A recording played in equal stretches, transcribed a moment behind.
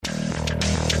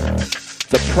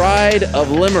The pride of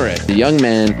Limerick, a young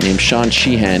man named Sean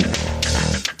Sheehan.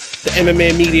 The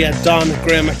MMA media, Don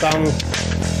Graham McDonald.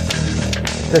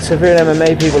 The severe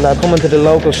MMA people that are coming to the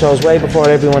local shows way before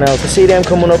everyone else. To see them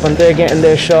coming up and they're getting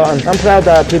their shot, and I'm proud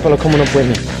that people are coming up with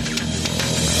me.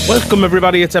 Welcome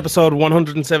everybody, it's episode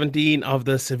 117 of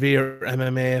the Severe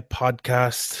MMA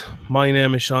podcast. My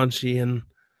name is Sean Sheehan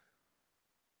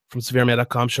from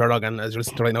SevereMMA.com, Sherlock, and as you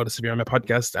listen to right now, the Severe MMA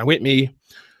podcast. And with me,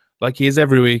 like he is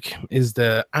every week, is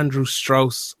the Andrew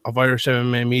Strauss of Irish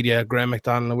MMA Media, Graham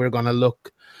McDonald, and we're going to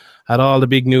look at all the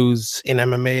big news in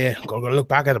MMA. We're going to look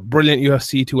back at a brilliant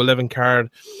UFC 211 card.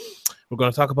 We're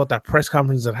going to talk about that press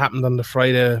conference that happened on the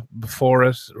Friday before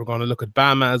it. We're going to look at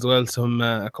BAMMA as well,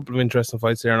 a couple of interesting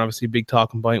fights there, and obviously a big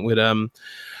talking point with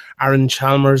Aaron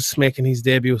Chalmers making his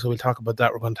debut, so we'll talk about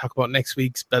that. We're going to talk about next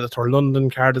week's Bellator London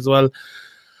card as well,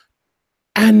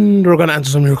 and we're going to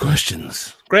answer some of your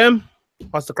questions. Graham,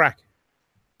 what's the crack?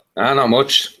 Not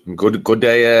much. Good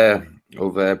day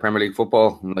of Premier League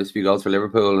football. Nice few goals for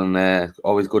Liverpool, and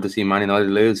always good to see Man United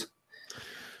lose.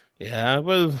 Yeah,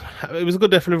 well, it was a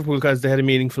good day for Liverpool because they had a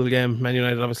meaningful game. Man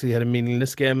United obviously had a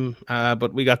meaningless game,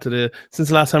 but we got to since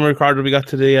the last time we recorded, we got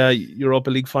to the Europa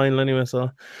League final anyway.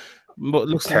 So, but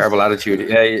looks terrible attitude.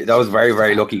 Yeah, that was very,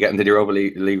 very lucky getting to the Europa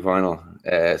League final.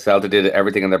 Celta did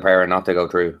everything in their power not to go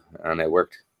through, and it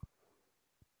worked.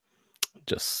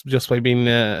 Just by being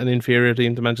an inferior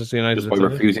team to Manchester United. Just by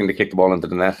refusing to kick the ball into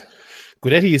the net.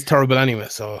 Guidetti is terrible anyway,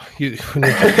 so... They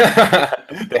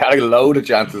had a load of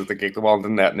chances to kick the ball into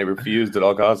the net, and they refused at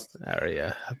all costs.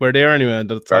 Yeah. We're there anyway.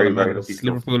 That's very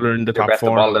Liverpool are in the top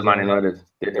four. They're best of Man United.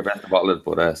 They're best of it,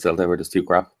 but Celta were just too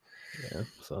crap. Yeah,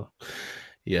 so...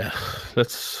 Yeah,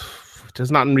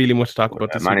 there's nothing really much to talk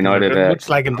about this Man United... much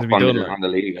like him to be done. On the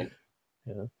league.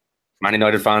 Yeah. Man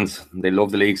United fans, they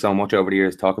love the league so much over the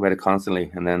years, talk about it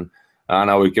constantly, and then,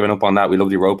 no, we've given up on that. We love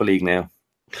the Europa League now.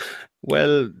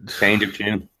 Well, change of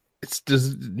tune. It's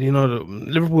just, the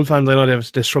Liverpool fans, I know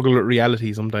they struggle with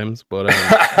reality sometimes, but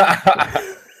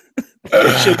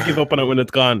they should give up on it when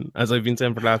it's gone, as I've been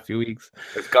saying for the last few weeks.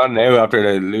 It's gone now after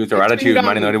they lose their attitude.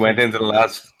 Man United went into the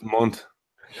last month.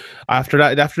 After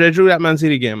they drew that Man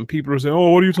City game, people were saying,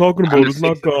 "Oh, what are you talking about? It's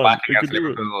not gone."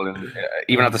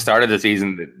 Even at the start of the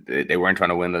season, they weren't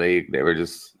trying to win the league. They were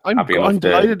just happy enough. I'm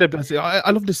delighted.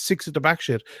 I love this 6 at the back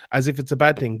shit, as if it's a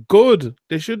bad thing. Good.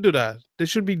 They should do that. They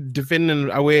should be defending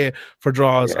away for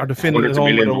draws or defending at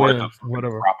home or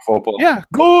whatever. Football. Yeah,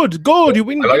 good. You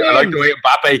win. I like the way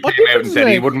Mbappe came out and said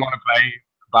he wouldn't want to play.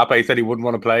 Mbappe said he wouldn't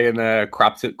want to play in a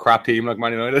crap team like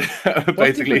Man United.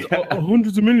 Basically,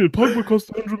 hundreds of million. Pogba cost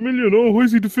 100 million. Oh, who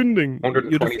is he defending?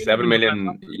 127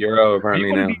 million euro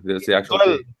apparently now. That's the actual.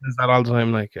 Well, is that all the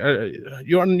time? Like,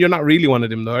 you're not really one of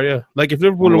them, though, are you? Like, if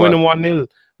Liverpool are winning 1-0,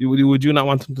 would you not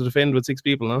want them to defend with 6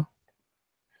 people? No.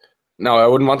 No, I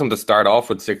wouldn't want them to start off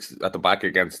with 6 at the back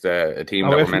against a team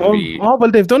that were meant to be. Oh, well,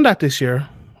 they've done that this year.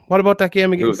 What about that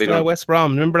game against West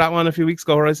Brom? Remember that one a few weeks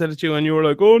ago where I said it to you and you were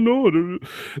like, "Oh no, I don't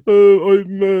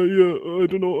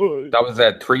know." That was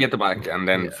 3 at the back and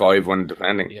then 5 when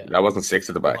defending. Yeah. That wasn't 6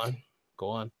 at the back. Go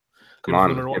on. Come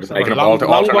on. You're just making long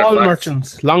ball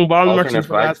merchants. Long ball merchants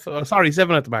for the last.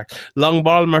 7 at the back. Long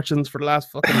ball merchants for the last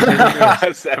fucking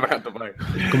 7 at the back.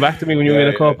 Come back to me when you win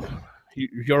a cup.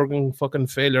 Jurgen fucking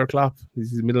failure Klopp. This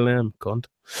is his middle name, cunt.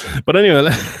 But anyway,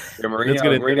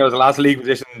 Mourinho's last league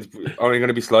position is only going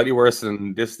to be slightly worse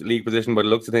than this league position by the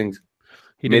looks of things.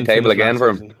 Mid-table again for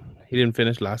him. He didn't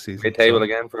finish last season. Mid-table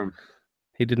again for him.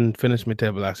 He didn't finish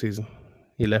mid-table last season.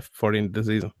 He left before the end of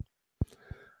the season.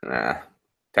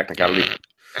 Technicality.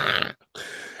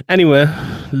 Anyway,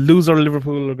 loser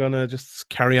Liverpool are gonna just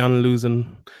carry on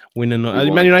losing, winning.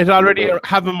 Man United already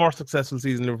have a more successful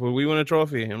season. Liverpool, we won a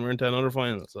trophy and we're into another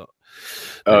final. So,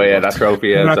 that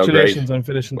trophy! Congratulations so on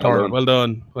finishing third. Well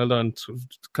done.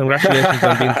 Congratulations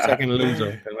on being second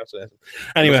loser. Congratulations.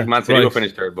 Anyway, Man City will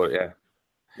finish third, but yeah,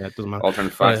 it doesn't matter.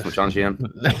 Alternate facts from Sean Sheehan.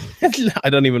 I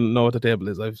don't even know what the table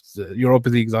is. Europa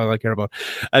League is all I care about.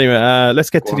 Anyway, let's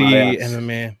get to the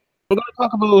MMA. We're going to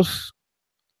talk about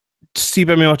Stipe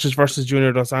Miocic versus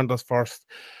Junior Dos Santos first,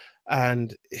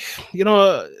 and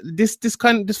this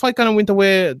fight kind of went the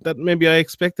way that maybe I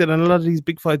expected, and a lot of these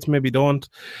big fights maybe don't.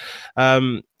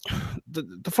 The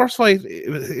first fight,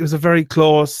 it was a very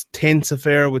close, tense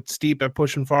affair with Stipe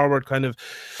pushing forward, kind of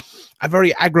a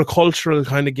very agricultural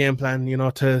kind of game plan,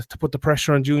 to put the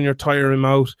pressure on Junior, tire him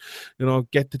out,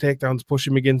 get the takedowns, push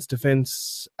him against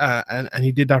defense, and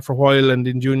he did that for a while, and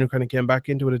then Junior kind of came back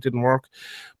into it. It didn't work,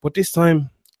 but this time.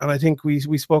 And I think we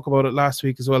spoke about it last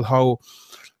week as well, how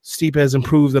Stipe has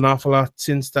improved an awful lot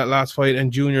since that last fight,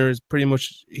 and Junior is pretty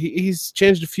much he's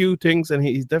changed a few things, and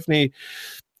he's definitely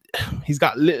he's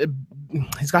got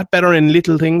better in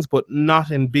little things, but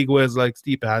not in big ways like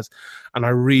Stipe has. And I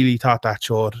really thought that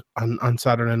showed on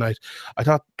Saturday night. I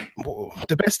thought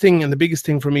the best thing and the biggest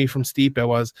thing for me from Stipe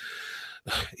was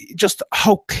just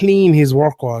how clean his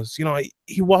work was. You know,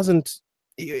 he wasn't.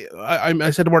 I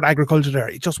said the word agriculture there.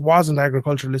 It just wasn't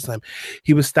agriculture this time.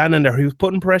 He was standing there. He was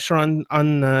putting pressure on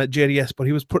JDS, but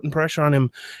he was putting pressure on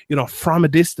him, you know, from a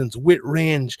distance, with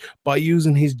range, by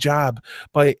using his jab.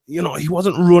 By, you know, he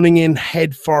wasn't running in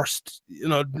head first, you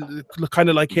know, kind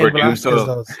of like Cain Velasquez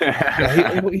does.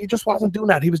 Yeah, he just wasn't doing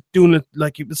that. He was doing it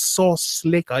like it was so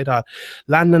slick. I thought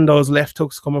landing those left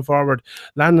hooks coming forward,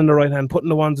 landing the right hand, putting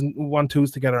the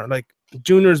 1-2s together, like.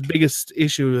 Junior's biggest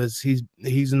issue is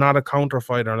he's not a counter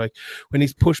fighter. Like when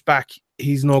he's pushed back,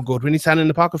 he's no good. When he's standing in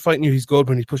the pocket fighting you, he's good.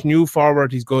 When he's pushing you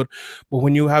forward, he's good. But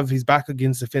when you have his back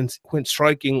against the fence, when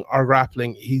striking or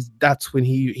grappling, that's when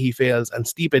he fails. And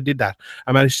Stipe did that.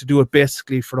 I managed to do it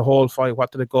basically for the whole fight.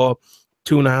 What did it go?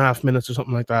 2.5 minutes or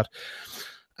something like that.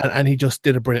 And he just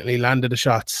did it brilliantly, landed the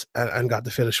shots and got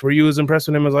the finish. Were you as impressed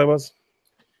with him as I was?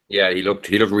 Yeah, he looked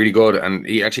really good, and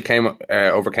he actually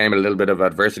overcame a little bit of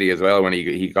adversity as well when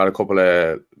he got a couple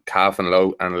of calf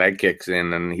and leg kicks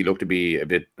in, and he looked to be a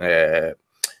bit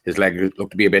his leg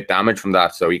looked to be a bit damaged from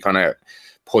that, so he kind of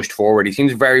pushed forward. He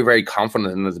seems very, very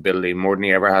confident in his ability, more than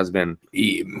he ever has been.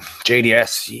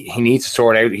 JDS, he needs to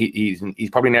sort out. He's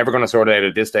probably never going to sort it out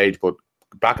at this stage, but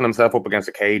backing himself up against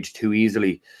a cage too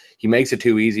easily, he makes it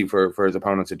too easy for his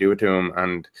opponents to do it to him,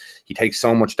 and he takes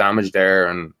so much damage there,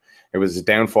 and it was his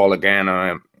downfall again.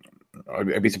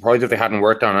 I'd be surprised if they hadn't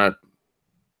worked on it,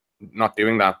 not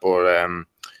doing that. But I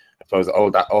suppose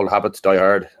old habits die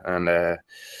hard, and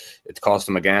it's cost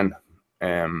him again.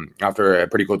 After a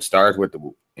pretty good start with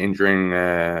injuring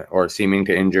or seeming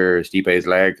to injure Stipe's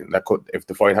leg, that could, if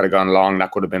the fight had gone long,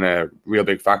 that could have been a real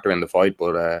big factor in the fight.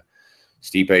 But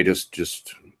Stipe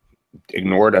just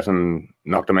ignored it and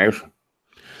knocked him out.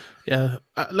 Yeah,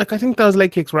 like I think those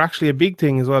leg kicks were actually a big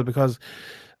thing as well, because,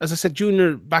 as I said,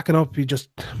 Junior backing up, he just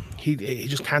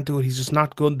can't do it. He's just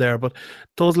not good there. But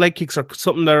those leg kicks are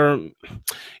something that are,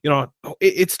 you know,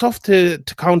 it's tough to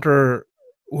counter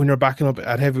when you're backing up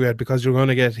at heavyweight, because you're going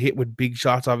to get hit with big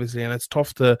shots, obviously, and it's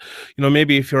tough to, you know,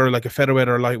 maybe if you're like a featherweight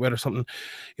or lightweight or something,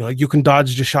 you know, you can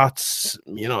dodge the shots,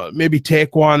 you know, maybe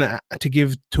take one to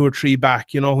give 2 or 3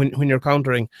 back, you know, when you're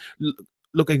countering.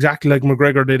 Look exactly like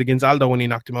McGregor did against Aldo when he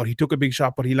knocked him out. He took a big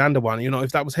shot, but he landed one. You know,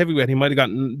 if that was heavyweight, he might have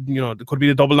gotten, you know, it could be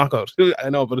a double knockout. I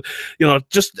know, but, you know,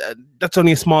 just that's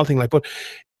only a small thing. Like, but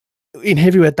in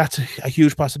heavyweight, that's a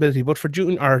huge possibility. But for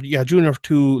Junior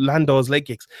to land those leg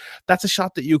kicks, that's a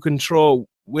shot that you can throw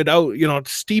without, you know,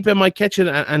 Stipe might catch it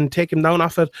and take him down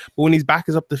off it, but when his back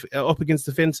is up against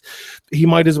the fence, he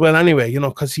might as well anyway, you know,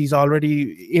 because he's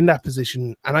already in that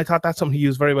position. And I thought that's something he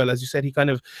used very well. As you said,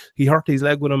 he hurt his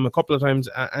leg with him a couple of times,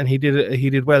 and he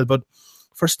did well. But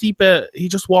for Stipe, he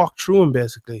just walked through him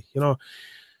basically, you know.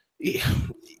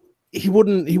 He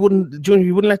wouldn't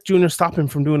let Junior stop him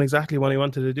from doing exactly what he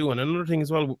wanted to do. And another thing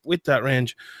as well with that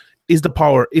range is the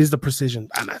power, is the precision,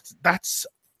 and that's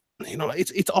you know,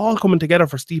 it's all coming together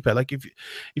for Stipe. Like if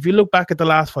you look back at the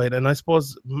last fight, and I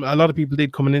suppose a lot of people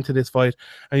did coming into this fight,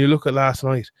 and you look at last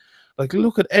night, like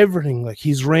look at everything, like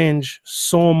his range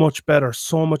so much better,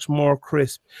 so much more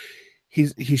crisp,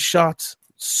 his shots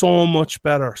so much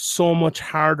better, so much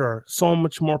harder, so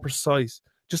much more precise.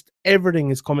 Just everything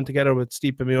is coming together with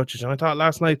Stipe Miocic. And I thought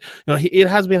last night, you know, it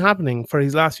has been happening for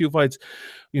his last few fights.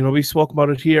 You know, we spoke about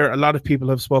it here. A lot of people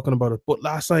have spoken about it. But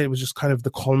last night, it was just kind of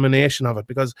the culmination of it,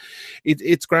 because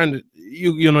it's grand.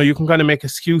 You know, you can kind of make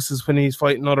excuses when he's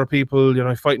fighting other people. You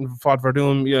know, fought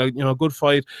Verdum, you know, good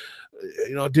fight.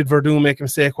 You know, did Verdum make a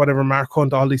mistake, whatever, Mark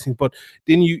Hunt, all these things. But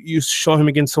then you show him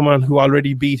against someone who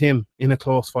already beat him in a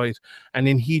close fight. And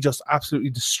then he just absolutely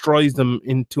destroys them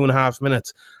in 2.5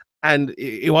 minutes. And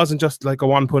it wasn't just like a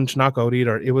one-punch knockout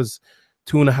either. It was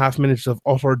 2.5 minutes of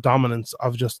utter dominance,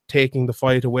 of just taking the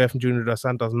fight away from Junior Dos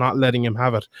Santos, not letting him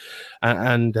have it,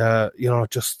 and you know,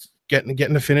 just getting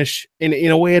the finish in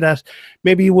a way that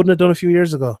maybe he wouldn't have done a few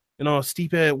years ago. You know,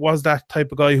 Stipe was that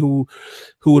type of guy who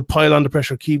would pile on the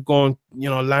pressure, keep going,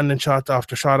 you know, landing shot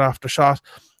after shot after shot.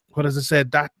 But as I said,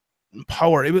 that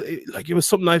power, it was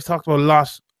something I've talked about a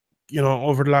lot, you know,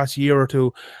 over the last year or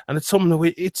two, and it's something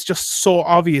that it's just so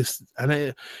obvious,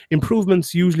 and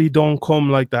improvements usually don't come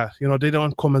like that. You know, they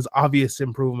don't come as obvious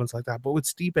improvements like that, but with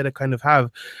Stipe they kind of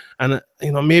have. And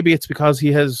you know, maybe it's because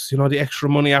he has, you know, the extra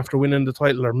money after winning the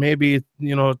title, or maybe,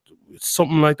 you know,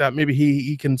 something like that. Maybe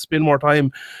he can spend more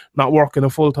time not working a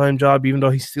full-time job, even though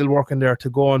he's still working there, to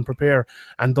go and prepare,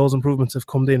 and those improvements have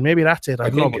come in. Maybe that's it. I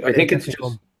don't know. I think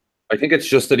I think it's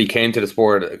just that he came to the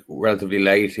sport relatively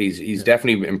late. He's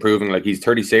definitely improving. Like he's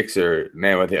 36 or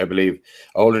now, I believe,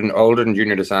 older than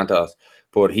Junior Dos Santos.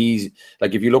 But he's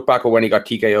like, if you look back at when he got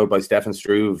TKO'd by Stefan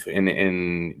Struve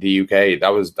in the UK,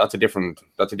 that's a different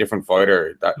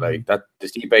fighter. That the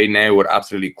Stipe now would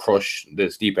absolutely crush the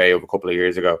Stipe of a couple of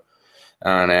years ago.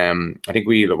 And I think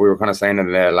we were kind of saying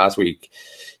it last week.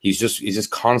 He's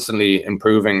just constantly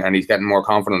improving, and he's getting more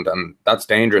confident, and that's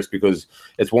dangerous because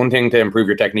it's one thing to improve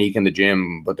your technique in the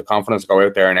gym, but the confidence to go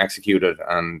out there and execute it,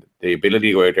 and the ability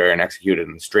to go out there and execute it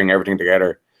and string everything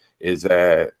together is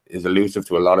elusive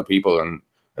to a lot of people. And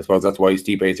I suppose that's why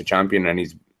Stipe is a champion, and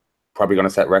he's probably going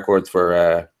to set records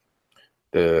for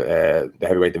the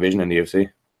heavyweight division in the UFC.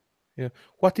 Yeah.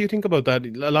 What do you think about that?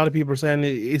 A lot of people are saying,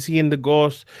 is he in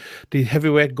the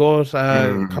heavyweight GOAT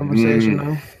conversation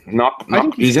now?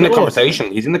 Not. He's in the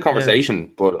conversation. He's in the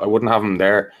conversation, but I wouldn't have him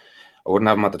there. I wouldn't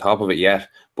have him at the top of it yet.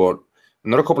 But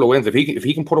another couple of wins, if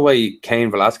he can put away Cain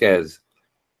Velasquez,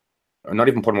 or not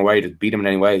even put him away, just beat him in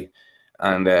any way,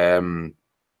 and then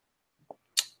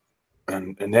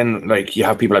like you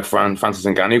have people like Francis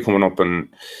Ngannou coming up, and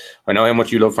I know how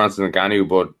much you love Francis Ngannou,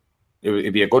 but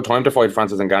it'd be a good time to fight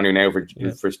Francis Ngannou now for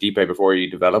Stipe before he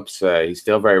develops. He's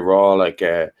still very raw. Like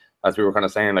as we were kind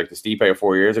of saying, like the Stipe of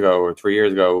 4 years ago or 3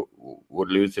 years ago would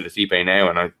lose to the Stipe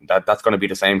now, and that's going to be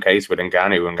the same case with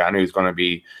Ngannou. Ngannou is going to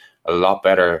be a lot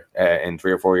better in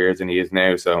 3 or 4 years than he is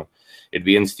now. So it'd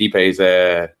be in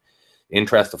Stipe's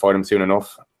interest to fight him soon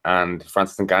enough. And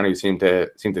Francis Ngannou seemed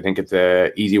to think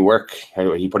it's easy work.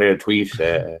 He put out a tweet.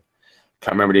 Can't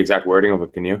remember the exact wording of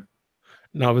it. Can you?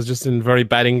 No, it was just in very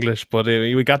bad English, but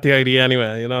we got the idea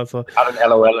anyway, you know. So had an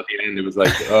LOL at the end. It was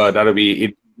like, oh, that'll be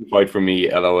it. Fight for me,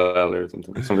 LOL, or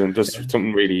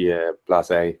something really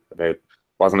blasé about.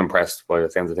 Wasn't impressed by the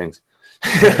sounds of things.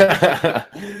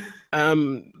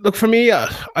 Look, for me,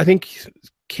 I think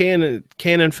Cain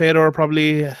and Fedor are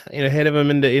probably ahead of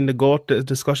him in the GOAT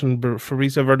discussion.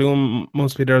 Fabrice Verdum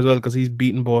must be there as well because he's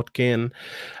beaten both Cain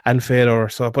and Fedor.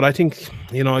 So, but I think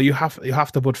you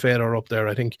have to put Fedor up there.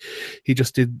 I think he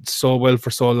just did so well for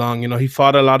so long. He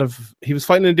fought he was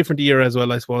fighting in a different year as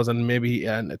well, I suppose,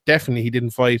 and definitely he didn't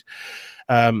fight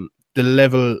the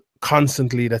level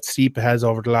constantly that Stipe has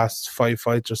over the last 5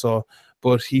 fights or so.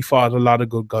 But he fought a lot of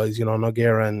good guys,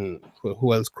 Nogueira and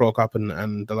who else, Krokop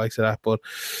and the likes of that. But,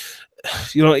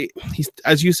 he's,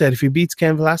 as you said, if he beats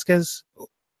Cain Velasquez,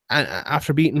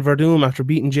 after beating Verdum, after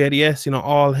beating JDS,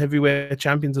 all heavyweight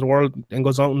champions of the world, and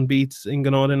goes out and beats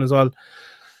Ngannou as well,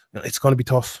 it's going to be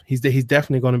tough. He's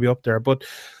definitely going to be up there. But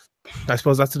I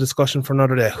suppose that's a discussion for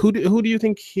another day. Who do you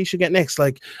think he should get next?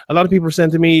 Like, a lot of people are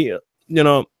saying to me,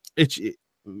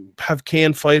 have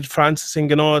Cain fight Francis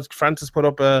Ngannou. Francis put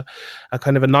up a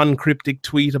kind of a non-cryptic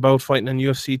tweet about fighting in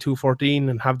UFC 214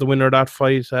 and have the winner of that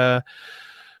fight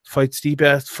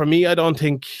Stipe. For me, I don't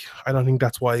think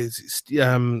that's wise.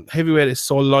 Heavyweight is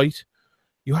so light.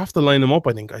 You have to line them up.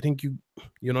 I think you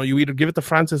either give it to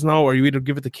Francis now, or you either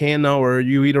give it to Cain now, or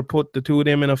you either put the two of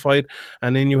them in a fight,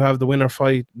 and then you have the winner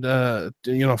fight.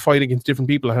 Fight against different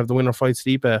people and have the winner fight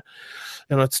Stipe.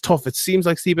 It's tough. It seems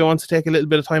like Stipe wants to take a little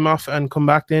bit of time off and come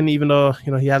back then, even though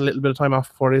he had a little bit of time off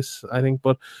before this, I think.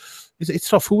 But it's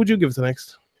tough. Who would you give it to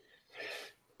next?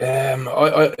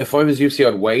 If I was UFC,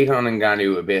 I'd wait on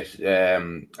Ngannou a bit,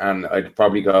 and I'd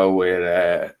probably go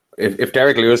with. If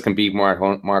Derek Lewis can beat Mark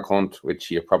Hunt, which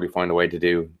you probably find a way to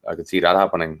do, I could see that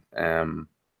happening.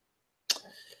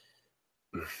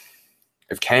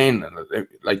 If Cain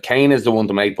is the one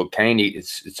to make, but Cain,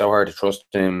 it's so hard to trust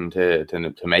him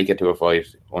to make it to a fight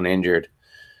uninjured.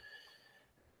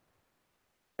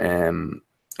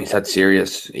 He's had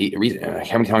serious.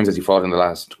 How many times has he fought in the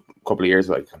last couple of years?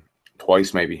 Like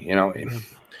twice, maybe.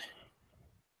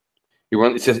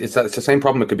 It's the same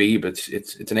problem with Khabib.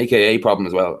 It's an AKA problem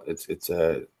as well. It's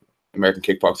a American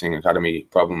Kickboxing Academy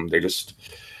problem. There's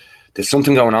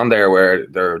something going on there where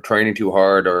they're training too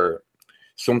hard, or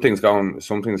something's going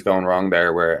wrong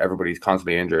there where everybody's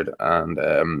constantly injured,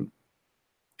 and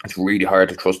it's really hard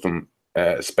to trust them,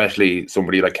 especially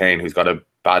somebody like Cain who's got a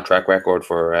bad track record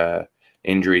for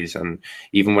injuries, and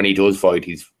even when he does fight,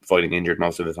 he's fighting injured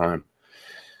most of the time.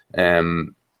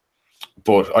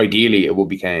 But ideally, it would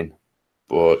be Cain.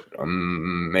 But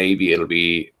maybe it'll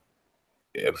be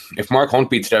if Mark Hunt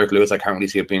beats Derek Lewis. I can't really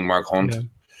see it being Mark Hunt. Yeah.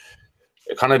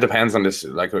 It kind of depends on this.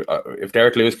 Like if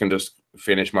Derek Lewis can just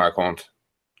finish Mark Hunt,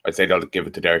 I'd say they'll give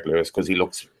it to Derek Lewis because he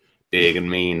looks big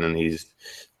and mean, and he's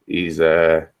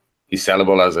sellable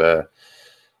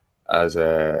as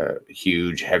a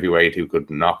huge heavyweight who could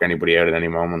knock anybody out at any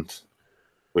moment,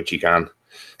 which he can.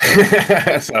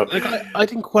 So I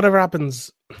think whatever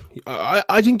happens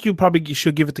I think you probably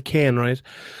should give it to Kane, right?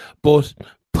 But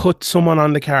put someone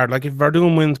on the card. Like if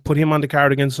Verdum wins, put him on the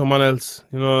card against someone else.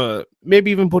 You know,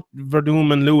 maybe even put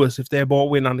Verdum and Lewis if they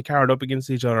both win on the card up against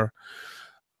each other.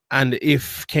 And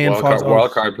if Kane falls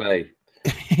out, wildcard play.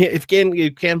 if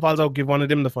Kane falls out, give one of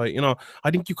them the fight. You know,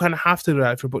 I think you kind of have to do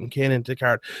that if you're putting Kane into the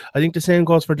card. I think the same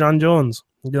goes for John Jones.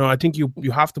 You know, I think you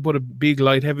have to put a big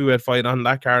light heavyweight fight on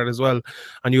that card as well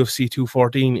on UFC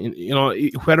 214. You know,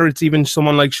 whether it's even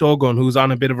someone like Shogun who's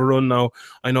on a bit of a run now.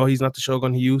 I know he's not the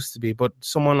Shogun he used to be, but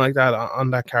someone like that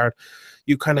on that card,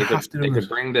 you kind of have to.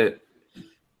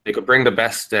 They could bring the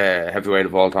best heavyweight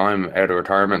of all time out of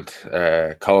retirement,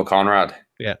 Cole Conrad.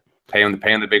 Yeah. Pay him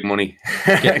the big money.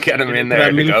 Get him in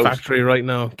there. That milk factory right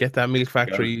now. Get that milk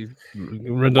factory.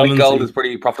 White gold is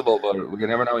pretty profitable, but you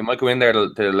never know. He might go in there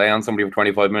to lay on somebody for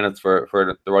 25 minutes for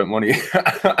the right money.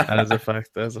 That is a fact.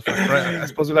 Right. I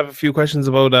suppose we'll have a few questions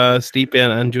about Stipe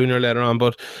and Junior later on,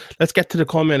 but let's get to the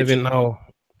co-main event now.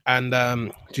 And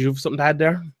do you have something to add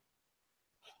there?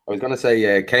 I was going to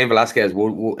say Cain Velasquez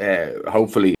would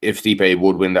hopefully, if Stipe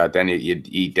would win that, then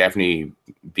he'd definitely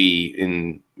be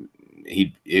in.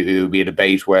 It would be a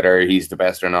debate whether he's the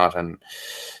best or not. And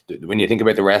when you think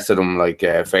about the rest of them, like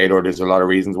Fedor, there's a lot of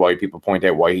reasons why people point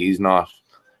out why he's not,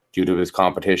 due to his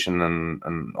competition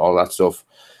and all that stuff.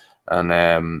 And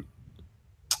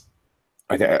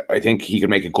I think he could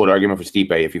make a good argument for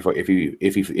Stipe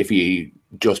if he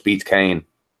just beats Cain.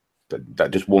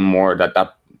 That just one more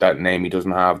that name he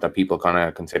doesn't have, that people kind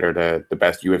of consider the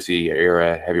best UFC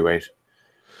era heavyweight.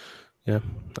 Yeah,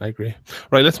 I agree.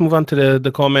 Right, let's move on to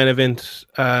the co-main event.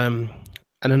 And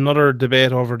another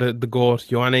debate over the GOAT,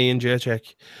 Joanna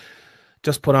Jędrzejczyk,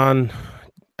 just put on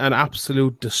an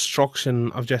absolute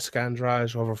destruction of Jessica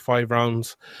Andrade over 5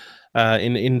 rounds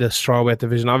in the strawweight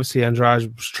division. Obviously,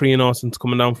 Andrade was 3-0 since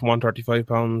coming down from 135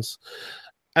 pounds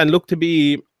and looked to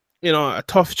be, you know, a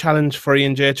tough challenge for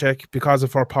Jędrzejczyk because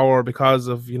of her power, because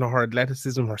of, you know, her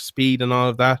athleticism, her speed and all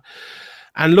of that.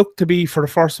 And looked to be, for the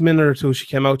first minute or two, she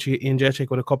came out, Jędrzejczyk,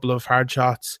 with a couple of hard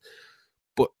shots.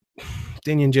 But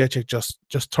then Jędrzejczyk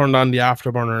just turned on the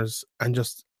afterburners and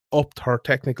just upped her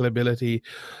technical ability.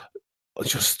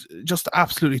 Just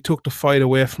absolutely took the fight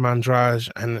away from Andrade,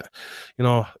 and, you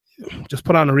know, just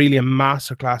put on a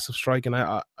masterclass of striking.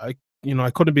 I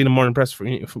couldn't have been more impressed with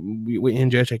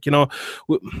Jędrzejczyk. You know,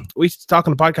 we talk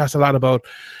on the podcast a lot about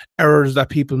errors that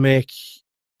people make,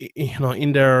 you know,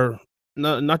 in their...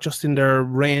 Not just in their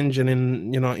range and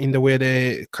in, you know, in the way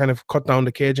they kind of cut down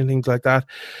the cage and things like that.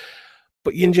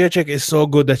 But Jędrzejczyk is so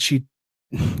good that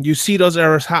you see those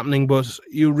errors happening, but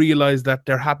you realize that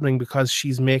they're happening because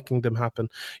she's making them happen.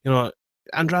 You know,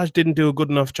 Andrade didn't do a good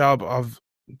enough job of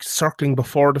circling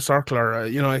before the circle, or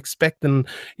you know, expecting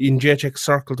Jędrzejczyk's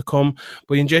circle to come,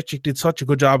 but Jędrzejczyk did such a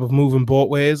good job of moving both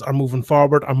ways, or moving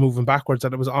forward or moving backwards,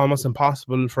 that it was almost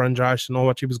impossible for Andrade to know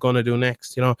what she was going to do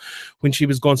next. You know, when she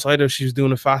was going sideways, she was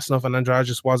doing it fast enough, and Andrade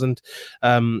just wasn't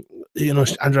timing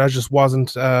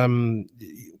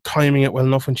it well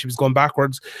enough. When she was going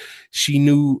backwards, she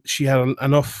knew she had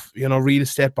enough, you know, real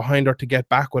estate behind her to get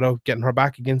back without getting her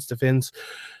back against the fence.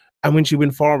 And when she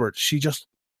went forward, she just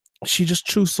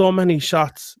threw so many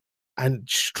shots and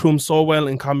threw them so well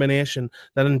in combination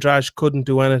that Andrade couldn't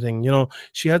do anything. You know,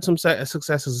 she had some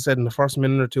success, as I said, in the first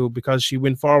minute or two, because she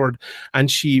went forward and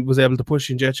she was able to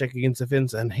push Jędrzejczyk against the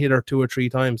fence and hit her 2 or 3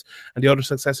 times. And the other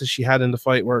successes she had in the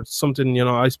fight were something, you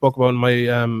know, I spoke about in my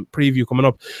preview coming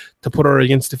up, to put her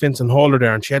against the fence and hold her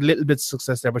there. And she had little bits of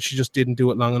success there, but she just didn't do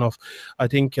it long enough. I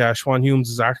think Siobhan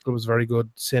Humes' article was very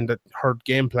good, saying that her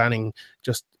game planning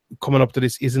just coming up to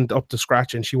this isn't up to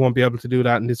scratch, and she won't be able to do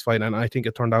that in this fight. And I think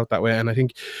it turned out that way. And I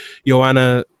think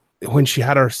Joanna, when she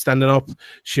had her standing up,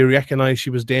 she recognized she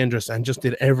was dangerous and just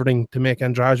did everything to make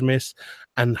Andrade miss,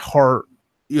 and her,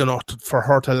 you know, for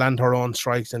her to land her own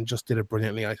strikes, and just did it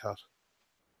brilliantly, I thought.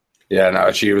 Yeah, no,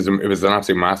 it was an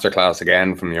absolute masterclass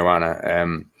again from Joanna.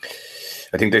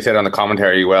 I think they said on the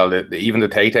commentary, well, that even the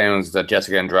takedowns that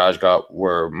Jessica Andrade got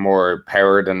were more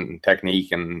power than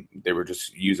technique, and they were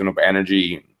just using up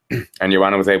energy. And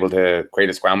Joanna was able to create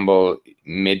a scramble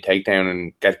mid takedown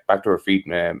and get back to her feet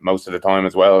most of the time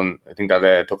as well. And I think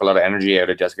that took a lot of energy out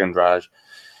of Jessica Andrade.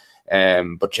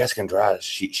 But Jessica Andrade,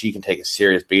 she can take a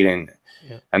serious beating,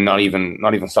 yeah, and not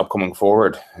even stop coming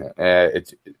forward.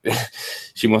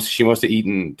 She must have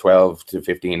eaten 12 to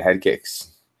 15 head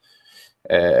kicks,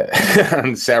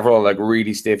 and several like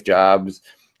really stiff jabs,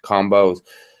 combos,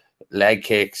 leg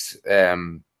kicks.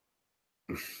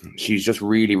 She's just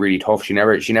really, really tough. She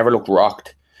never looked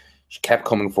rocked. She kept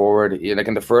coming forward. Like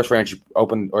in the first round, she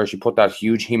put that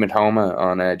huge hematoma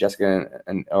on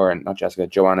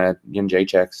Joanna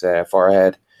Jędrzejczyk's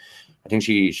forehead. I think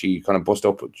she kind of bust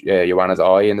up Joanna's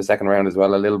eye in the second round as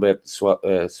well a little bit.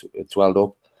 It swelled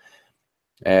up.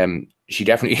 She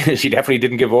definitely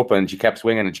didn't give up, and she kept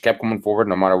swinging and she kept coming forward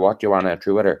no matter what Joanna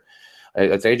threw at her.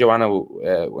 I'd say Joanna,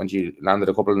 when she landed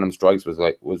a couple of them strikes,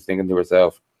 was thinking to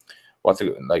herself, "What's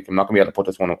it like? I'm not gonna be able to put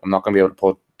this one. I'm not gonna be able to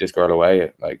put this girl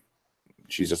away. Like,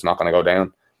 she's just not gonna go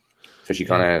down." So she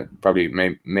kind of probably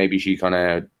maybe she kind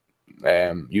of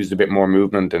used a bit more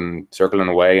movement and circling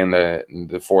away in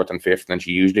the fourth and fifth than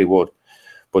she usually would.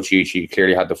 But she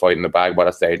clearly had the fight in the bag by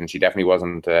that stage, and she definitely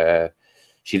wasn't.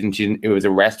 She didn't. It was a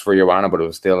rest for Joanna, but it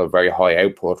was still a very high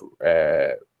output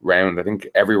round. I think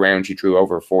every round she threw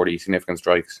over 40 significant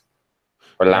strikes,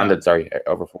 or landed,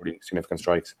 over 40 significant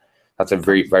strikes. That's a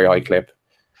very, very high clip.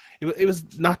 It was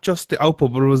not just the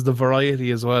output, but it was the variety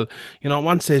as well. You know, at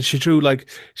one stage she threw a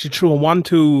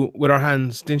 1-2 with her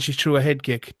hands, then she threw a head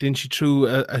kick, then she threw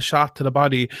a shot to the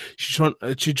body.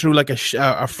 She threw like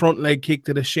a front leg kick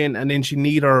to the shin, and then she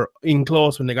kneed her in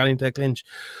close when they got into a clinch.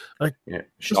 Like,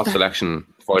 shot selection,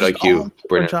 fight IQ,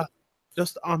 brilliant,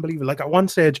 just unbelievable. Like, at one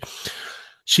stage,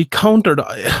 she countered.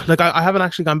 Like, I haven't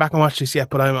actually gone back and watched this yet,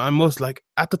 but I must, like,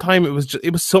 at the time it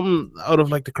was something out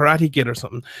of like the Karate Kid or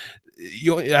something.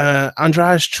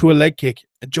 Andrade threw a leg kick.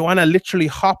 Joanna literally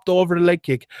hopped over the leg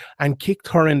kick and kicked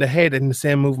her in the head in the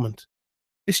same movement.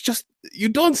 It's just, you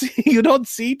don't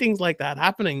see things like that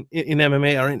happening in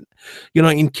MMA or in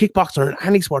kickboxing or in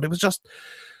any sport. It was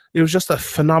just a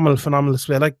phenomenal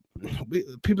display. Like,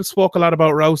 people spoke a lot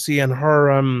about Rousey and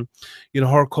her,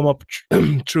 her come up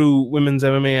through women's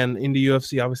MMA and in the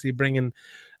UFC, obviously bringing.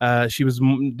 She was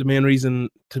the main reason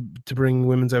to bring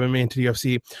women's MMA into the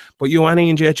UFC. But Joanna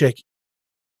Jędrzejczyk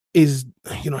is,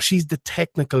 she's the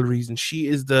technical reason. She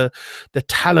is the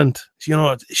talent.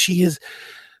 She's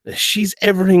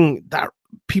everything that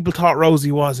people thought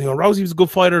Rousey was. Rousey was a good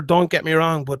fighter, don't get me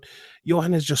wrong, but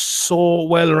Joanna is just so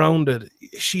well rounded.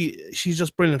 She's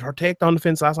just brilliant. Her takedown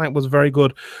defense last night was very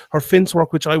good. Her fence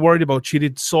work, which I worried about, she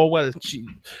did so well. She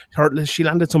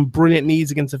landed some brilliant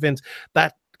knees against the fence.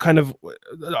 That kind of,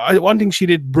 one thing she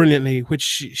did brilliantly, which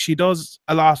she does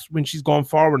a lot when she's going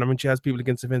forward and when she has people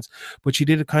against the fence, but she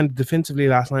did it kind of defensively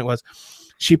last night, was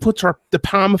she puts the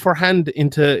palm of her hand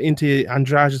into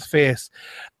Andrade's face,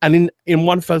 and in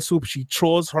one fell swoop she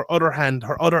throws her other hand,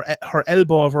 her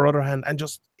elbow of her other hand, and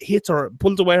just hits her,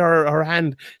 pulls away her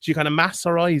hand. She kind of masks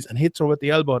her eyes and hits her with the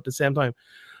elbow at the same time.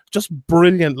 Just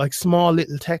brilliant, like small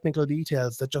little technical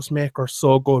details that just make her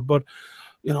so good. But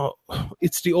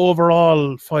it's the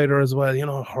overall fighter as well.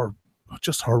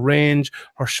 Her range,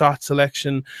 her shot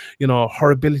selection,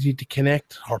 her ability to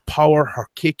connect, her power, her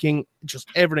kicking, just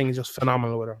everything is just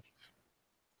phenomenal with her.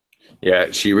 Yeah,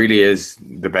 she really is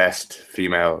the best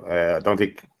female. I don't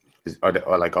think,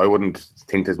 I wouldn't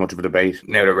think there's much of a debate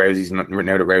now that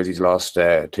Rousey's lost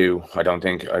two. I don't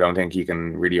think you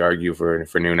can really argue for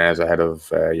Nunes ahead of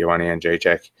Joanna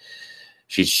Jędrzejczyk.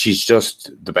 She's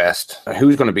just the best.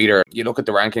 Who's going to beat her? You look at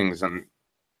the rankings, and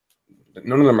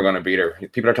none of them are going to beat her.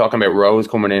 People are talking about Rose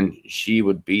coming in. She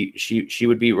would beat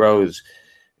Rose.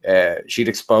 She'd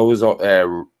expose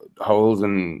holes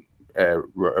in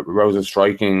Rose's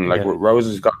striking. Like, Rose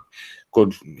has got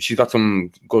good. She's got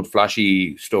some good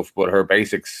flashy stuff, but her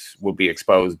basics would be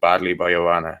exposed badly by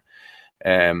Joanna.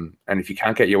 And if you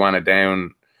can't get Joanna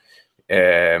down,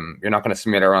 you're not going to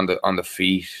submit her on the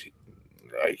feet.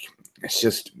 Like, it's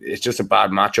just a bad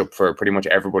matchup for pretty much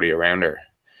everybody around her.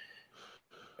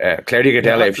 Claudia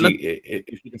Gadelha, if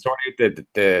she can sort out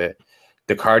the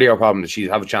cardio problem, she'd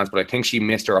have a chance. But I think she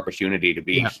missed her opportunity to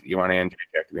beat Joanna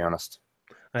Jędrzejczyk, to be honest.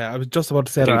 I was just about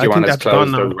to say that. I think that's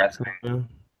gone now.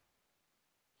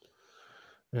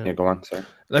 Yeah, go on. Sorry.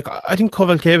 Like, I think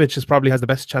Kowalkiewicz probably has the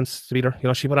best chance to beat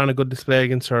her. She put on a good display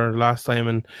against her last time,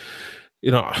 and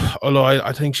although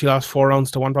I think she lost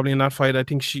 4-1 probably in that fight, I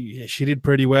think she did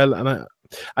pretty well. And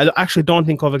I actually don't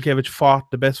think Kowalkiewicz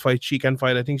fought the best fight she can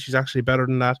fight. I think she's actually better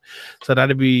than that. So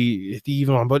that'd be the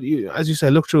even one. But as you say,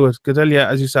 look through it. Gadelha,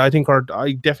 as you say, I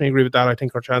definitely agree with that. I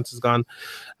think her chance is gone.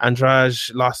 Andrade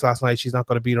lost last night. She's not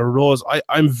going to beat her. Rose,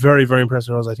 I'm very, very impressed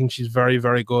with Rose. I think she's very,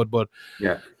 very good. But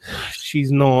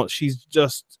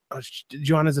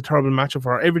Joanna's a terrible matchup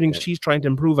for her. Everything she's trying to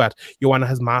improve at, Joanna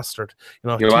has mastered.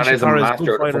 Joanna is a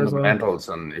master of fundamentals,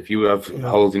 and if you have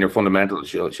holes in your fundamentals,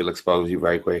 she'll expose you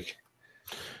very quick.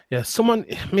 Yeah,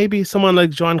 maybe someone like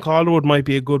John Calderwood might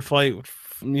be a good fight,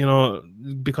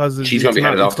 because she's going to be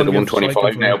headed off to the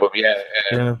 125 now. But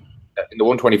in the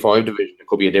 125 division, it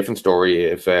could be a different story.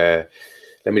 If let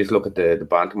me just look at the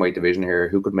bantamweight division here.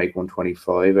 Who could make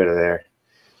 125 out of there?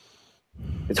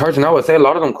 It's hard to know. I'd say a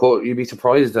lot of them could. You'd be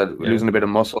surprised at losing a bit of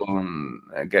muscle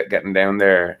and getting down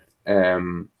there.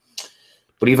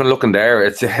 But even looking there,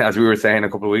 it's as we were saying a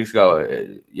couple of weeks ago,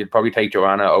 you'd probably take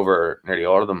Joanna over nearly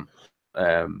all of them.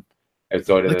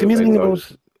 Outside like of the amazing thing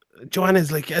about Joanna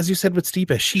is, like, as you said with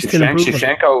Stipe, she's still improving.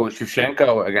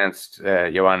 Shevchenko against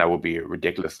Joanna would be a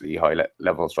ridiculously high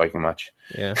level striking match.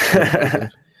 Yeah.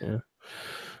 Yeah.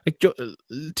 Like,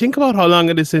 think about how long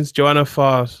it is since Joanna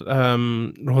fought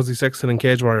Rosie Sexton in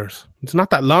Cage Warriors. It's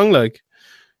not that long, like,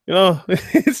 you know.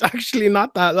 It's actually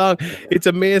not that long. It's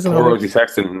amazing. Poor Rosie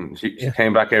Sexton, she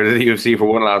came back out of the UFC for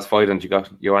one last fight, and she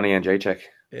got Joanna and Jacek.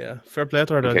 Yeah, fair play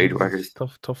to her. Cage Warriors,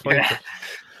 tough fight.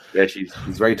 Yeah, she's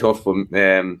very tough, but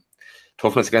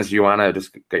toughness against Joanna,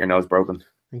 just get your nose broken.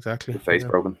 Exactly. Your face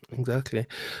broken. Exactly.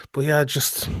 But yeah,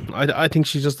 just I think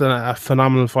she's just a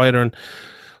phenomenal fighter. And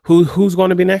who's going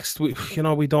to be next? We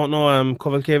don't know.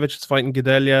 Kovalkiewicz is fighting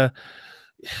Gadelha.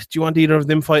 Do you want either of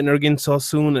them fighting her again so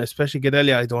soon? Especially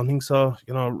Gadelha, I don't think so.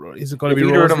 You know, is it going to be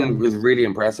either of them was really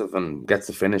impressive and gets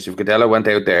the finish? If Gadelha went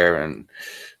out there and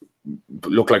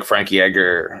looked like Frankie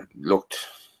Edgar looked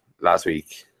last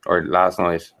week or last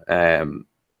night,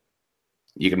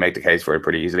 you can make the case for it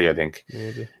pretty easily, I think.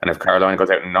 Maybe. And if Caroline goes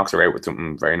out and knocks her out with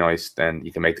something very nice, then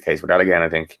you can make the case for that again, I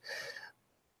think.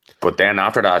 But then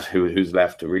after that, who's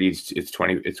left? Really, it's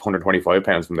 125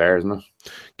 pounds from there, isn't it?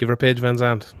 Give her Paige Van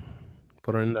Zandt.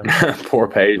 Put her in there. Poor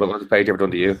Paige. What has Paige ever done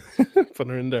to you? Put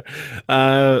her in there.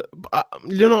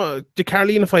 You know, the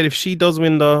Carolina fight, if she does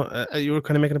win, though, you were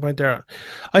kind of making a point there.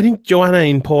 I think Joanna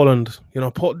in Poland, you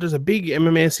know, there's a big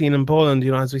MMA scene in Poland,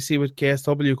 you know, as we see with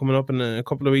KSW coming up in a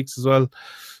couple of weeks as well.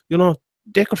 You know,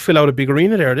 they could fill out a big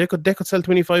arena there. They could sell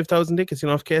 25,000 tickets. You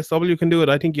know, if KSW can do it,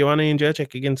 I think Joanna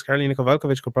Jędrzejczyk against Karolina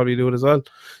Kowalkiewicz could probably do it as well.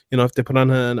 You know, if they put on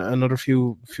another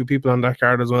few people on that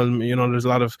card as well. You know, there's a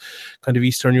lot of kind of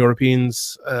Eastern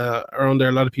Europeans around there.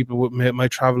 A lot of people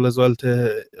might travel as well in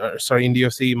the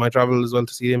UFC might travel as well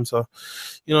to see them. So,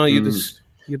 you know, you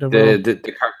never know. The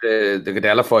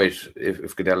Gadelha fight,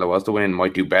 if Gadelha was to win,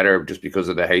 might do better just because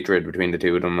of the hatred between the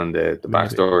two of them and the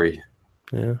backstory.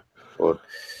 Yeah, but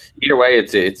either way,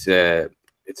 it's a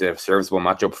serviceable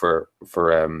matchup for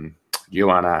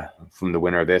Joanna from the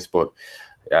winner of this. But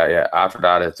yeah, after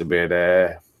that, it's a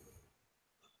bit.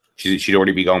 She'd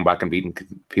already be going back and beating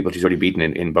people she's already beaten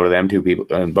in both of them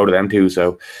two.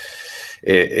 So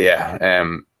the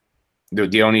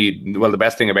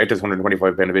best thing about this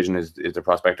 125 pound division is the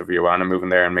prospect of Joanna moving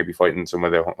there and maybe fighting some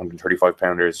of the 135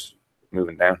 pounders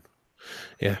moving down.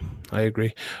 Yeah, I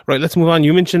agree. Right, let's move on.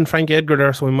 You mentioned Frank Edgar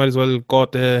there, so we might as well go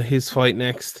to his fight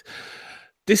next.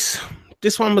 This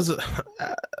one was the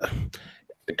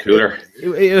cooler.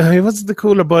 It was the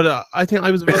cooler, but I think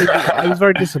I was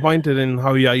very disappointed in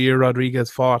how Yair Rodriguez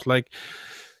fought. Like,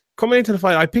 coming into the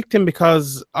fight, I picked him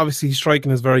because obviously his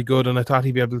striking is very good, and I thought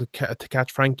he'd be able to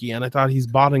catch Frankie, and I thought his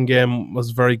bottom game was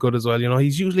very good as well. You know,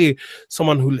 he's usually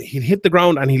someone who he'll hit the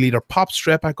ground and he'll either pop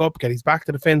straight back up, get his back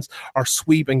to the fence, or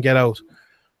sweep and get out.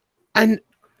 And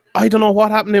I don't know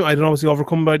what happened to him. I don't know, was he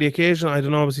overcome by the occasion? I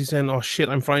don't know, was he saying, "Oh shit,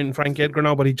 I'm fighting Frank Edgar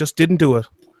now," but he just didn't do it.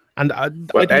 And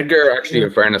Edgar, actually,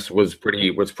 in fairness, was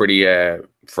pretty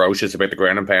ferocious about the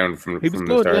ground and pound from the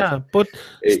start. Yeah, but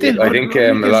still, I think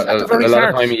a lot of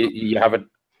time you have it.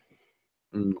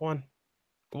 Go on.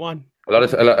 A lot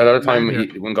of time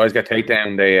when guys get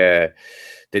takedown,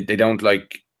 they don't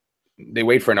like. They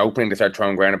wait for an opening to start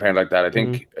throwing ground and pound like that. I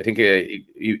think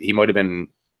he might have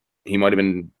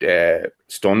been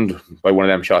stunned by one of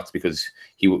them shots because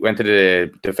he went to the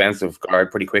defensive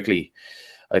guard pretty quickly.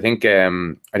 I think at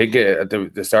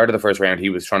the start of the first round, he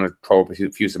was trying to throw up a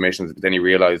few submissions, but then he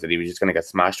realized that he was just going to get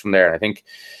smashed from there. And I think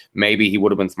maybe he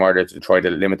would have been smarter to try to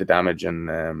limit the damage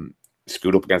and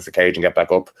scoot up against the cage and get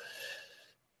back up.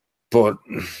 But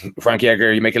Frankie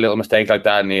Edgar, you make a little mistake like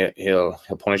that, and he'll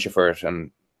punish you for it.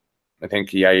 And I think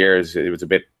Yair it was a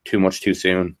bit too much too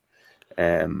soon.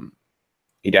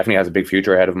 He definitely has a big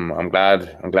future ahead of him. I'm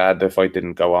glad the fight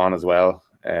didn't go on as well.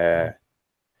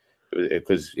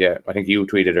 Because I think you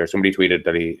tweeted or somebody tweeted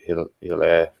that he'll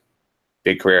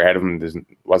big career ahead of him.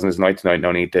 Wasn't his night tonight.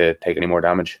 No need to take any more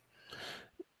damage.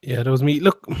 Yeah, that was me.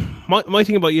 Look, my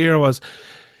thing about Yair was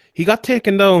he got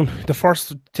taken down, the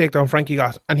first takedown Frankie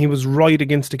got, and he was right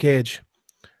against the cage.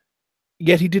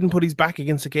 Yet he didn't put his back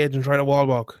against the cage and try to wall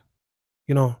walk.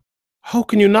 You know, how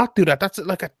can you not do that? That's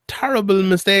like a terrible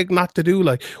mistake not to do.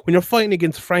 Like, when you're fighting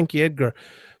against Frankie Edgar,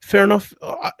 fair enough.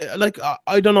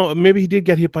 I don't know. Maybe he did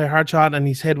get hit by a hard shot and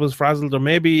his head was frazzled, or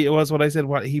maybe it was what I said.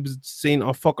 What he was saying,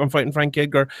 "Oh fuck, I'm fighting Frankie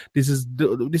Edgar. This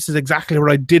is exactly where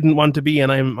I didn't want to be,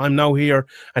 and I'm now here."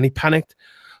 And he panicked.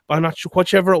 But I'm not sure.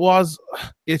 Whichever it was,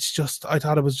 it's just I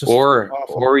thought it was just. Or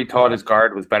he thought his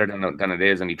guard was better than it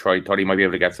is, and thought he might be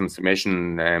able to get some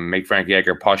submission and make Frankie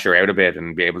Edgar posture out a bit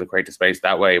and be able to create the space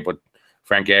that way. But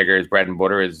Frankie Edgar's bread and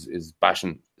butter is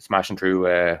smashing through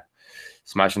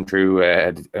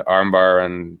armbar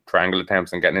and triangle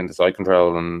attempts and getting into side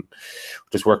control and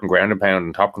just working ground and pound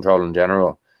and top control in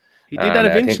general. He did that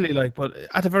eventually, but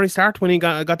at the very start when he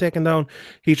got taken down,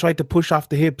 he tried to push off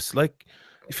the hips. Like,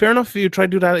 fair enough, you try to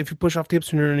do that if you push off the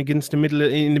hips when you're in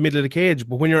the middle of the cage.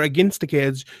 But when you're against the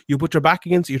cage, you put your back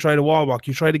against it, you try to wall walk,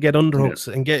 you try to get underhooks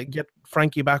and get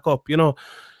Frankie back up.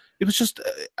 It was just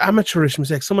amateurish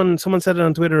mistake. Someone said it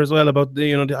on Twitter as well about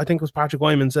I think it was Patrick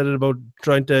Wyman said it about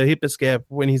trying to hip escape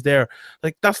when he's there.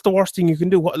 Like, that's the worst thing you can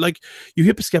do. Like, you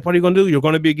hip escape, what are you going to do? You're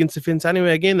going to be against the fence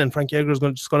anyway again, and Frankie Edgar is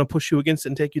just going to push you against it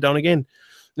and take you down again.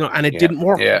 And it didn't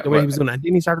work the way he was doing it. And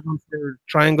then he started going for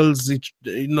triangles,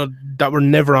 that were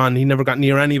never on. He never got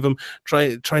near any of them,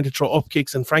 trying to throw up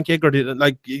kicks. And Frank Edgar did,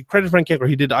 credit Frank Edgar,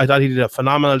 I thought he did a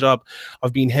phenomenal job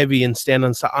of being heavy and staying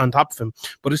on top of him.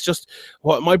 But it's just,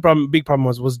 what my big problem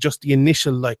was just the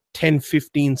initial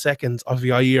 10-15 seconds of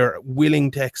Yair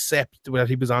willing to accept that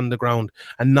he was on the ground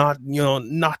and not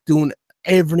doing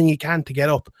everything he can to get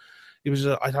up. It was.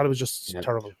 I thought it was just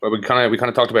terrible. Well, we kind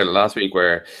of talked about it last week,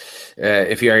 where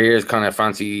if Yair's kind of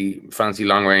fancy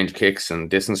long range kicks and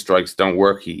distance strikes don't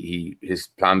work, his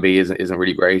plan B isn't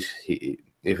really great.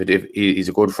 He's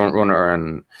a good front runner,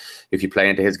 and if you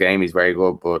play into his game, he's very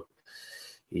good. But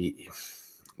the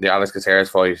Alex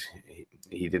Caceres fight,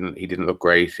 he didn't look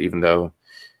great, even though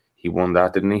he won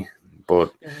that, didn't he?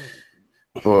 But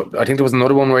I think there was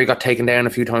another one where he got taken down a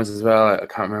few times as well. I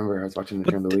can't remember. I was watching it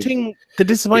during the week. The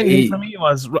disappointing thing for me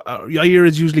was Yair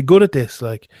is usually good at this.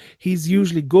 Like, he's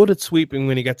usually good at sweeping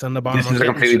when he gets on the bottom. This is a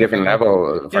completely different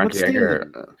level. Frankie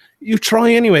Edgar. You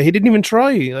try anyway. He didn't even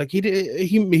try. Like, he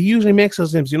usually makes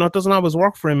those attempts. It doesn't always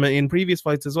work for him in previous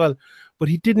fights as well. But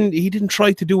he didn't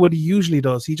try to do what he usually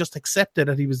does. He just accepted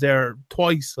that he was there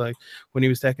twice, like when he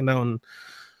was taken down.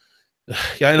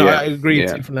 I agree.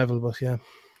 It's a different level, but yeah.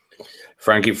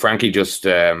 Frankie just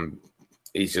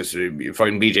he's just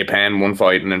fighting BJ Penn one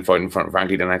fight and then fighting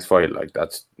Frankie the next fight. Like,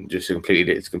 that's just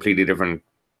it's a completely different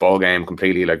ball game.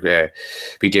 Completely,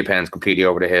 BJ Penn's completely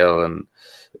over the hill and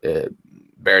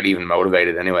barely even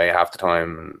motivated anyway half the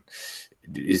time.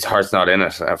 And his heart's not in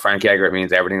it. Frankie Edgar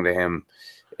means everything to him.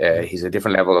 He's a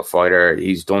different level of fighter.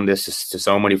 He's done this to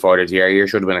so many fighters. Yair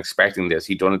should have been expecting this.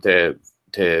 He's done it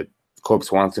to Cub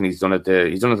Swanson. He's done it to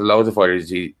loads of fighters.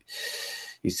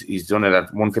 He's done it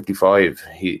at 155.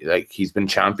 He's been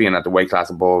champion at the weight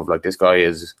class above. Like, this guy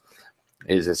is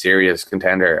a serious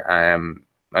contender.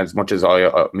 As much as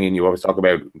me and you always talk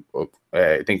about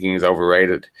thinking he's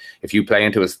overrated, if you play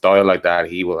into his style like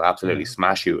that, he will absolutely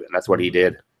smash you, and that's what he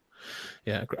did.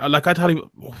 Yeah, like, I thought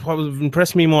what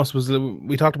impressed me most was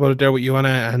we talked about it there with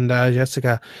Joanna and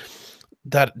Jessica.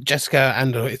 That Jessica,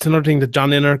 and it's another thing that John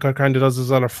Lineker kind of does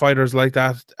as well, are fighters like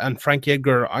that. And Frankie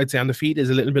Edgar, I'd say on the feet, is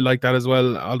a little bit like that as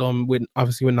well, although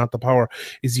obviously with not the power.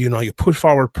 Is, you push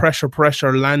forward,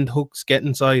 pressure, land hooks, get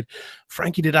inside.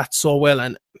 Frankie did that so well.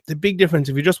 And the big difference,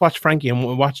 if you just watch Frankie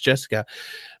and watch Jessica,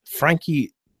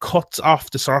 Frankie cuts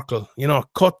off the circle,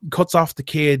 cuts off the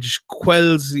cage,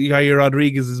 quells Yair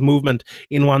Rodriguez's movement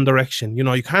in one direction.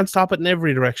 You can't stop it in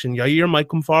every direction. Yair might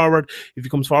come forward. If he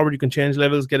comes forward, you can change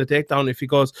levels, get a takedown. If he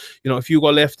goes, if you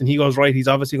go left and he goes right, he's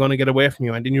obviously going to get away from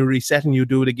you, and then you reset and you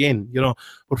do it again.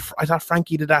 But I thought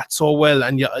Frankie did that so well,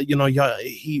 and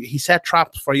he set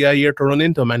traps for Yair to run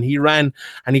into him, and he ran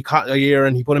and he caught Yair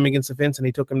and he put him against the fence and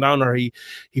he took him down, or he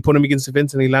put him against the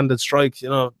fence and he landed strikes.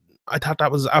 I thought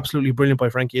that was absolutely brilliant by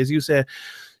Frankie. As you say,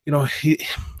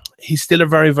 he's still a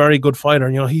very, very good fighter.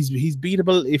 He's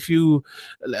beatable if you,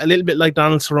 a little bit like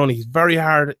Donald Cerrone. He's very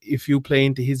hard if you play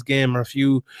into his game, or if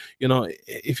you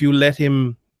let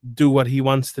him do what he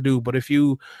wants to do. But if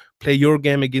you play your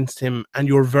game against him and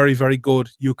you're very, very good,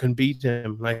 you can beat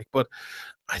him. But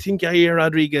I think Yair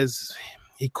Rodriguez,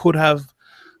 he could have,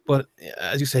 but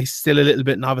as you say, still a little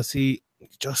bit novice. He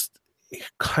just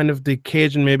kind of, the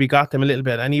Cajun maybe got them a little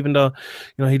bit. And even though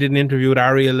he did an interview with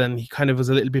Ariel and he kind of was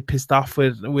a little bit pissed off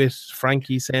with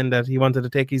Frankie, saying that he wanted to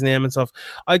take his name and stuff,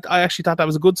 I actually thought that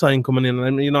was a good sign coming in.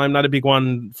 And I'm not a big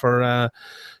one for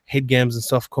head games and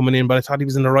stuff coming in, but I thought he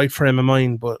was in the right frame of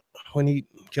mind. But when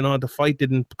the fight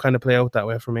didn't kind of play out that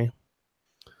way for me.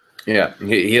 Yeah,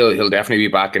 he'll definitely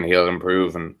be back and he'll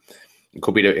improve, and it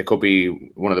could be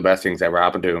one of the best things that ever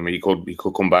happened to him. He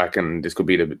could come back, and this could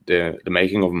be the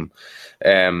making of him.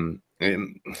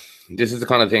 This is the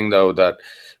kind of thing, though, that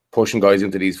pushing guys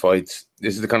into these fights.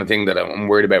 This is the kind of thing that I'm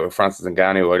worried about with Francis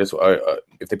Ngannou.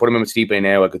 If they put him in with Stipe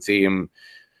now, I could see him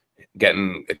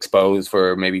getting exposed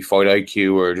for maybe fight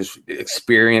IQ or just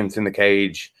experience in the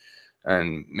cage,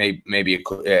 and maybe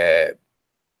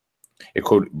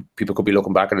people could be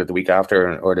looking back at it the week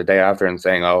after or the day after and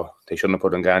saying, oh, they shouldn't have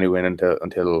put Ngannou in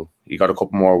until he got a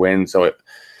couple more wins. So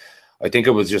I think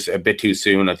it was just a bit too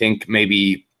soon. I think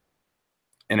maybe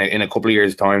in a couple of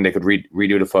years' time they could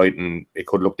redo the fight and it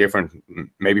could look different.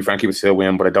 Maybe Frankie would still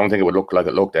win, but I don't think it would look like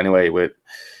it looked anyway. With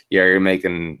you're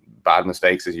making bad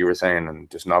mistakes, as you were saying, and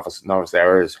just novice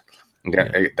errors.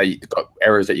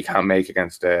 Errors that you can't make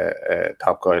against a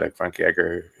top guy like Frankie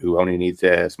Edgar, who only needs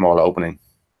a small opening.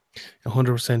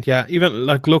 100%, yeah. Even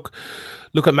like look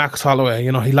at Max Holloway.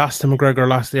 You know, he lost to McGregor,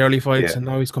 lost the early fights, and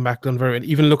now he's come back done very well.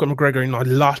 Even look at McGregor. You know,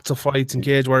 lots of fights in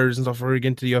Cage Warriors and stuff before he got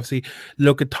into the UFC.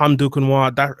 Look at Tom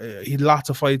Duquesnoy. He had lots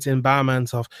of fights in Bama and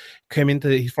stuff. Came into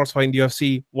his first fight in the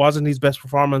UFC, wasn't his best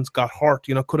performance. Got hurt.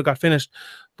 You know, could have got finished.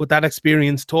 But that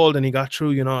experience told, and he got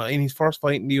through. You know, in his first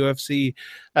fight in the UFC,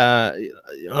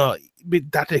 you know,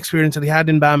 that experience that he had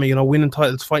in Bama, you know, winning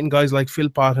titles, fighting guys like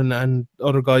Philpott and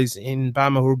other guys in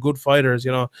Bama who were good fighters,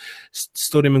 you know,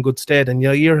 stood him in good stead. And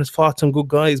Yair has fought some good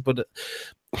guys, but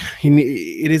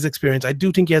it is experience. I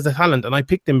do think he has a talent, and I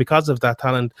picked him because of that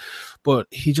talent. But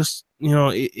he just, you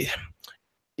know,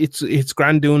 it's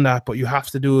grand doing that, but you have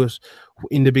to do it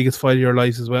in the biggest fight of your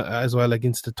life as well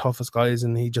against the toughest guys.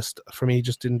 And he just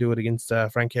didn't do it against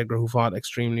Frankie Edgar, who fought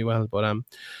extremely well. But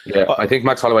I think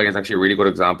Max Holloway is actually a really good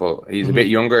example. He's a bit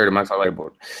younger than Max Holloway,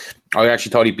 but I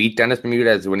actually thought he beat Dennis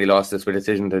Bermudez when he lost this split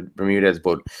decision to Bermudez.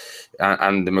 But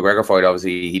and the McGregor fight,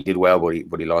 obviously he did well,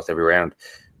 but he lost every round.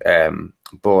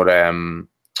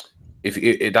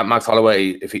 If that Max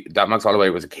Holloway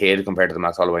was a kid compared to the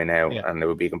Max Holloway now, and it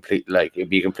would be a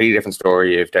completely different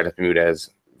story if Dennis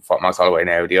Bermudez fought Max Holloway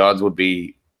now. The odds would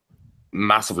be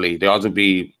massively. The odds would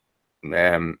be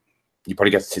you probably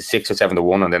get to 6 or 7 to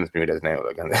 1 on Dennis Bermudez now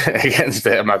against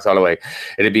Max Holloway.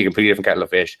 It'd be a completely different kettle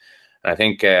of fish. And I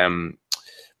think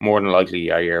more than likely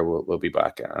Yair will be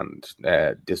back, and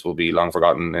this will be long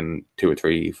forgotten in 2 or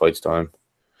 3 fights time.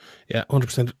 Yeah,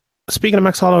 100%. Speaking of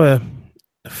Max Holloway,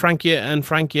 Frankie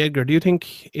Edgar, do you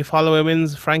think if Holloway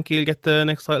wins, Frankie will get the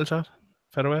next title shot,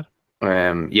 featherweight?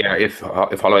 Yeah, if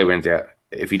Holloway wins, yeah.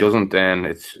 If he doesn't, then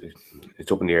it's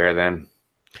up in the air then.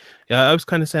 Yeah, I was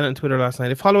kind of saying it on Twitter last night.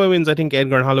 If Holloway wins, I think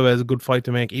Edgar and Holloway is a good fight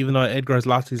to make, even though Edgar has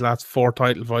lost his last 4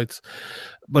 title fights.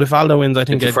 But if Aldo wins, I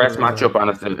think it's a fresh matchup, and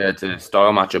it's a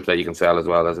style matchup that you can sell as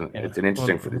well, isn't it? Yeah, it's an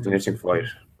interesting fight.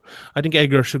 I think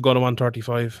Edgar should go to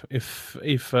 135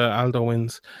 if Aldo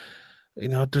wins. You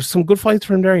know, there's some good fights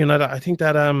for him there. You know, I think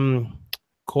that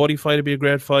Cody fight would be a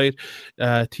great fight.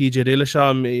 TJ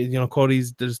Dillashaw, you know,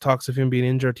 there's talks of him being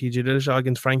injured. TJ Dillashaw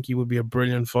against Frankie would be a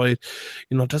brilliant fight.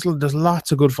 You know, there's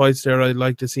lots of good fights there. I'd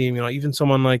like to see him. You know, even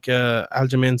someone like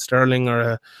Aljamain Sterling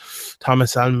or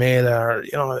Thomas Almeida, or,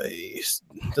 you know,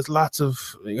 there's lots of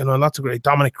great.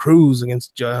 Dominic Cruz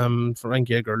against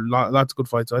Frankie Edgar. Lots of good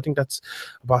fights. So I think that's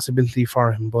a possibility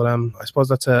for him. But I suppose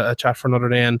that's a chat for another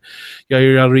day. And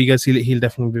Yair Rodriguez, he'll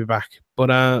definitely be back. But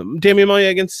Demian Maia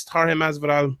against Jorge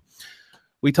Masvidal,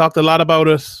 we talked a lot about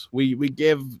it. We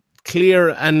gave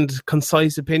clear and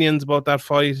concise opinions about that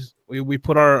fight. We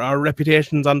put our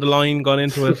reputations on the line going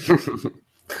into it,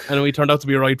 and we turned out to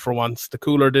be right for once. The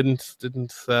cooler didn't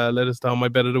let us down. My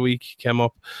bet of the week came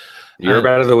up. Your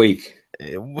bet of the week.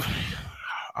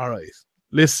 All right,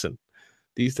 listen.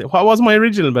 What was my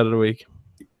original bet of the week?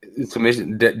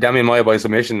 Submission. Demian Maia by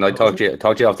submission. I talked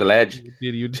you off the ledge.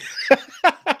 You did.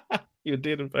 You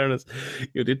did, in fairness.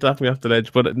 You did talk me off the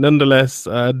ledge. But nonetheless,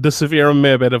 the severe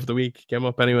May bet of the week came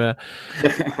up anyway.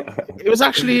 It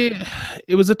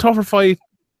was a tougher fight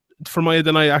for Maia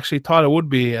than I actually thought it would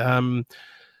be.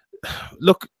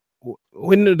 Look,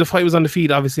 when the fight was on the feet,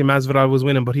 obviously Masvidal was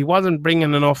winning, but he wasn't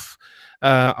bringing enough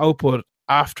output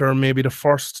after maybe the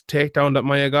first takedown that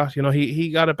Maia got. You know,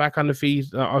 he got it back on the feet,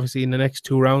 obviously in the next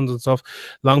 2 rounds and stuff.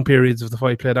 Long periods of the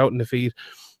fight played out in the feet.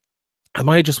 And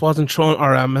Maia just wasn't throwing,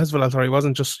 or Masvidal, sorry,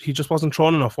 he just wasn't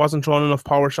throwing enough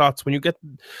power shots. When you get,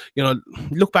 you know,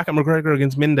 look back at McGregor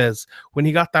against Mendez, when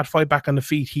he got that fight back on the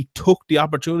feet, he took the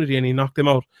opportunity and he knocked him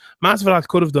out. Masvidal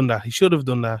could have done that. He should have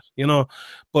done that, you know,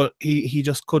 but he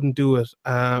just couldn't do it.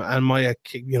 And Maia,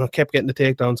 you know, kept getting the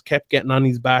takedowns, kept getting on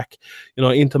his back, you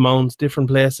know, into mounts, different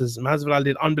places. Masvidal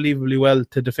did unbelievably well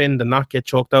to defend and not get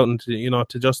choked out and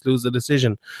to just lose the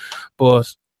decision.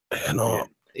 But, you know,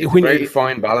 very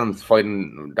fine balance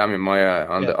fighting Demian Maia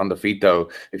on the feet, though.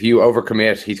 If you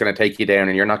overcommit, he's going to take you down,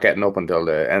 and you're not getting up until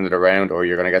the end of the round, or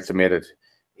you're going to get submitted.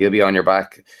 He'll be on your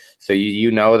back, so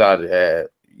you know that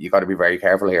you got to be very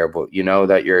careful here. But you know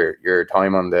that your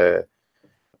time on the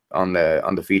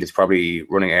feet is probably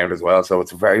running out as well. So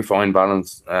it's a very fine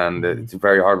balance, and it's a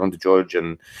very hard one to judge.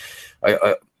 And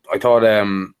I thought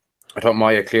I thought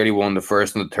Maya clearly won the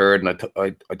first and the third, and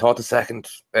I thought the second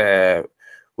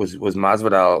was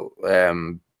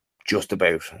Masvidal just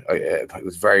about. It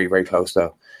was very, very close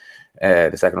though.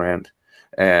 The second round.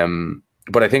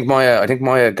 But I think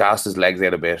Maya gassed his legs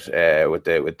out a bit with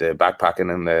the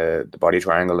backpacking and the body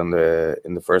triangle in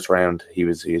the first round. He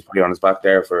was pretty on his back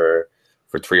there for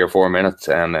 3 or 4 minutes,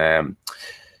 and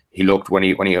he looked when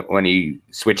he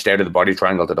switched out of the body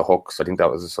triangle to the hooks. I think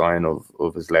that was a sign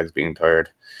of his legs being tired,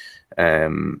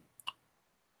 and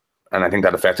I think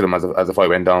that affected him as the fight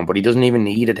went on. But he doesn't even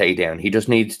need a takedown. He just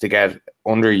needs to get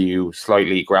under you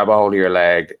slightly, grab a hold of your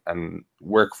leg, and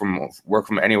work from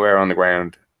anywhere on the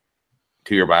ground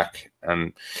to your back.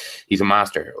 And he's a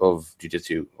master of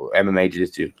jiu-jitsu, MMA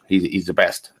jiu-jitsu. He's the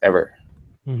best ever.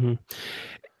 Mm-hmm.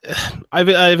 I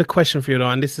have a question for you though,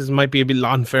 and this might be a bit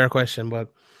unfair question,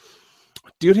 but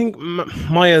do you think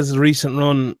Maya's recent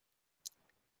run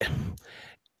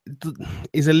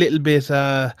is a little bit?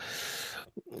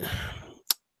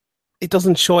 It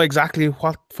doesn't show exactly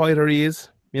what fighter he is.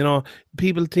 You know,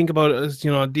 people think about it as,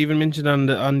 you know, Devin mentioned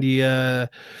on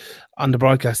the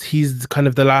broadcast, he's kind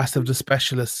of the last of the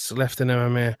specialists left in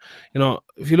MMA. You know,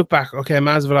 if you look back, okay,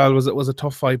 Masvidal was a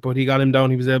tough fight, but he got him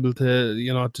down. He was able to,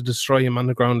 you know, to destroy him on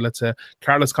the ground. Let's say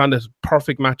Carlos Condit,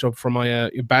 perfect matchup for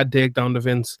my bad takedown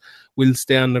defense. Will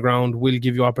stay on the ground, will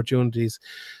give you opportunities.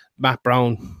 Matt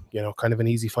Brown, you know, kind of an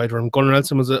easy fight for him. Gunnar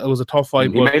Nelson was a tough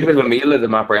fight. He made a bit of a meal of the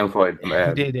Matt Brown fight. He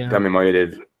did, yeah. Damian Maia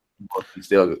did. But he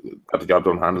still got the job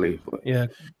done handily. But. Yeah,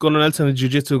 Gunnar Nelson, a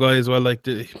jiu-jitsu guy as well. Like,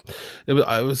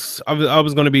 I was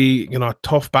going to be, you know, a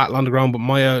tough battle on the ground, but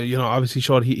Maia, you know, obviously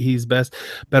showed he's better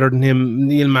than him.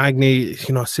 Neil Magny,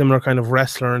 you know, similar kind of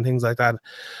wrestler and things like that.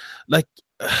 Like,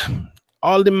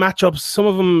 all the matchups, some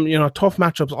of them, you know, tough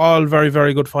matchups, all very,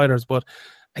 very good fighters. But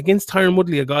against Tyron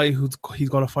Woodley, a guy he's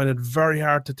going to find it very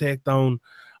hard to take down,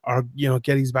 or, you know,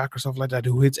 get his back or stuff like that,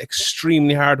 who hits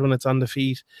extremely hard when it's on the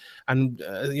feet. And,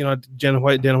 you know, Dana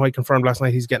White confirmed last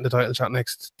night he's getting the title shot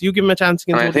next. Do you give him a chance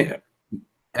against Woodley?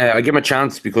 I give him a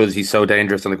chance because he's so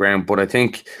dangerous on the ground, but I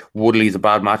think Woodley's a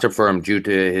bad matchup for him due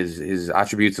to his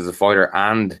attributes as a fighter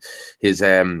and his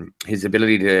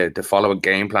ability to follow a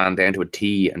game plan down to a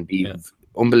T and be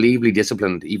unbelievably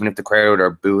disciplined. Even if the crowd are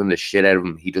booing the shit out of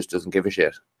him, he just doesn't give a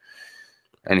shit.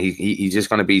 And he's just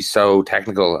going to be so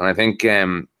technical. And I think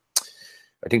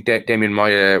Damian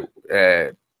Maia,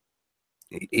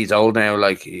 he's old now.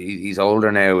 Like, he's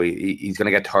older now. He's going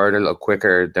to get tired a little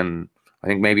quicker than I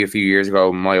think maybe a few years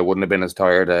ago. Maia wouldn't have been as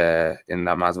tired in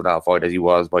that Masvidal fight as he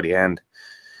was by the end.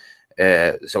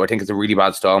 So I think it's a really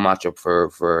bad style matchup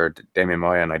for Damian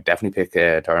Maia, and I definitely pick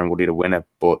Tyron Woodley to win it.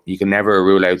 But you can never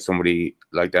rule out somebody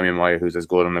like Damian Maia who's as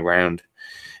good on the ground.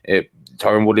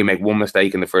 Tyron Woodley make one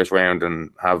mistake in the first round and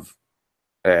have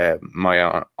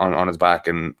Maia on his back,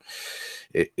 and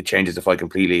it changes the fight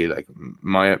completely. Like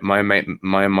Maia might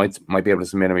be able to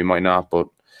submit him, he might not, but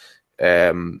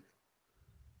I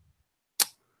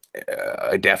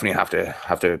definitely have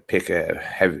to pick a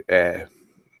heavy,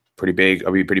 pretty big.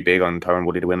 I'll be pretty big on Tyron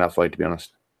Woodley to win that fight, to be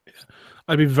honest.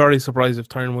 I'd be very surprised if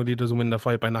Tyron Woodley doesn't win the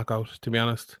fight by knockout, to be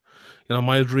honest. You know,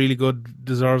 Maia's really good,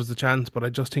 deserves the chance, but I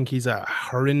just think he's a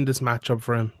horrendous matchup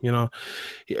for him. You know,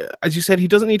 as you said, he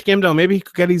doesn't need to get him down. Maybe he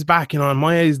could get his back. You know, and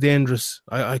Maia is dangerous.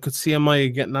 I could see Maia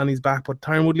getting on his back, but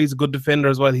Tyron Woodley's a good defender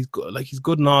as well. He's good, he's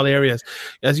good in all areas.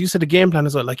 As you said, the game plan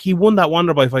as well. Like, he won that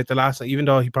Wonderboy fight the last night, even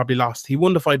though he probably lost. He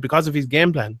won the fight because of his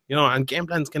game plan. You know, and game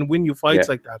plans can win you fights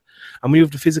like that. And when you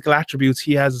have the physical attributes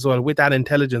he has as well, with that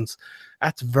intelligence,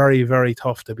 that's very, very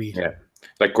tough to beat. Yeah.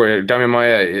 Like Damian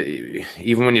Maia,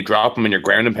 even when you drop him and you're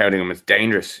ground and pounding him, it's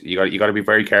dangerous. You got to be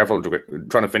very careful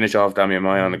trying to finish off Damian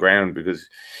Maia on the ground, because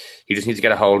he just needs to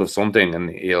get a hold of something, and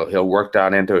he'll work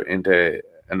that into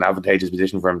an advantageous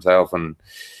position for himself. And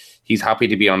he's happy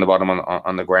to be on the bottom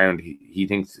on the ground. He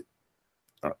thinks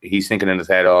he's thinking in his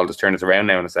head, "Oh, I'll just turn this around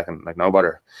now in a second. Like, no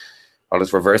bother, I'll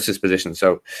just reverse this position."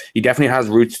 So he definitely has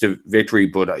routes to victory,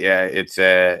 but it's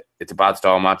a bad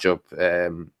style matchup.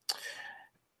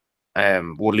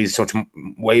 Woodley's such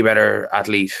way better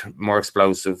athlete, more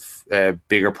explosive,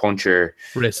 bigger puncher.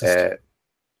 Racist.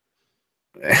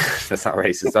 That's not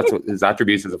racist. That's what his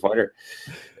attributes as a fighter.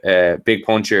 Big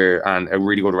puncher and a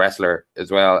really good wrestler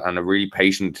as well, and a really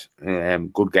patient,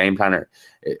 good game planner.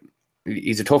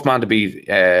 He's a tough man to beat,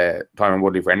 Tyron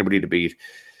Woodley, for anybody to beat.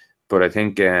 But I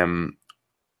think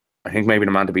maybe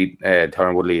the man to beat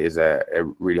Tyron Woodley is a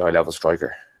really high level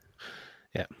striker.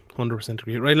 Yeah, 100%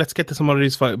 agree. Right, let's get to some of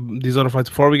these other fights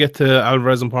before we get to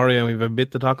Alvarez and Poirier, and we have a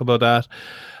bit to talk about that.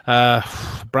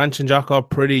 Branch and Jacob,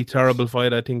 pretty terrible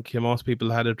fight. I think most people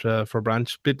had it for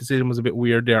Branch. Split decision was a bit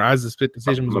weird there, as the split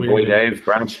decision was my weird. boy Dave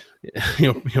Branch.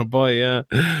 your boy, yeah.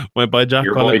 My boy Jack.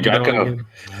 Your boy Jacob.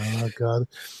 Oh, God.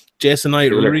 Jason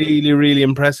Knight, really, really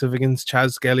impressive against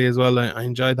Chaz Skelly as well. I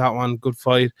enjoyed that one. Good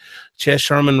fight. Chase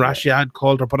Sherman, Rashad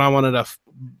Coulter put on one of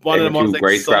the most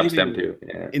great scraps, them exciting, too.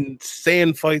 Yeah.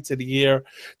 insane fights of the year.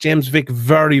 James Vick,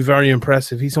 very, very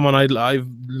impressive. He's someone I'd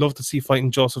love to see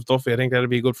fighting Joseph Duffy. I think that'd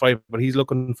be a good fight, but he's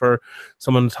looking for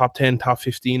someone in the top 10, top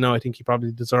 15 now. I think he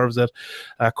probably deserves it.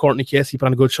 Courtney Casey put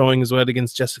on a good showing as well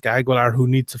against Jessica Aguilar, who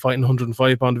needs to fight in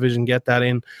 105-pound division. Get that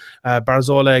in.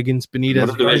 Barzola against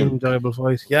Benitez, very enjoyable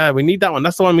fight. Yeah, we need that one.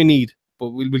 That's the one we need. But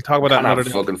we'll talk about that another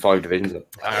day. Fucking 5 divisions.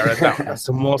 That's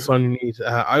the most one you need.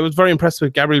 I was very impressed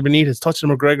with Gabriel Benitez touching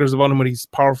McGregor's about him with his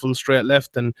powerful straight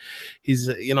left, and he's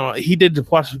he did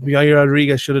what Yair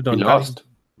Rodriguez should have done.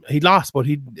 He lost, but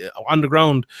he on the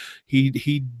ground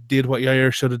he did what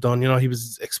Yair should have done. He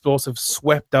was explosive,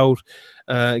 swept out,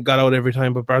 got out every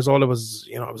time. But Barzola was,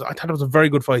 I thought it was a very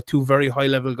good fight. Two very high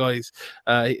level guys.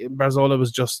 Barzola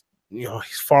was just,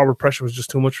 his forward pressure was just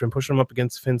too much for him, pushing him up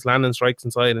against Finn's landing strikes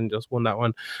inside and just won that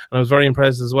one. And I was very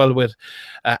impressed as well with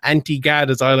Anti-Gad,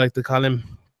 as I like to call him,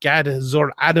 Gad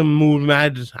Zor Adam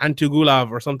Muhammad Antugulov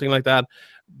or something like that.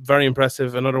 Very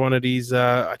impressive. Another one of these,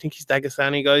 I think he's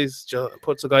Dagestani guys, just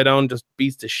puts a guy down, just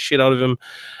beats the shit out of him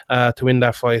to win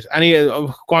that fight.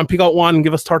 Go on, pick out one,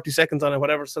 give us 30 seconds on it,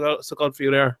 whatever stuck out for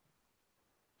you there.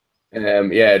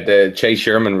 The Chase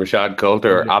Sherman, Rashad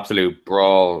Coulter, absolute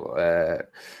brawl,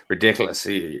 ridiculous.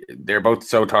 They're both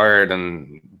so tired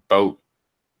and both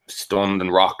stunned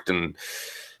and rocked, and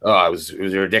it was a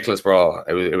ridiculous brawl.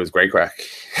 It was great crack.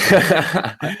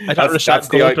 I thought Rashad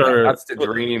Coulter, that's the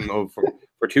dream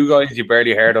for two guys you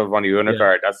barely heard of on the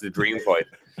undercard. That's the dream fight.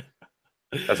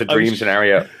 That's a dream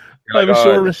scenario. I was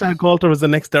sure Rashad Coulter was the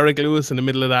next Derek Lewis in the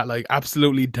middle of that, like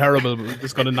absolutely terrible, but we're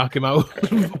just going to knock him out.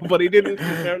 But he didn't.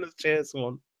 Fairness, Chase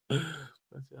won. That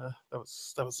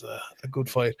was a good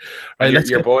fight. Right,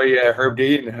 your boy Herb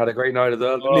Dean had a great night as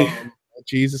well, didn't he?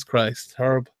 Jesus Christ,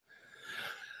 Herb.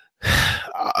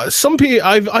 Some people,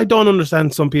 I don't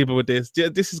understand some people with this.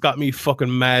 This has got me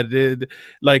fucking mad.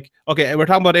 Like, okay, we're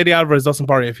talking about Eddie Alvarez, Dustin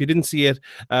Poirier. If you didn't see it,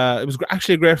 it was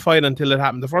actually a great fight until it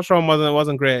happened. The first round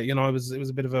wasn't great. It was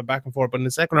a bit of a back and forth, but in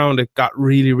the second round, it got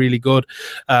really, really good.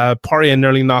 Poirier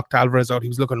nearly knocked Alvarez out. He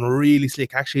was looking really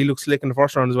slick. Actually, he looked slick in the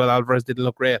first round as well. Alvarez didn't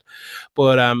look great,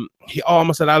 but he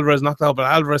almost had Alvarez knocked out. But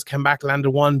Alvarez came back, landed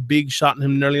one big shot, and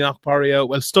him nearly knocked Poirier out.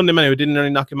 Well, stunned him anyway. Didn't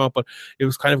nearly knock him out, but it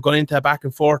was kind of going into a back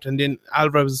and forth, and then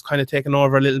Alvarez was kind of taking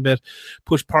over a little bit,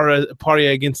 pushed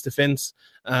Poirier against the fence.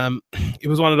 It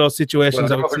was one of those situations.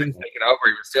 Well, taking over,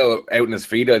 he was still out in his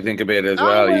feet, I think, a bit as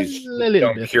well. He's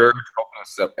cured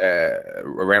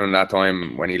around that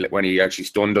time when he actually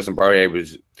stunned Dustin Poirier.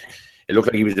 It looked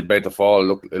like he was about to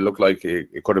fall. It looked like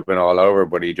it could have been all over,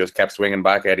 but he just kept swinging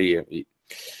back. Eddie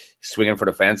swinging for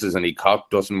the fences, and he caught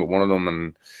Dustin with one of them,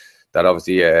 and that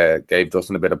obviously gave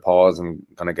Dustin a bit of pause and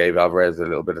kind of gave Alvarez a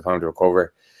little bit of time to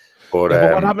recover. But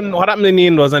what happened in the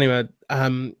end was, anyway,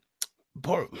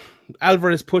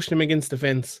 Alvarez pushed him against the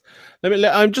fence.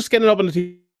 I'm just getting it up on the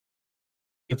TV.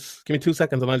 Give me 2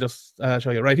 seconds and I'll just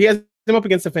show you. Right, he has him up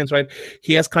against the fence, right?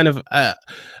 He has kind of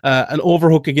an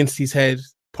overhook against his head.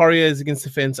 Poirier is against the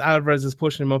fence. Alvarez is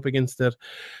pushing him up against it.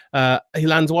 He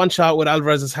lands one shot with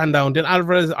Alvarez's hand down. Then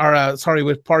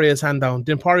with Poirier's hand down.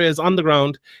 Then Poirier is on the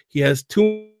ground. He has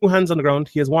two hands on the ground.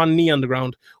 He has one knee on the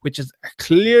ground, which is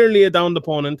clearly a downed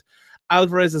opponent.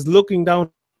 Alvarez is looking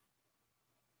down,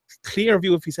 clear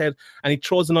view of his head, and he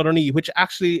throws another knee, which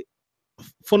actually,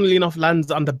 funnily enough,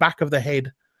 lands on the back of the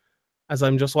head, as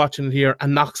I'm just watching it here,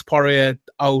 and knocks Poirier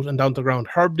out and down to the ground.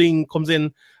 Herb Dean comes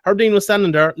in. Herb Dean was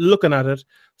standing there looking at it,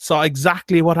 saw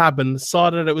exactly what happened, saw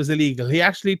that it was illegal. He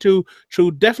actually threw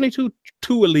two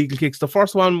illegal kicks. The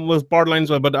first one was borderline as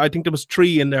well, but I think there was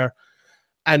 3 in there,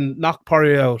 and knocked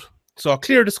Poirier out. So a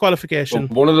clear disqualification.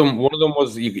 One of them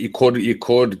was you could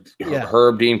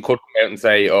Herb Dean could come out and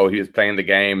say, oh, he was playing the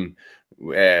game.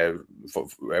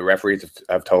 Referees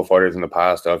have told fighters in the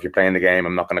past, oh, if you're playing the game,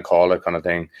 I'm not going to call it, kind of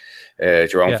thing.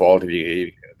 It's your own fault if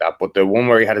you that. But the one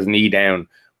where he had his knee down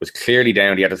was clearly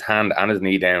down. He had his hand and his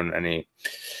knee down, and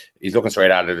he's looking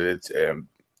straight at it. It's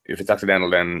if it's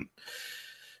accidental, then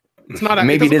it's not.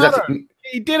 Maybe it is.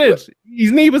 He did it.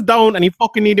 His knee was down, and he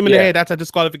fucking kneed him in the head. That's a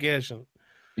disqualification.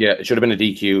 Yeah, it should have been a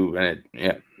DQ, and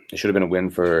it should have been a win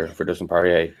for Dustin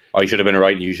Poirier. Oh, you should have been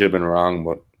right, you should have been wrong,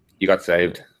 but you got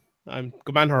saved. I'm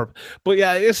good man, Herb. But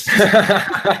yeah, this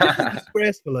is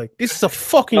disgraceful. Like, this is a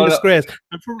fucking disgrace.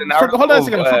 And hold on a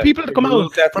second. For people to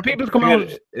come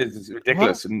out, is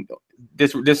ridiculous. And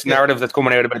this narrative that's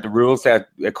coming out about the rule set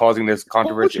causing this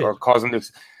controversy or causing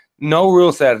this, no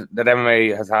rule set that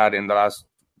MMA has had in the last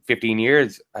 15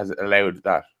 years has allowed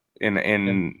that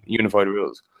in unified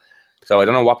rules. So I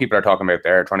don't know what people are talking about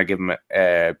there, trying to give them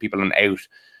people an out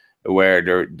where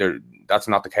they're that's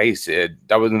not the case.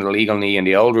 That was an illegal knee in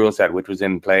the old rule set, which was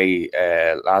in play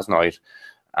last night,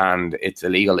 and it's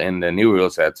illegal in the new rule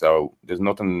set. So there's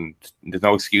no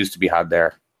excuse to be had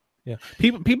there. Yeah,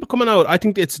 people coming out. I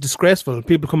think it's disgraceful.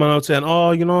 People coming out saying,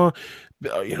 "Oh,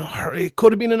 it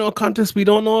could have been a no contest. We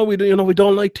don't know. We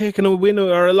don't like taking a win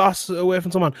or a loss away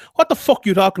from someone." What the fuck are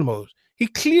you talking about? He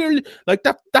clearly, like,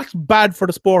 that's bad for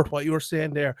the sport, what you're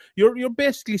saying there. You're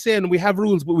basically saying we have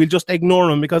rules, but we'll just ignore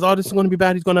them because, this is going to be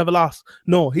bad, he's going to have a loss.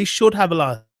 No, he should have a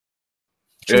loss.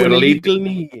 Through an illegal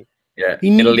knee. Yeah. He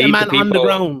needs a man on the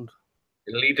ground.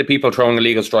 It'll lead to people throwing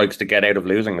illegal strikes to get out of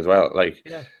losing as well. Like,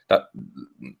 that,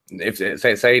 if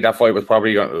say that fight was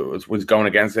probably was going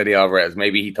against Eddie Alvarez,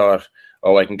 maybe he thought,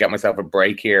 I can get myself a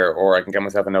break here, or I can get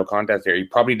myself a no contest here. He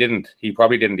probably didn't. He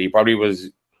probably was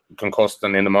concussed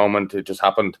and in the moment it just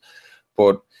happened.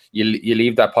 But you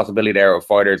leave that possibility there of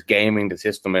fighters gaming the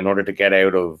system in order to get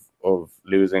out of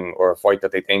losing or a fight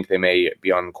that they think they may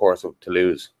be on course to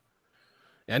lose.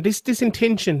 And this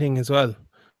intention thing as well,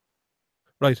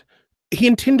 right? He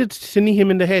intended to knee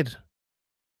him in the head.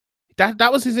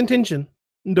 That was his intention.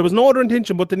 There was no other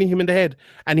intention but to knee him in the head,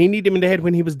 and he kneed him in the head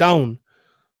when he was down.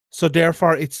 So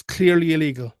therefore, it's clearly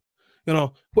illegal.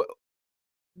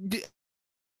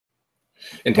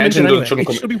 Intention shouldn't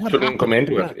come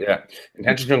into it. Yeah,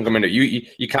 intention shouldn't come into it.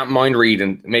 You can't mind read,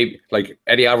 and maybe like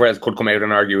Eddie Alvarez could come out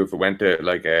and argue if it went to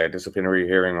like a disciplinary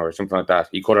hearing or something like that.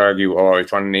 He could argue, I was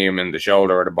trying to knee him in the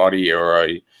shoulder or the body, or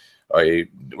I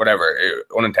whatever,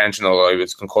 unintentional. I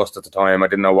was concussed at the time. I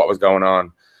didn't know what was going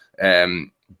on.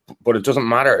 But it doesn't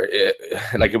matter.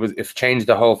 It changed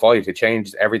the whole fight. It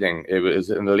changed everything. It was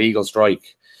an illegal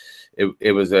strike.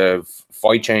 It was a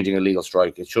fight-changing illegal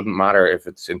strike. It shouldn't matter if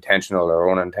it's intentional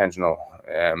or unintentional.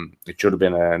 It shouldn't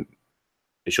have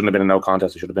been a no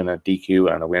contest. It should have been a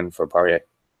DQ and a win for Poirier.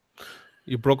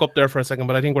 You broke up there for a second,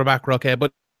 but I think we're back. We're okay.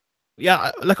 But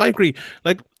yeah, I agree.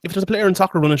 Like, if there's a player in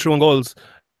soccer running through on goals,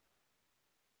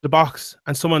 the box,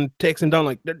 and someone takes him down,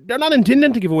 like, they're not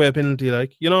intending to give away a penalty.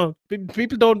 Like,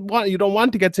 people don't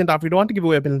want to get sent off. You don't want to give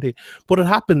away a penalty, but it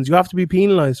happens. You have to be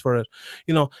penalized for it.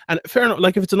 And fair enough.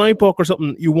 Like, if it's an eye poke or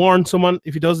something, you warn someone.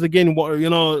 If he does it again,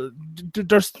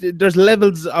 there's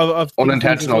levels of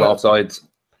unintentional offsides.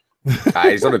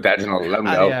 He's unintentional. Let him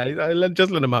go. Yeah,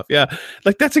 just let him off. Yeah,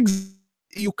 like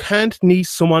you can't knee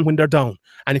someone when they're down,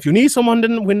 and if you knee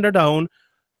someone when they're down,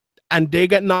 and they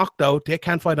get knocked out, they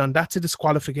can't fight on. That's a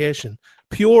disqualification.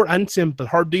 Pure and simple.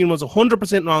 Herb Dean was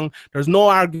 100% wrong. There's no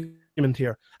argument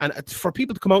here. And for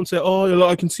people to come out and say,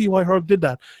 I can see why Herb did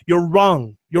that. You're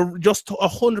wrong. You're just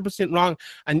 100% wrong.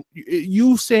 And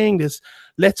you saying this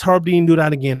lets Herb Dean do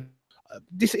that again.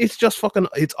 It's just fucking,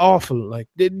 it's awful. Like,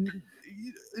 the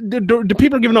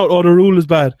people are giving out, the rule is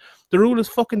bad. The rule is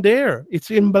fucking there.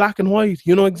 It's in black and white.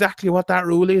 You know exactly what that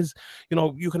rule is.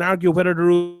 You can argue whether the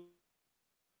rule,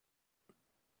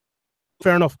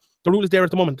 fair enough. The rule is there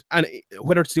at the moment, and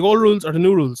whether it's the old rules or the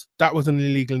new rules, that was an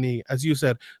illegal knee, as you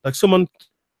said. Like, the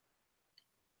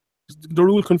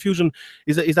rule confusion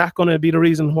is that going to be the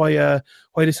reason why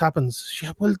this happens?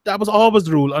 Yeah, well, that was always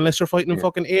the rule, unless you're fighting in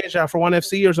fucking Asia for ONE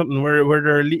FC or something where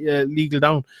they're legal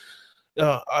down.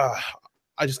 I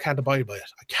just can't abide by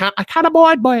it. I can't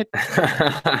abide by it.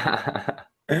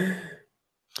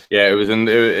 Yeah, it was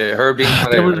Herb Dean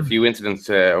had a few incidents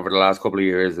over the last couple of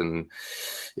years, and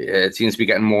it seems to be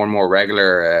getting more and more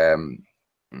regular.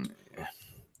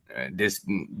 This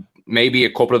maybe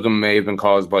a couple of them may have been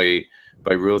caused by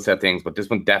rule set things, but this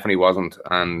one definitely wasn't.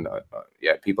 And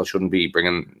people shouldn't be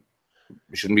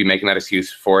making that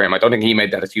excuse for him. I don't think he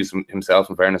made that excuse himself.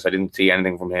 In fairness, I didn't see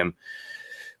anything from him.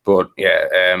 But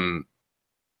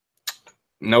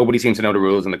nobody seems to know the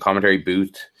rules in the commentary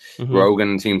booth. Mm-hmm.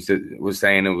 Rogan was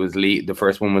saying it was the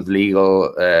first one was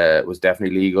legal, was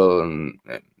definitely legal, and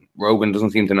Rogan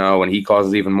doesn't seem to know, and he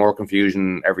causes even more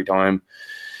confusion every time.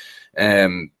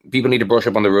 People need to brush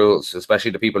up on the rules, especially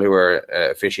the people who are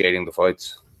officiating the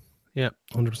fights. Yeah,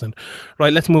 100%.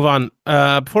 Right, let's move on.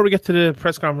 Before we get to the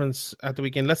press conference at the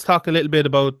weekend, let's talk a little bit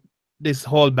about this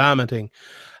whole BAMMA thing.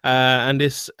 And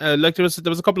this, there was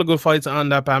a couple of good fights on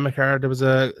that BAMMA card. There was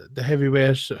the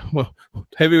heavyweight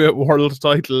world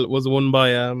title was won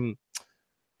by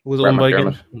was Brett owned by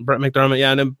McDermott. Brett McDermott.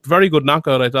 Yeah, and a very good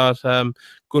knockout, I thought.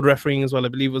 Good refereeing as well. I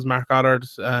believe it was Mark Goddard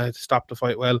stopped the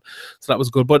fight well, so that was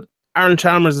good. But Aaron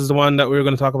Chalmers is the one that we were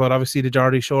going to talk about. Obviously, the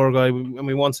Geordie Shore guy, and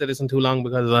we won't say this in too long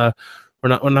because we're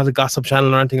not a gossip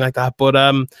channel or anything like that. But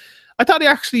I thought he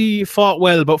actually fought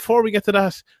well. But before we get to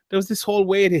that, there was this whole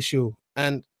weight issue.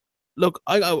 And look,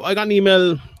 I got an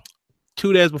email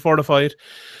 2 days before the fight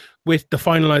with the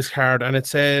finalized card, and it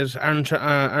said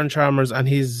Aaron Chalmers and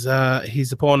his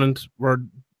opponent were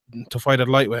to fight at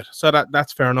lightweight. So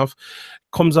that's fair enough.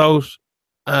 Comes out,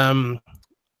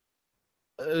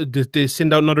 they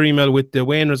send out another email with the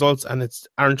weigh-in results, and it's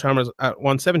Aaron Chalmers at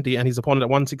 170 and his opponent at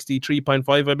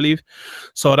 163.5, I believe.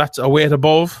 So that's a weight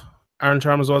above. Aaron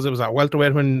Chalmers it was at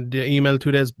welterweight when the email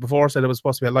 2 days before said it was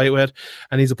supposed to be at lightweight,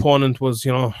 and his opponent was,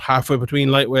 halfway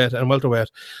between lightweight and welterweight.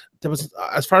 There was,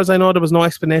 as far as I know, there was no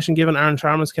explanation given. Aaron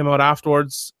Chalmers came out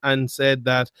afterwards and said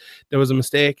that there was a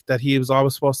mistake, that he was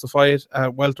always supposed to fight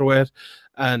at welterweight.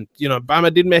 And,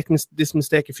 Bama did make this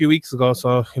mistake a few weeks ago,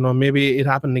 so, maybe it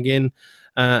happened again,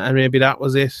 and maybe that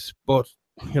was it. But,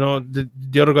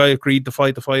 the other guy agreed to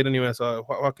fight the fight anyway, so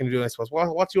what can you do, I suppose?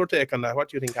 What's your take on that? What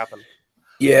do you think happened?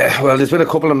 Yeah, well, there's been a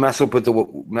couple of mess up with the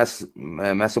weights.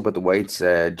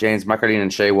 James McArleen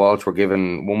and Shea Walsh were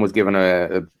given. One was given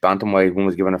a bantamweight, one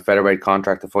was given a featherweight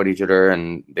contract to fight each other,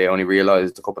 and they only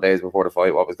realized a couple of days before the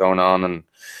fight what was going on. And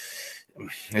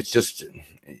it's just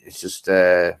needs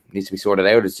to be sorted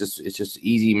out. It's just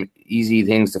easy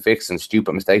things to fix and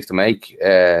stupid mistakes to make.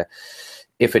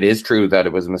 If it is true that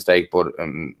it was a mistake, but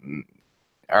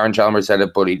Aaron Chalmers said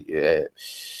it, but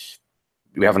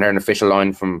we haven't heard an official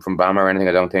line from Bama or anything,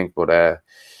 I don't think. But a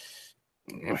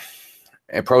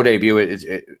pro debut,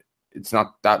 it's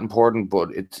not that important. But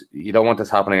you don't want this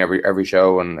happening every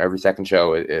show and every second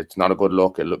show. It's not a good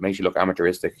look. It makes you look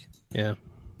amateuristic. Yeah,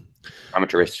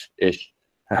 amateurish.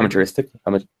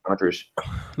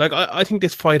 Like I think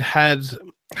this fight had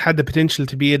the potential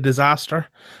to be a disaster,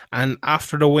 and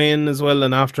after the win as well,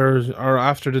 and after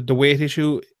the weight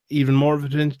issue, even more of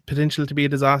a potential to be a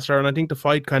disaster. And I think the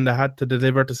fight kind of had to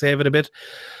deliver to save it a bit.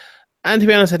 And to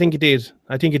be honest, I think it did.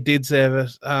 I think it did save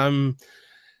it.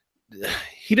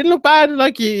 He didn't look bad.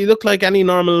 Like, he looked like any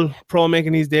normal pro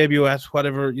making his debut at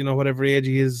whatever age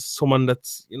he is. Someone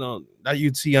that's, that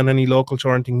you'd see on any local show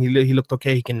or anything. He looked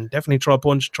okay. He can definitely throw a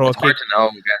punch, throw a kick. Hard to know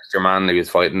against your man he was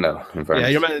fighting, though. In fairness.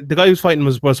 Yeah, the guy who was fighting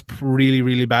was really,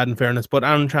 really bad, in fairness. But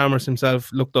Aaron Chalmers himself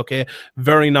looked okay.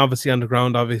 Very novice on the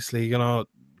ground, obviously.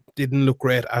 Didn't look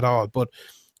great at all, but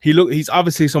he's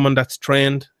obviously someone that's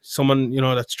trained,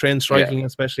 that's trained striking,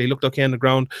 especially. He looked okay on the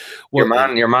ground. Your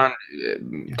man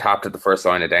tapped at the first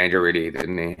sign of danger, really,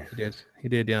 didn't he? He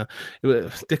did, yeah.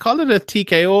 They called it a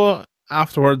TKO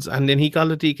afterwards, and then he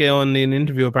called it a TKO in an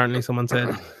interview, apparently, someone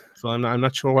said. So I'm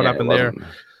not sure what happened there.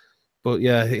 But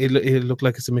yeah, it looked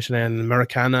like a submission and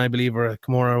Americana, I believe, or a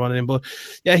Kimura or one of them. But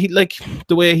yeah, he, like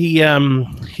the way he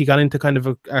got into kind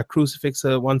of a crucifix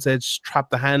at one stage, trapped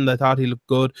the hand. I thought he looked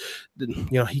good.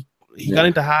 He got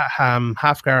into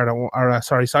half guard or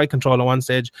side control at one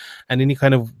stage, and then he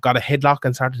kind of got a headlock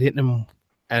and started hitting him.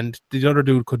 And the other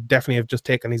dude could definitely have just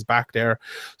taken his back there.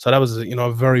 So that was,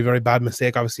 a very, very bad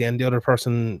mistake, obviously. And the other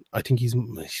person, I think he's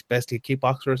basically a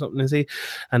kickboxer or something, is he?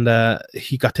 And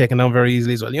he got taken down very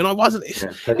easily as well. It wasn't. He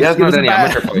hasn't had any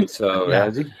amateur fights, so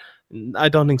has he? I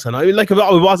don't think so. No. It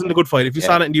wasn't a good fight. If you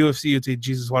saw it in the UFC, you'd say,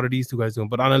 Jesus, what are these two guys doing?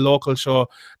 But on a local show,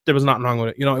 there was nothing wrong with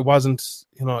it. It wasn't.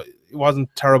 It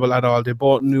wasn't terrible at all. They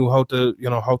both knew how to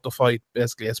fight,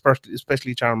 basically,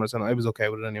 especially Chalmers, and I was okay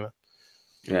with it anyway.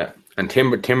 Yeah, and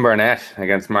Tim Burnett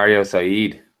against Mario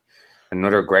Said,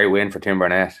 another great win for Tim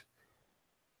Burnett.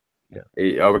 Yeah,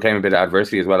 he overcame a bit of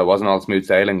adversity as well. It wasn't all smooth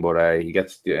sailing, but he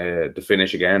gets the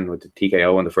finish again with the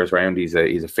TKO in the first round. He's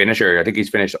a finisher. I think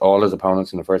he's finished all his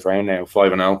opponents in the first round now,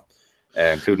 5-0,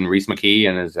 including Rhys McKee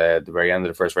in the very end of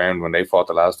the first round when they fought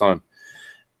the last time.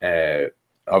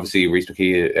 Obviously, Rhys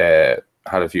McKee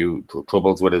had a few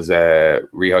troubles with his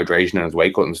rehydration and his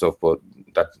weight cut and stuff, but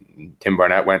that Tim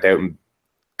Burnett went out and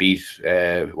beat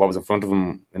what was in front of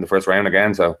him in the first round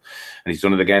again. So, and he's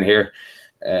done it again here.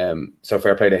 So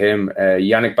fair play to him.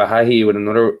 Yannick Bahati with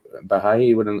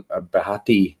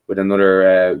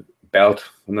another belt,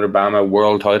 another Bama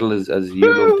world title, as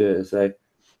you love to say.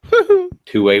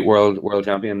 2-weight world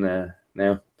champion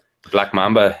now. Black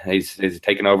Mamba. He's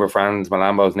taken over Franz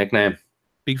Malambo's nickname.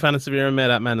 Big fan of Severe MMA,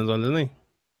 that man as well, isn't he?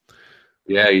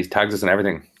 Yeah, he tags us and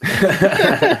everything.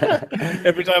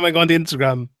 Every time I go on the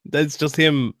Instagram, that's just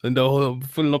him and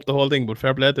filling up the whole thing. But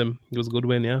fair play to him. It was a good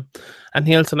win, yeah. And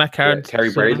he else on that card.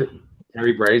 Terry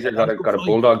Brazier got a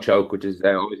bulldog choke, which is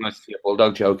always nice to see a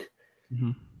bulldog choke.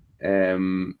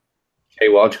 Mm-hmm. Jay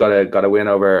Walsh got a win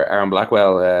over Aaron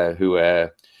Blackwell, who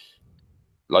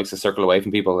likes to circle away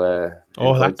from people.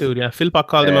 That dude, yeah. Philpott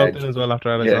called him out then as well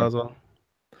after that, I saw as well.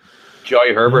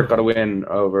 Joy Herbert got a win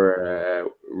over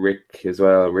Rick as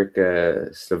well. Rick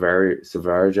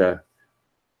Savarja.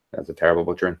 That's a terrible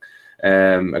butchering.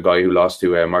 A guy who lost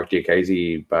to Mark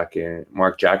Giacchese back in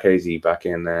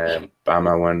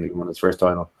Bama when he won his first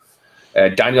title.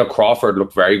 Daniel Crawford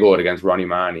looked very good against Ronnie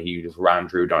Mann. He just ran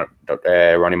through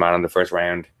Ronnie Mann in the first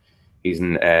round. He's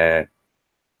in I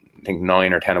think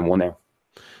 9 or 10-1 now.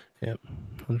 Yeah.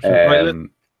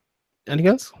 Anything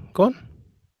else? Go on.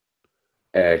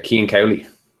 Cian Cowley.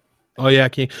 Oh yeah,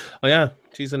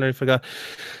 jeez, I nearly forgot.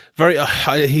 Very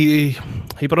he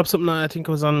put up something, I think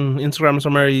it was on Instagram or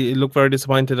somewhere. He looked very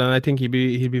disappointed, and I think he'd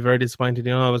be very disappointed.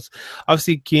 You know, it was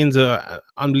obviously Cian's a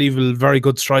unbelievable, very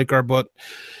good striker, but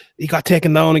he got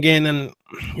taken down again, and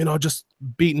you know, just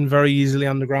beaten very easily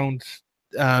on the ground.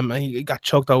 And he got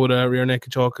choked out with a rear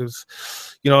naked choke. It was,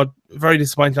 you know, very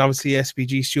disappointing. Obviously,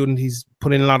 SPG student, he's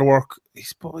put in a lot of work.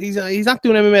 He's not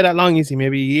doing MMA that long, is he?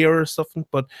 Maybe a year or something.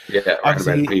 But yeah,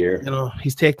 obviously, about a year. You know,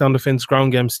 he's taken on the Finn's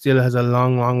ground game. Still has a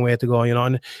long way to go. You know,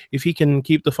 and if he can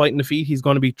keep the fight in the feet, he's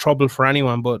going to be trouble for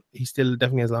anyone. But he still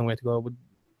definitely has a long way to go. But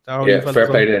fair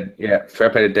play to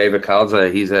David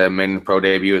Calza. He's a main pro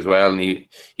debut as well, and he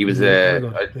was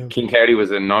Cian Cowley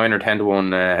was a 9 or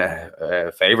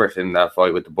 10-1 favorite in that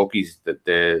fight with the bookies.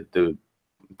 The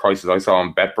prices I saw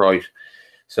on BetBright.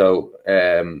 So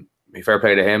fair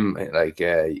play to him. Like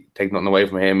take nothing away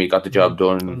from him. He got the job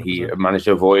done. 100%. He managed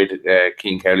to avoid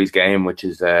Cian Cowley's game, which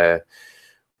is he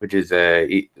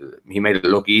made it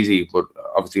look easy, but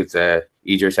obviously it's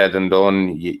easier said than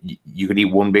done. You could eat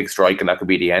one big strike and that could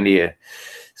be the end of you.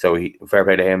 So fair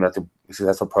play to him. That's a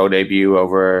successful pro debut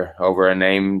over a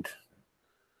named.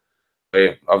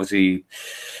 Obviously,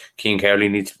 Cian Cowley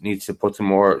needs to put some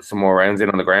more rounds in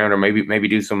on the ground, or maybe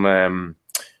do some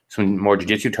more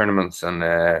jiu-jitsu tournaments and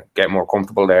get more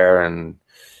comfortable there. And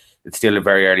it's still a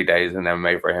very early days in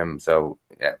MMA for him. So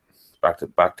yeah.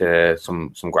 Back to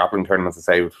some grappling tournaments, to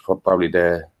say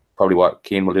probably what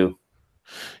Cian will do.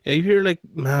 Yeah, you hear like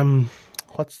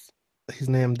what's his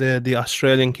name, the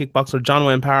Australian kickboxer John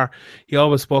Wayne Parr. He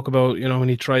always spoke about, you know, when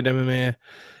he tried MMA,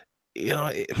 you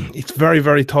know, it's very,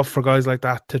 very tough for guys like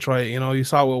that to try. You know, you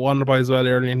saw it with Wonderboy as well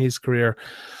early in his career.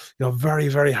 You know, very,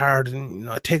 very hard, and you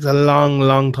know, it takes a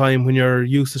long time when you're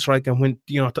used to striking. When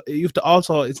you know, you have to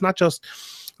also, it's not just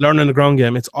learning the ground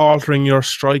game, it's altering your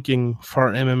striking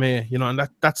for MMA, you know, and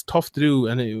that's tough to do.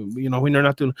 And you know, when you're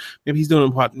not doing, maybe he's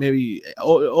doing maybe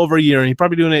over a year, and he's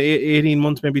probably doing it 18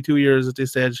 months, maybe 2 years at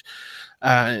this stage.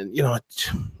 You know,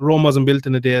 Rome wasn't built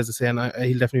in a day, as I say, and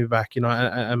he'll definitely be back. You know,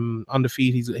 on the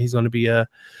feet, he's going to be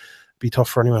tough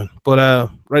for anyone. But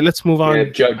right, let's move on.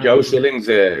 Yeah, Joe Schilling's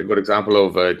a good example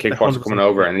of a kickboxer coming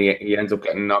over, and he ends up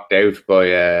getting knocked out by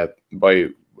a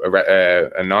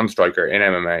non-striker in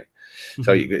MMA.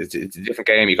 So it's a different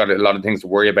game. You got a lot of things to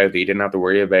worry about that you didn't have to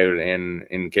worry about in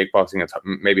kickboxing. It's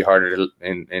maybe harder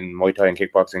in Muay Thai and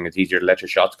kickboxing. It's easier to let your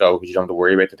shots go because you don't have to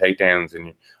worry about the takedowns,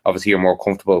 and obviously you're more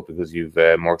comfortable because you've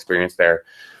more experience there.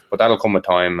 But that'll come with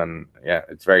time, and yeah,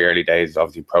 it's very early days.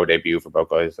 Obviously, pro debut for both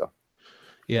guys. So.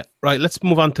 Yeah, right. Let's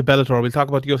move on to Bellator. We'll talk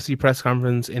about the UFC press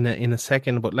conference in a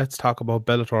second, but let's talk about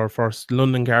Bellator first.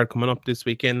 London card coming up this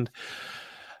weekend.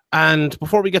 And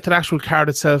before we get to the actual card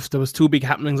itself, there was 2 big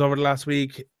happenings over the last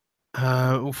week.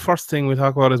 First thing we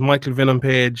talk about is Michael Venom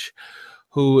Page,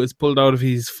 who is pulled out of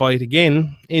his fight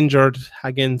again, injured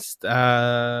against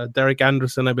Derek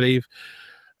Anderson, I believe.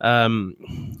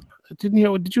 Did you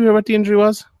hear what the injury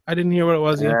was? I didn't hear what it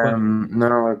was yet.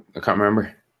 No, I can't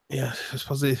remember. Yeah, I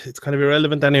suppose it's kind of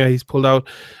irrelevant anyway. He's pulled out.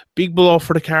 Big blow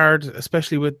for the card,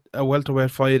 especially with a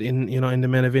welterweight fight in the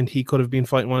main event. He could have been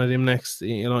fighting one of them next,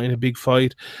 you know, in a big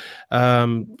fight.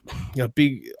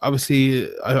 Big. Obviously,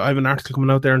 I have an article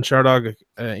coming out there in Sherdog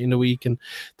in a week and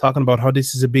talking about how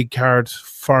this is a big card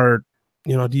for,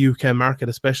 you know, the UK market,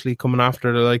 especially coming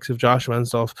after the likes of Joshua and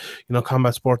stuff. You know,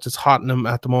 combat sports is hot in them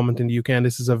at the moment in the UK, and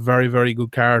this is a very, very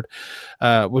good card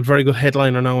with very good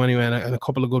headliner now anyway, and a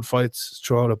couple of good fights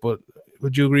throughout it. But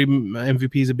would you agree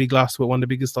MVP is a big loss with one of the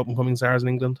biggest up-and-coming stars in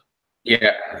England?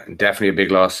 Yeah, definitely a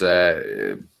big loss.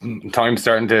 Time's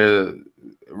starting to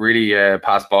really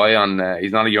pass by on.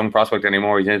 He's not a young prospect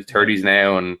anymore. He's in his 30s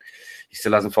now, and he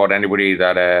still hasn't fought anybody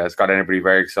that has got anybody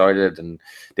very excited. And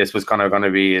this was kind of going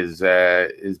to be his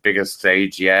biggest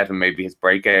stage yet, and maybe his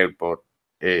breakout. But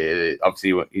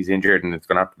obviously, he's injured, and it's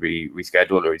going to have to be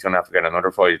rescheduled, or he's going to have to get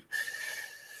another fight.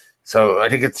 So I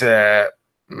think it's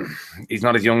he's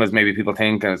not as young as maybe people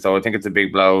think, and so I think it's a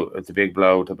big blow. It's a big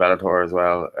blow to Bellator as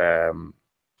well.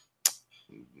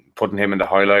 putting him in the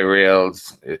highlight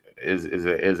reels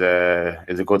is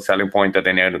a good selling point that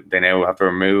they now have to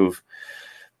remove.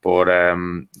 But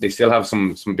they still have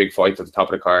some big fights at the top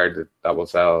of the card that will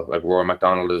sell. Like Rory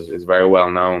McDonald is very well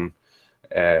known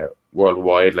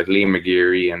worldwide. Like Liam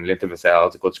McGeary and Linton Vassell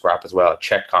is a good scrap as well.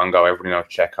 Czech Congo, everybody knows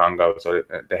Czech Congo. So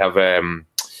they have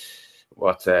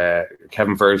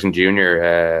Kevin Ferguson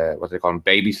Jr. What do they call him?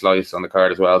 Baby Slice on the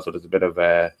card as well. So there's a bit of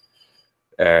the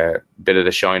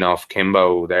shine off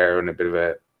Kimbo there, and a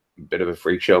bit of a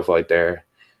freak show fight there.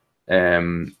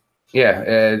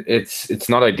 It's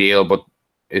not ideal, but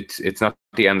it's not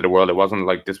the end of the world. It wasn't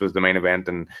like this was the main event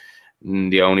and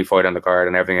the only fight on the card,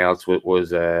 and everything else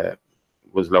was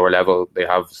lower level. They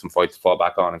have some fights to fall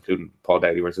back on, including Paul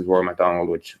Daly versus Rory McDonald,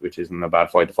 which isn't a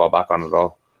bad fight to fall back on at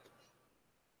all.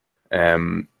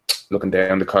 Looking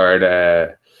down the card,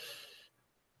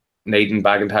 Nathan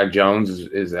Bagantag Jones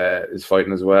is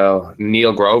fighting as well.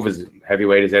 Neil Grove is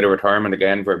heavyweight, is out of retirement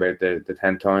again for about the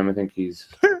 10th time. I think he's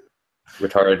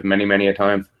retired many a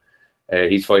time.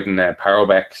 He's fighting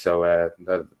Parobek, so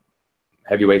the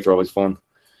heavyweights are always fun.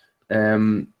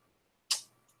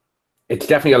 It's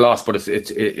definitely a loss, but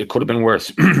it could have been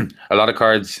worse. A lot of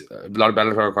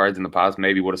Bellator cards in the past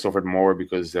maybe would have suffered more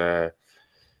because they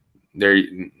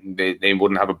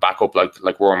wouldn't have a backup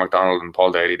like Rory McDonald and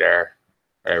Paul Daly there,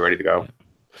 ready to go.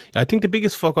 I think the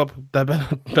biggest fuck up that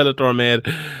Bellator made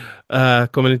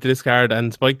coming into this card,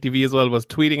 and Spike TV as well, was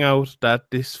tweeting out that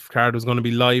this card was going to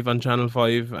be live on Channel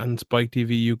 5 and Spike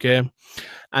TV UK,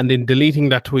 and then deleting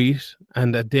that tweet,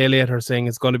 and a day later saying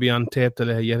it's going to be on tape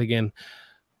delay yet again.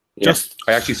 Yes,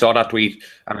 I actually saw that tweet,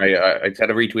 and I instead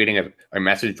of retweeting it, I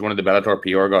messaged one of the Bellator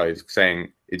PR guys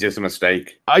saying it's just a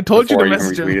mistake. I told you to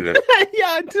message it.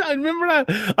 Yeah, I remember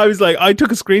that. I was like, I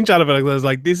took a screenshot of it. I was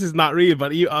like, this is not real,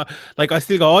 but I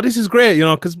still go, oh, this is great,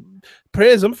 because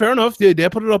praise them, fair enough. They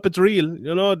put it up, it's real.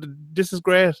 This is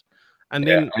great. And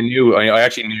then I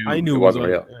actually knew it wasn't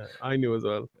real. Yeah, I knew as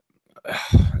well.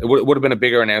 It would have been a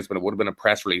bigger announcement. It would have been a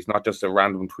press release, not just a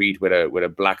random tweet with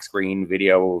a black screen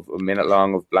video of a minute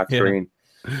long of black screen.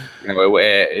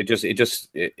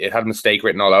 It had a mistake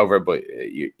written all over. But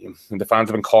the fans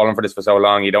have been calling for this for so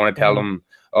long. You don't want to tell them,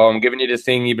 "Oh, I'm giving you this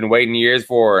thing you've been waiting years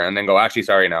for," and then go, "Actually,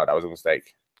 sorry, no, that was a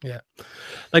mistake." Yeah,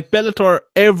 like Bellator,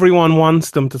 everyone wants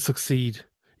them to succeed.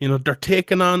 They're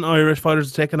taking on Irish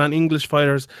fighters, taking on English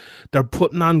fighters. They're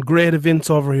putting on great events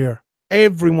over here.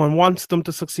 Everyone wants them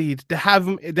to succeed. They have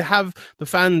the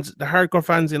fans, the hardcore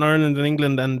fans in Ireland and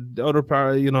England and the other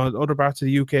parts of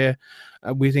the UK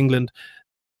with England,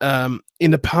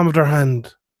 in the palm of their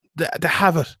hand. They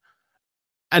have it,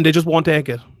 and they just won't take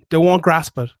it. They won't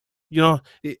grasp it.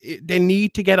 They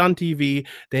need to get on TV.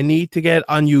 They need to get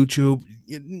on YouTube.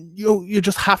 You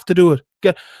just have to do it.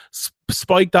 Get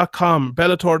Spike.com,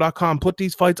 Bellator.com. Put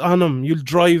these fights on them. You'll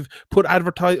put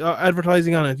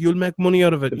advertising on it. You'll make money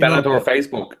out of it. The Bellator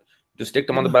Facebook. Just stick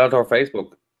them on the Bellator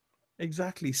Facebook.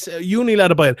 Exactly. So you need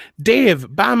to buy it. Dave,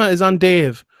 Bama is on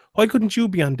Dave. Why couldn't you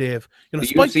be on Dave? The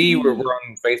UFC were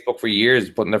on Facebook for years,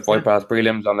 putting their Fight Pass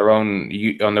prelims on their own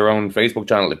Facebook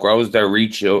channel. It grows their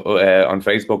reach on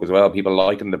Facebook as well. People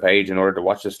liking the page in order to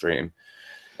watch the stream.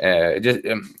 Not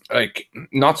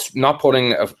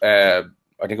putting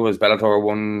I think it was Bellator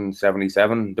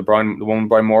 177, the one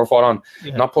Brian Moore fought on.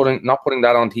 Yeah. Not putting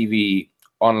that on TV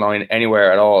online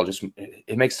anywhere at all. Just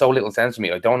it makes so little sense to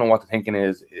me. I don't know what the thinking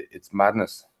is. It's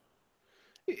madness.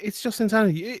 It's just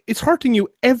insanity. It's hurting you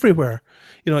everywhere.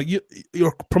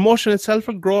 Your promotion itself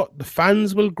will grow. The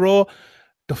fans will grow.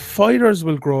 The fighters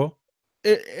will grow.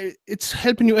 It's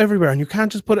helping you everywhere, and you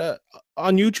can't just put it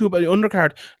on YouTube at the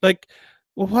undercard. Like,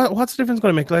 well, what's the difference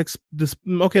going to make? Like this,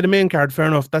 okay, the main card, fair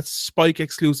enough. That's Spike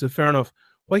exclusive, fair enough.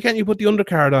 Why can't you put the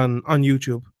undercard on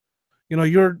YouTube?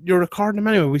 You're recording them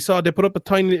anyway. We saw they put up a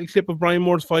tiny little clip of Brian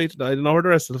Moore's fight. I don't know where the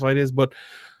rest of the fight is, but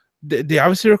they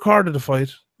obviously recorded the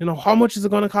fight. How much is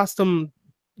it going to cost them?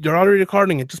 You're already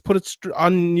recording it. Just put it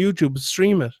on YouTube,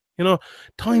 stream it.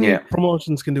 Tiny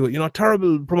promotions can do it.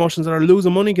 Terrible promotions that are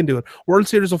losing money can do it. World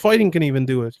Series of Fighting can even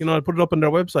do it. Put it up on their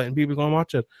website and people go and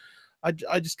watch it. I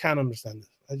just can't understand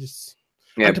it.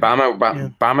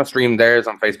 Bama streamed theirs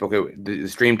on Facebook. The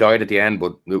stream died at the end,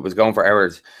 but it was going for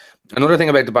hours. Another thing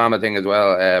about the Bama thing as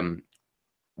well.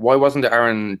 Why wasn't the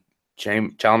Aaron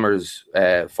Chalmers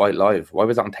fight live? Why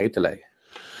was that on tape delay?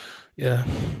 Yeah,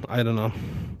 I don't know.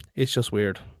 It's just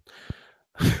weird.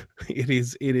 It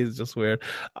is just weird.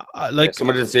 Some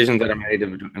of the decisions that are made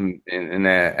in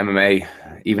MMA,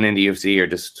 even in the UFC, are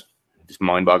just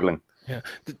mind-boggling.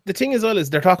 Yeah. The thing as well is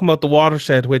they're talking about the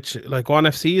watershed, which like One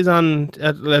FC is on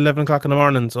at 11 o'clock in the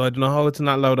morning. So I don't know how it's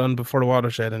not allowed on before the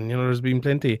watershed. And, there's been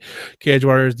plenty. Cage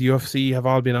Warriors, the UFC have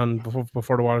all been on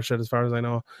before the watershed, as far as I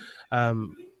know.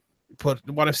 But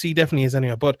One FC definitely is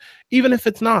anyway. But even if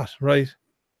it's not, right?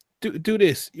 Do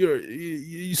this.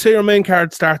 You say your main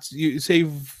card starts. You say a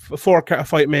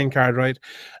 4-fight main card, right?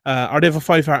 Or they have a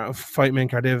 5-fight main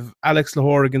card. They have Alex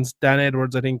Lahore against Dan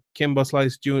Edwards. I think Kimbo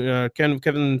Slice Jr.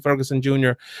 Kevin Ferguson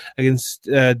Jr. against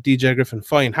DJ Griffin.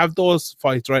 Fine, have those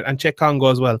fights, right? And Czech Congo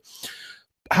as well.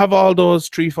 Have all those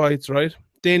 3 fights, right?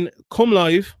 Then come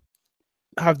live.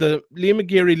 Have the Liam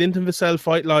McGeary Linton Vassell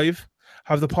fight live.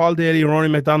 Have the Paul Daly Rory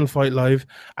McDonald fight live,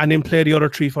 and then play the other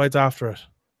 3 fights after it.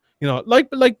 Like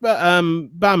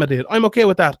Bama did. I'm okay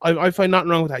with that. I find nothing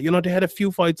wrong with that. They had a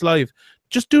few fights live.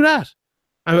 Just do that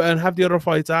and have the other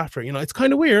fights after. It's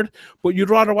kind of weird, but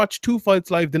you'd rather watch 2 fights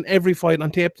live than every fight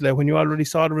on tape today when you already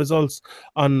saw the results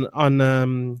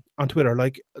on Twitter.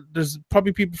 Like, there's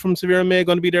probably people from Severe MMA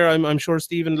going to be there. I'm sure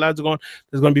Stephen, lads are going.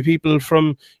 There's going to be people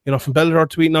from Bellator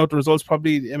tweeting out the results.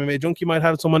 Probably MMA Junkie might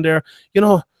have someone there.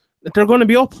 They're going to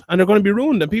be up and they're going to be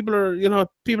ruined, and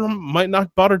people might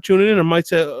not bother tuning in, or might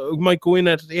go in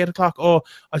at 8 o'clock. Oh,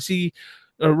 I see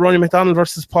Ronnie McDonald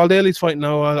versus Paul Daly's fight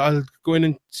now. I'll go in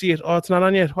and see it. Oh, it's not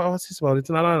on yet. What's this about? It's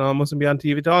not on. It mustn't be on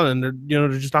TV at all, and they're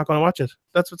just not going to watch it.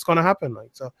 That's what's going to happen. Like,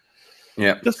 so.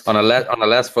 Yeah. On a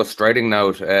less frustrating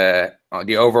note,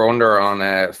 the over under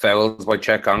on fouls by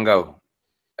Czech Congo,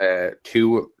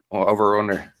 2 over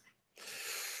under.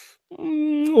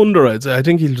 Under it. I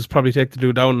think he'll just probably take the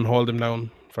dude down and hold him down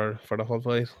for the whole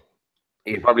fight.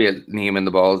 He'll probably knee him in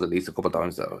the balls at least a couple of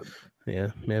times though. Yeah,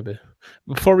 maybe.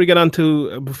 Before we get away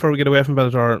from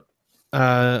Bellator,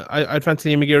 I'd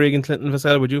fancy McGeary against Linton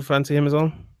Vassell. Would you fancy him as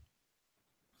well?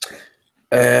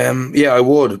 Yeah, I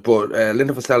would, but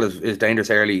Linton Vassell is dangerous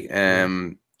early.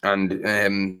 And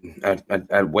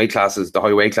at weight classes, the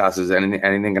high weight classes,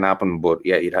 anything can happen. But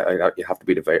yeah, you'd have to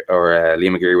be the favorite, or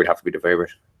Liam McGeary would have to be the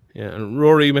favorite. Yeah, and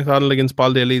Rory McDonald against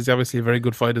Paul Daly is obviously a very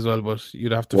good fight as well, but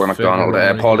you'd have to. Rory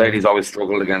McDonald, Paul Daly's always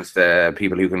struggled against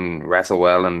people who can wrestle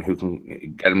well and who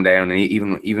can get him down, and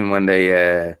even when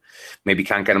they maybe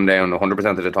can't get him down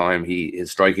 100% of the time,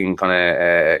 his striking kind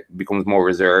of becomes more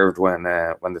reserved when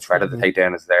the threat of the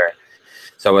takedown is there.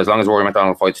 So as long as Rory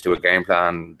McDonald fights to a game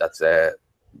plan that's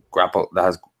grapple that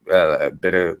has a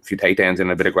few takedowns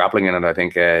and a bit of grappling in it, I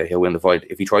think he'll win the fight.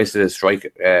 If he tries to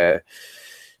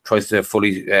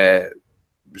fully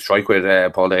strike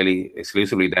with Paul Daly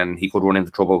exclusively, then he could run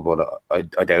into trouble. But I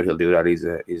doubt he'll do that.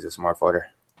 He's a smart fighter.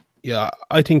 Yeah,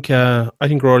 I think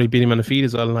Rory beat him on the feet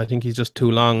as well, and I think he's just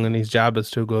too long and his jab is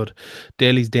too good.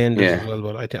 Daly's dangerous as well,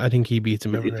 but I think he beats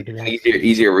him every night. An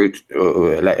easier route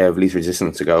of least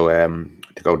resistance to go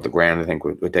to the ground, I think,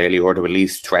 with Daly, or to at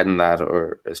least threaten that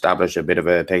or establish a bit of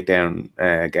a takedown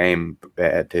game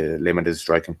to limit his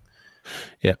striking.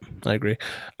 Yeah, I agree.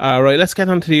 Right, let's get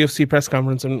on to the UFC press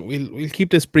conference, and we'll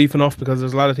keep this brief enough because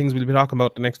there's a lot of things we'll be talking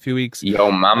about the next few weeks. Yo,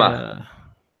 mama.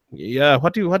 Yeah,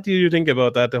 what do you think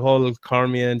about that? The whole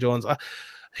Cormier and Jones.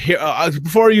 Here,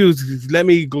 before you let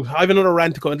me go, I have another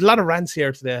rant to go. A lot of rants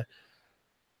here today.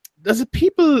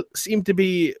 People seem to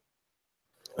be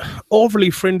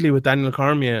overly friendly with Daniel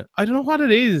Cormier. I don't know what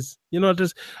it is. I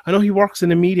know he works in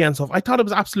the media and stuff. I thought it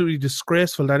was absolutely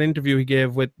disgraceful, that interview he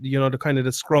gave with, the kind of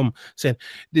the scrum, saying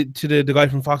to the guy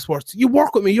from Fox Sports, "You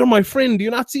work with me, you're my friend. Do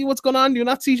you not see what's going on? Do you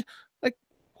not see?" Like,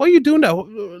 why are you doing that?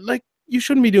 Like, you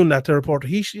shouldn't be doing that to a reporter.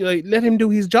 He should, let him do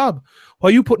his job. Why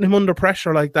are you putting him under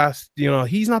pressure like that?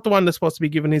 He's not the one that's supposed to be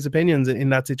giving his opinions in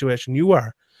that situation. You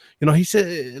are. He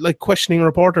said, questioning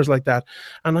reporters like that.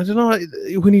 And I don't know,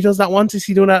 when he does that once, is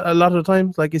he doing that a lot of the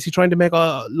time? Like, is he trying to make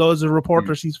loads of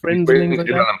reporters his friends and things like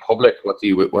that? In public, what's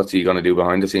he going to do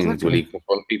behind the scenes? Exactly. Will he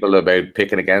confront people about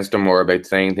picking against him or about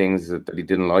saying things that he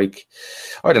didn't like?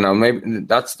 I don't know. Maybe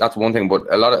that's one thing.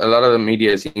 But a lot of the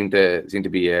media seem to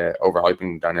be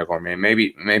overhyping Daniel Cormier.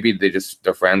 Maybe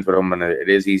they're friends with him, and it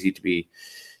is easy to be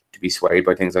swayed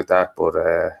by things like that. But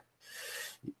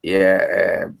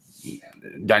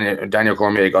Daniel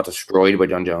Cormier got destroyed by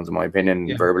John Jones, in my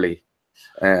opinion, verbally.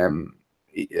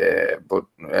 But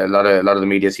a lot of the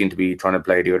media seem to be trying to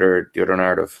play the other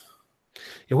narrative.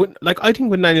 Yeah, I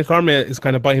think when Daniel Cormier is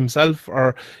kind of by himself,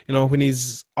 or when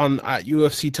he's on at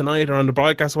UFC Tonight or on the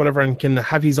broadcast or whatever, and can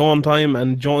have his own time,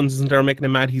 and Jones isn't there making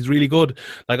him mad, he's really good.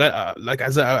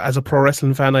 As a pro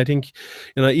wrestling fan, I think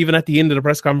even at the end of the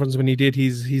press conference when he did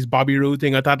his Bobby Roode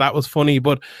thing, I thought that was funny,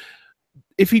 but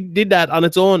if he did that on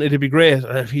its own, it'd be great.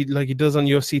 If he does on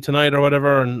UFC Tonight or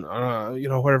whatever, and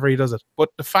wherever he does it. But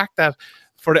the fact that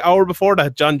for the hour before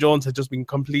that, John Jones had just been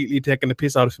completely taking the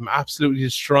piss out of him, absolutely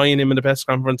destroying him in the press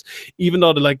conference. Even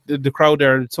though the crowd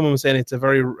there, someone was saying it's a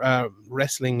very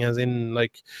wrestling, as in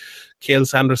like Cael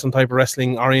Sanderson type of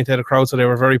wrestling oriented crowd, so they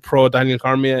were very pro Daniel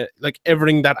Cormier. Like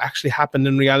everything that actually happened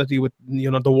in reality, with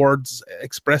the words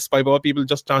expressed by both people,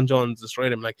 just John Jones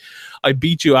destroyed him. Like, I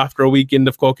beat you after a weekend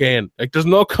of cocaine. Like there's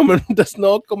no coming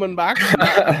back.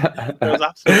 There's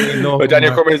absolutely no. But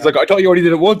Daniel Cormier is like, I thought you already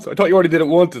did it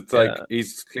once. It's like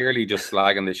he's clearly just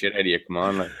slagging the shit out of you. Come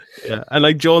on, like. Yeah, and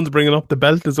like Jones bringing up the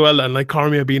belt as well, and like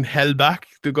Cormier being held back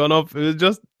to go up.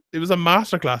 It was a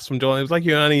masterclass from Jones. It was like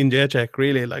Unani and Jacek,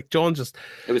 really. Like Jones just...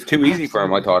 It was too easy for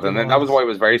him, I thought. And then that was why it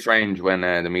was very strange when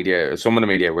some of the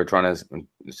media were trying to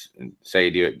say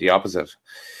the opposite.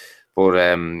 But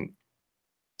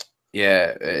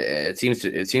it seems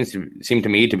to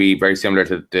me to be very similar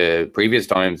to the previous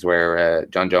times where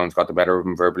John Jones got the better of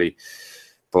him verbally.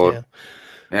 But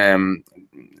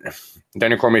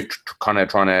Daniel Cormier kind of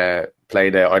trying to play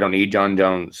the I don't need John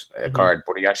Jones card,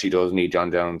 but he actually does need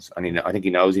John Jones, and I think he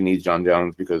knows he needs John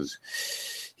Jones because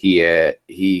he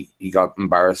got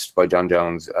embarrassed by John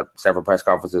Jones at several press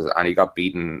conferences, and he got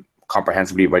beaten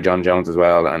comprehensively by John Jones as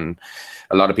well. And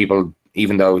a lot of people,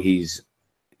 even though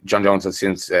John Jones has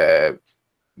since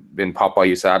been popped by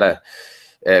USADA,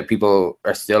 people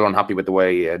are still unhappy with the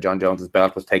way John Jones's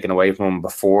belt was taken away from him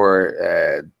before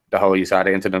the whole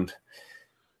USADA incident.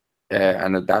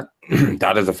 And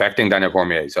that is affecting Daniel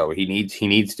Cormier. So he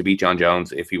needs to beat John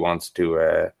Jones if he wants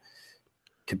to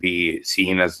be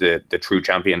seen as the true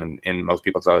champion in most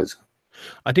people's eyes.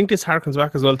 I think this harkens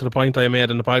back as well to the point I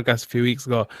made in the podcast a few weeks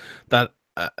ago that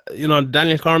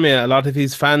Daniel Cormier, a lot of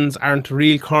his fans aren't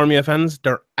real Cormier fans;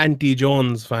 they're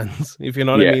anti-Jones fans. If you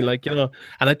know what I mean,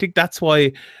 and I think that's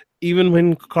why even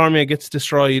when Cormier gets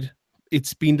destroyed,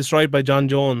 it's been destroyed by John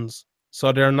Jones.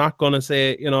 So they're not going to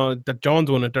say, that Jones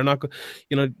won it. They're not,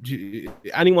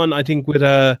 anyone I think with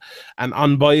an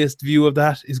unbiased view of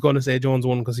that is going to say Jones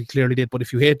won because he clearly did. But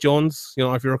if you hate Jones,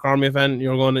 if you're a Cormier fan,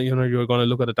 you're going to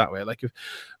look at it that way. Like if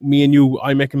me and you,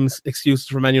 I make excuses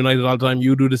for Man United all the time.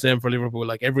 You do the same for Liverpool.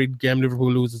 Like every game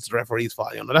Liverpool loses, the referee's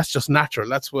fault. That's just natural.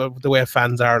 That's the way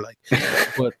fans are. Like,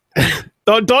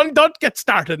 but don't get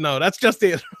started now. That's just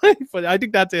it. But I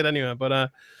think that's it anyway.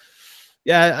 But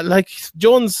yeah, like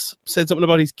Jones said something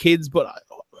about his kids, but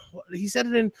he said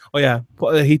it in.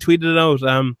 He tweeted it out.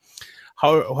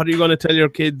 What are you going to tell your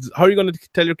kids? How are you going to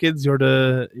tell your kids you're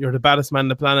the baddest man on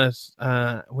the planet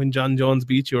when John Jones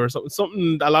beat you, or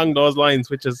something along those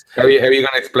lines? Which is how are you going to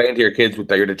explain to your kids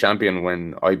that you're the champion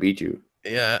when I beat you?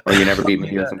 Yeah, or you never beat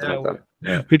me, or something like that.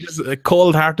 Yeah. Which is a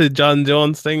cold-hearted John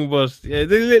Jones thing, but it's a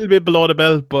little bit below the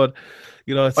belt, but.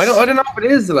 I don't know if it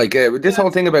is like this whole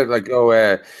thing about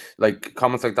like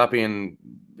comments like that being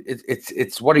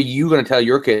it's what are you going to tell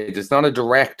your kids? It's not a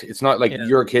direct. It's not like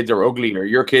your kids are ugly or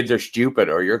your kids are stupid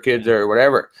or your kids are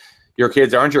whatever. Your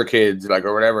kids aren't your kids, like,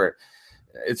 or whatever.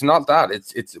 It's not that.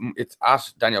 It's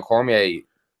at Daniel Cormier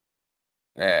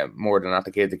more than at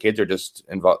the kids. The kids are just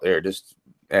involved. They're just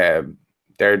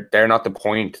they're not the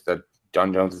point that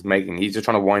John Jones is making. He's just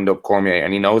trying to wind up Cormier,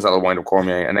 and he knows that'll wind up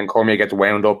Cormier, and then Cormier gets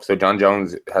wound up. So John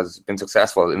Jones has been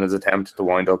successful in his attempt to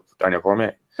wind up Daniel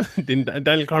Cormier.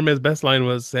 Daniel Cormier's best line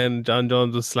was saying John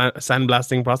Jones was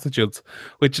sandblasting prostitutes,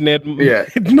 which made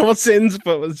no sense,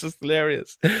 but was just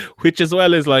hilarious. Which as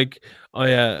well is like, oh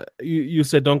yeah, you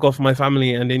said don't go for my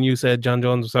family, and then you said John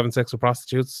Jones was having sex with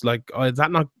prostitutes. Like, is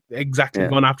that not exactly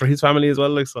going after his family as well?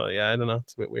 Like, so yeah, I don't know.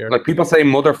 It's a bit weird. Like people say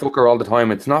motherfucker all the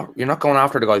time. It's not. You're not going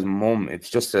after the guy's mum. It's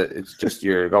just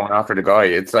you're going after the guy.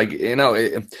 It's like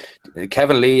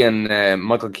Kevin Lee and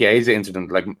Michael Chiesa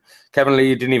incident. Like Kevin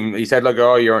Lee didn't even. He said like,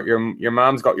 oh, your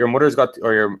mom's got, your mother's got,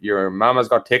 or your mama's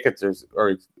got tickets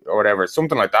or whatever,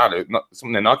 something like that. Not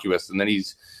something innocuous, and then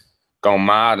he's going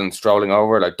mad and strolling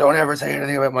over like, don't ever say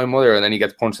anything about my mother, and then he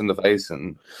gets punched in the face,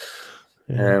 and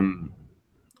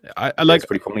I like, it's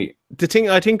pretty funny. The thing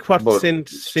I think what sent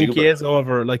Chiesa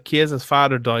over, like Chiesa's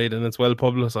father died and it's well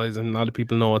publicized and a lot of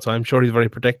people know it, so I'm sure he's very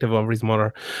protective of his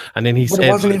mother. And then he said, it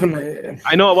wasn't even.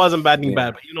 I know it wasn't bad,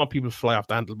 but people fly off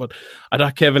the handle. But I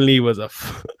thought Kevin Lee was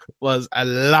a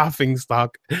laughing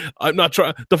stock. I'm not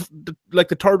trying.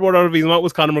 The third word out of his mouth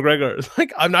was Conor McGregor. It's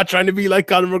like, I'm not trying to be like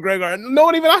Conor McGregor, and no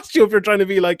one even asked you if you're trying to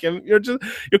be like him. You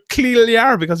clearly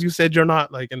are, because you said you're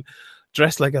not, like, and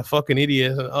dressed like a fucking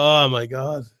idiot. And, oh my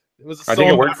god. I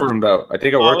think it worked for him, though. I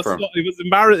think it worked for him. It was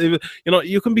embarrassing.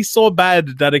 You can be so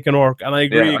bad that it can work, and I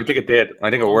agree. Yeah, I think it did. I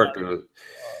think it worked.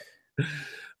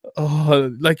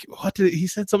 Oh, like what did he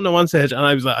said something at one stage, and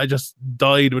I was like, I just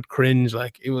died with cringe.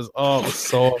 Like it was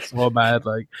so bad.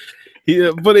 Like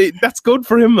That's good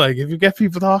for him. Like, if you get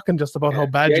people talking just about how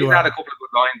bad you he are. had a couple of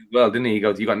good lines as well, didn't he? He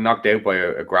goes, "You got knocked out by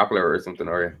a grappler or something,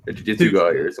 or a jiu-jitsu guy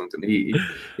or something."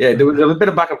 There was a bit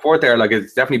of back and forth there. Like,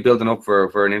 it's definitely building up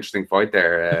for an interesting fight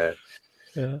there.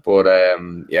 But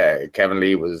Kevin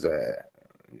Lee was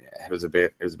it was a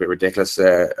bit ridiculous.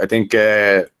 I think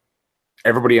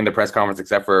everybody in the press conference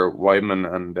except for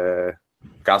Weidman and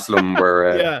Gastelum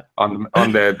were on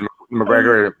the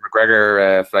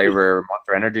McGregor flavor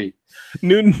Monster Energy.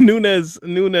 Nunes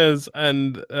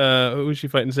and who was she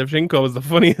fighting? Shevchenko was the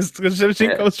funniest because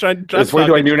Shevchenko was trying to. It's funny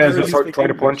the way Nunes was trying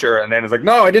to punch her, and then it's like,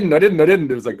 "No, I didn't."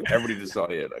 It was like everybody just saw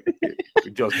it. Like,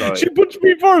 we just saw it. She punched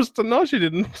me first, and no, she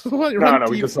didn't. No,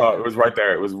 we just saw it. It was right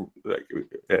there. It was like,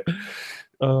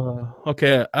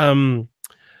 okay.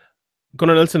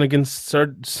 Gunnar Nelson against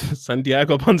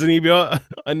Santiago Ponzinibbio.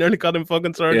 I nearly got him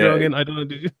fucking Sergio again. I don't know.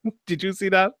 Did you see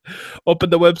that up at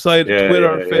the website,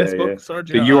 Twitter, Facebook?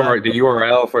 Sergio. The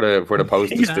URL for the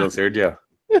post is still Sergio.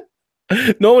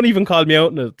 No one even called me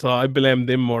out in it, so I blame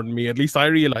them more than me. At least I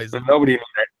realized it. Nobody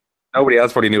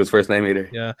else probably knew his first name either.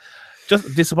 Yeah, just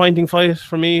a disappointing fight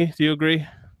for me. Do you agree?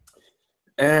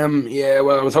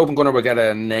 Well, I was hoping Gunnar would get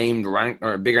a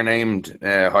bigger named,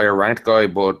 higher ranked guy,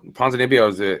 but Ponzinibbio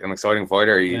is an exciting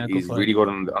fighter. He's really good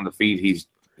on the feet. He's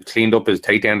cleaned up his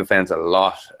takedown defense a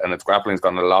lot, and his grappling's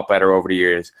gotten a lot better over the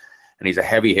years. And he's a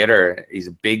heavy hitter. He's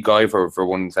a big guy for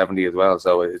 170 as well,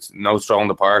 so it's no stroll in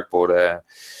the park. But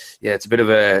it's a bit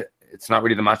of it's not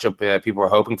really the matchup people were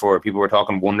hoping for. People were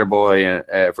talking Wonder Boy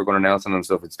for Gunnar Nelson and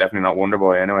stuff. It's definitely not Wonder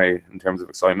Boy anyway in terms of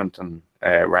excitement and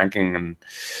ranking, and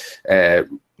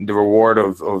the reward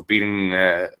of beating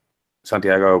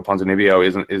Santiago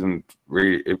Ponzinibbio isn't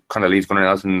really. It kind of leaves Gunnar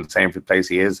Nelson in the same place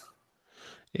he is.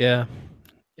 Yeah,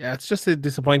 it's just a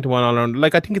disappointing one all around.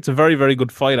 Like, I think it's a very, very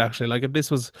good fight actually. Like, if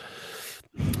this was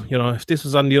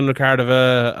on the undercard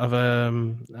of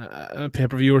a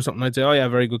pay-per-view or something, I'd say, oh yeah,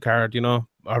 very good card,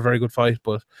 or very good fight.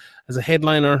 But as a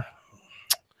headliner,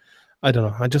 I don't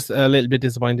know. I'm just a little bit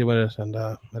disappointed with it, and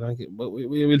I don't. But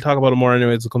we'll talk about it more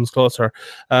anyway as it comes closer.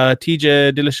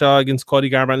 TJ Dillashaw against Cody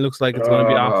Garbrandt looks like it's going to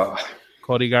be off.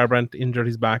 Cody Garbrandt injured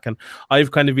his back, and I've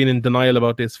kind of been in denial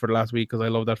about this for the last week because I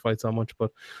love that fight so much.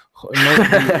 But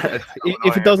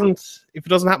if it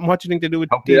doesn't happen, what do you think they do with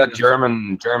that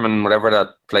German whatever that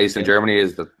place in Germany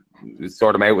is, that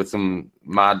sort them out with some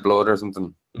mad blood or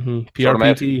something? Mm-hmm.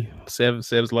 PRPT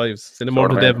saves lives. Send him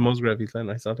over to Devin Musgrave.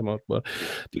 I sent him out. But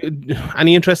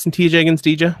any interest in TJ against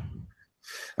DJ?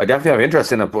 I definitely have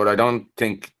interest in it, but I don't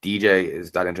think DJ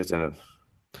is that interested in it.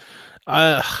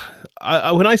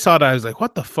 When I saw that, I was like,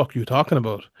 what the fuck are you talking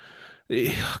about?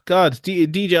 God,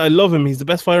 DJ, I love him. He's the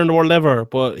best fighter in the world ever,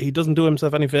 but he doesn't do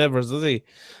himself any favors, does he?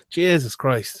 Jesus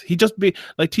Christ. He just be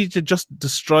like TJ just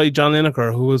destroyed John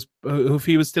Lineker, who if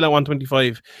he was still at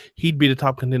 125, he'd be the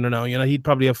top contender now. He'd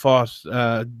probably have fought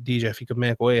DJ if he could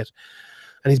make weight.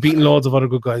 And he's beaten loads of other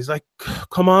good guys. Like,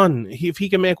 come on. If he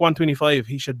can make 125,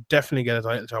 he should definitely get a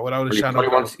title shot without a shadow.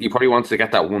 He probably wants to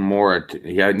get that one more.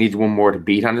 He needs one more to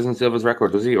beat Anderson Silva's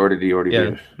record, does he? Or did he already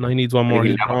beat it? No, he needs one more.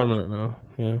 He's on it now.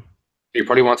 Yeah. He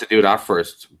probably wants to do that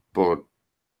first. But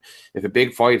if a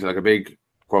big fight, like a big,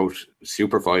 quote,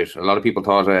 super fight, a lot of people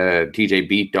thought TJ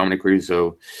beat Dominic Cruz,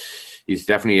 so he's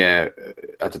definitely at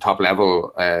the top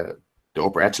level, the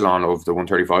upper echelon of the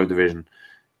 135 division.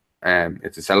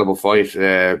 It's a sellable fight.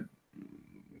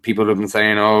 People have been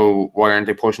saying, oh, why aren't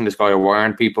they pushing this guy, or why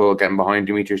aren't people getting behind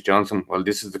Demetrius Johnson? Well,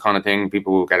 this is the kind of thing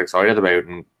people will get excited about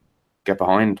and get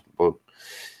behind, but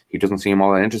he doesn't seem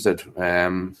all that interested.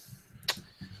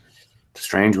 It's a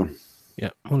strange one. Yeah,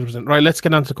 100%. Right, let's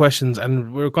get on to questions,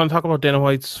 and we're going to talk about Dana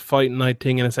White's fight night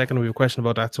thing in a second. We have a question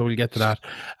about that, so we'll get to that.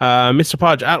 Mr.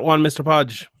 Podge, @1Mr.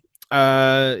 Podge.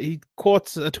 He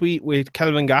quotes a tweet with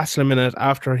Kelvin Gastelum in it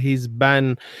after his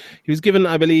ban. He was given,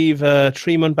 I believe, a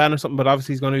 3-month ban or something, but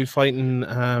obviously he's going to be fighting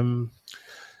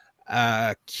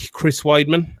Chris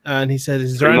Weidman. And he said,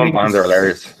 is there anything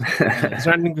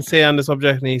to say on the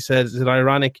subject? And he said, is it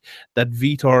ironic that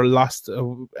Vitor lost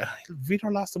the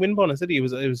win bonus? Did he? It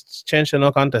was changed to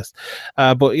no contest.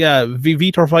 But yeah,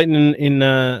 Vitor fighting in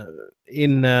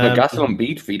Gastelum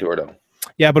beat Vitor though.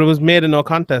 Yeah, but it was made a no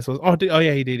contest.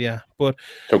 Yeah, he did. Yeah, but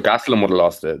so Gastelum would have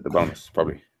lost the bonus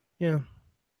probably. Yeah,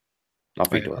 not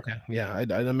Vitor. Okay, yeah,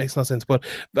 that makes no sense. But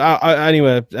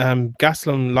anyway,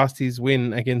 Gastelum lost his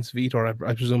win against Vitor.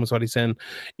 I presume is what he's saying,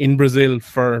 in Brazil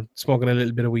for smoking a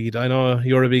little bit of weed. I know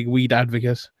you're a big weed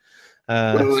advocate.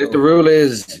 Well, if the rule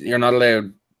is you're not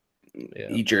allowed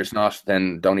eat your snot,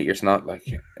 then don't eat your snot. Like,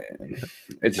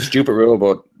 it's a stupid rule,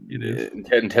 but it is.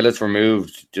 Until it's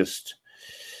removed, just.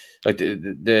 Like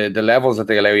the levels that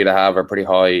they allow you to have are pretty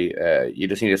high. You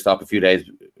just need to stop a few days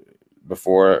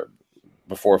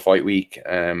before fight week.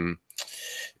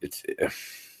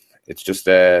 It's just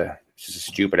a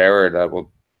stupid error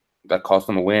that cost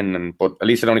him a win, but at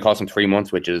least it only cost him 3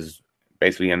 months, which is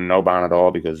basically a no ban at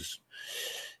all, because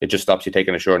it just stops you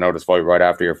taking a short notice fight right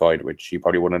after your fight, which he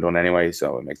probably wouldn't have done anyway.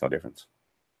 So it makes no difference.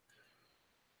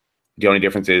 The only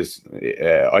difference is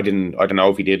I don't know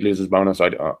if he did lose his bonus.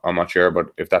 I'm not sure,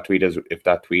 but if that tweet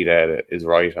is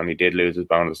right and he did lose his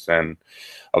bonus, then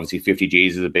obviously 50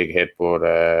 G's is a big hit. But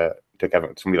to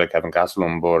somebody like Kevin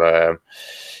Gastelum, but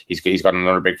he's got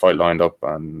another big fight lined up,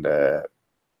 and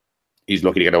he's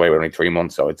lucky to get away with only 3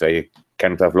 months. So I'd say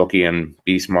count himself lucky and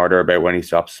be smarter about when he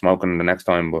stops smoking the next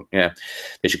time. But yeah,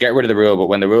 they should get rid of the rule. But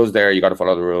when the rule's there, you got to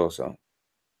follow the rule. So.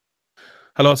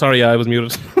 Hello, sorry, I was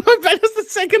muted. That's the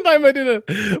second time I did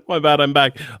it. My bad, I'm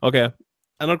back. Okay,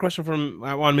 another question from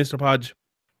one Mr. Podge.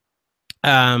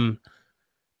 A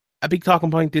big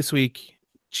talking point this week: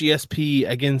 GSP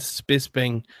against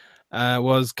Bisping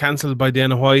was cancelled by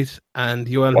Dana White, and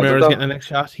Yoel Romero is getting the next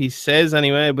shot. He says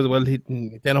anyway, but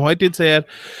Dana White did say it.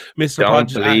 Mr.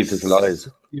 Podge, don't believe his lies.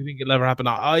 Do you think it'll ever happen?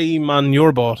 I'm on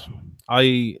your boat.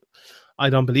 I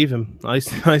don't believe him. I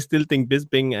still think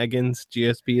Bisping against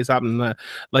GSP is happening.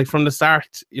 Like from the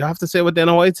start, you have to say what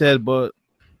Dana White said, but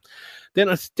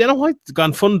Dana White's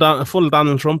gone full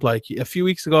Donald Trump. Like a few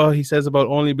weeks ago, he says about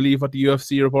only believe what the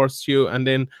UFC reports to you. And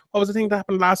then what was the thing that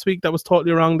happened last week that was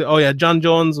totally wrong? John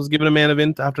Jones was given a main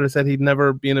event after they said he'd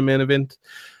never be in a main event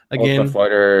again. Ultimate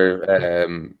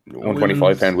Fighter,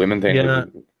 125-pound women thing. Yeah.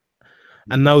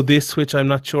 And now this, which I'm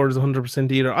not sure is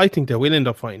 100% either. I think they will end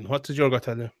up fine. What did your gut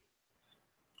tell you?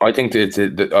 I think they're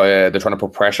trying to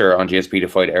put pressure on GSP to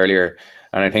fight earlier,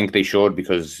 and I think they should,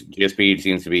 because GSP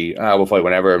seems to be, we'll fight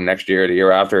whenever, next year, the year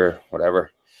after,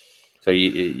 whatever. So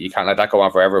you can't let that go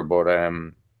on forever. But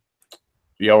Yoel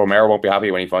Romero won't be happy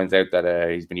when he finds out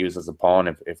that he's been used as a pawn,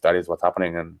 if that is what's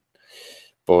happening.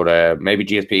 But maybe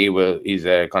GSP will. He's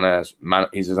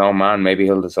he's his own man. Maybe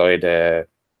he'll decide,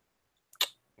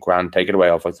 Grant, take it away,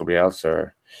 I'll fight somebody else,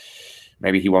 or.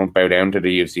 Maybe he won't bow down to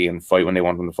the UFC and fight when they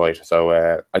want him to fight.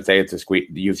 So I'd say it's the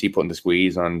UFC putting the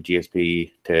squeeze on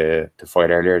GSP to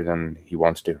fight earlier than he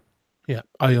wants to. Yeah,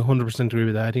 I 100% agree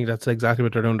with that. I think that's exactly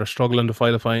what they're doing. They're struggling to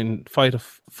find a fight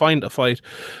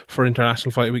for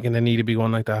International Fight Week, and they need to be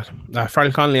one like that.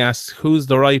 Farrell Connolly asks, who's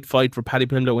the right fight for Paddy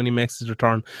Pimblett when he makes his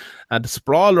return? The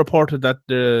Sprawl reported that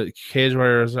the Cage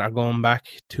Warriors are going back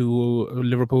to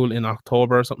Liverpool in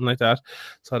October or something like that.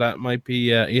 So that might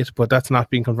be it, but that's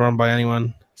not being confirmed by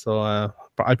anyone. So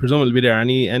I presume it'll be there.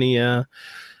 Any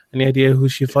idea who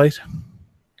she'll fight?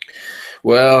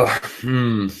 Well,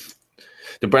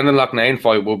 the Brendan Loughnane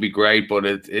fight will be great, but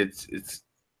it's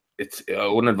I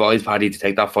wouldn't advise Paddy to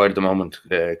take that fight at the moment,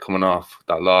 coming off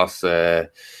that loss. You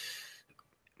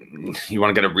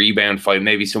want to get a rebound fight,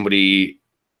 maybe somebody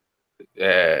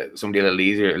a little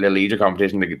easier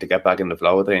competition to get back in the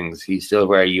flow of things. He's still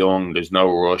very young. There's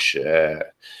no rush.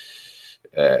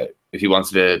 If he wants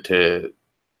to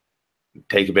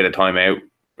take a bit of time out,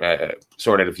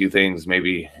 sort out a few things,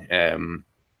 maybe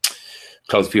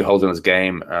close a few holes in his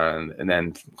game, and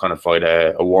then kind of fight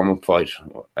a warm-up fight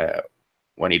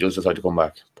when he does decide to come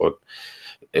back. But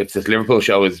if this Liverpool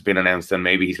show has been announced, then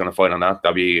maybe he's going to fight on that.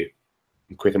 That'd be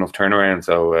a quick enough turnaround.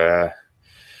 So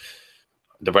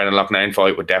the Brendan Loughnane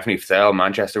fight would definitely sell.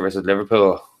 Manchester versus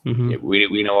Liverpool. Mm-hmm.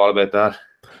 We know all about that.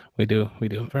 We do.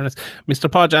 In fairness, Mr.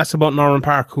 Podge asked about Norman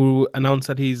Park, who announced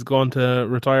that he's going to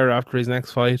retire after his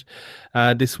next fight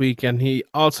this week. And he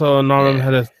also, Norman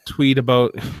had a tweet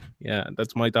about, yeah,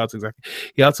 that's my thoughts exactly.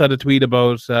 He also had a tweet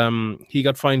about he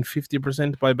got fined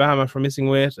 50% by Bahama for missing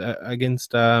weight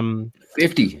against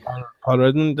 50.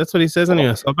 That's what he says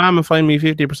anyway. So Bahama fined me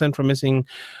 50% for missing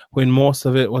when most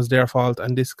of it was their fault,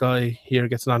 and this guy here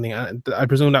gets nothing. I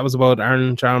presume that was about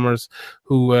Aaron Chalmers,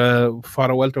 who fought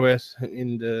a welterweight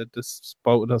in the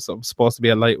spot that's supposed to be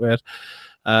a lightweight.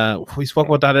 We spoke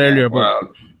about that earlier, but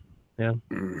not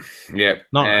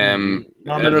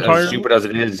as stupid as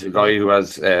it is, a guy who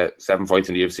has 7 fights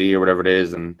in the UFC or whatever it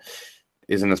is, and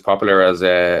isn't as popular as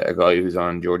a guy who's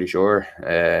on Geordie Shore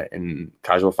in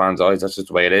casual fans' eyes. That's just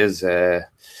the way it is.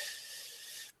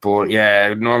 But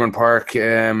yeah, Norman Park,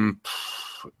 I'd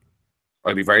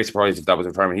be very surprised if that was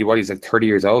retirement. He's like 30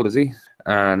 years old, is he?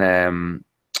 And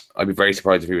I'd be very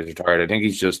surprised if he was retired. I think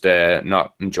he's just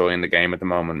not enjoying the game at the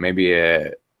moment. Maybe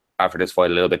after this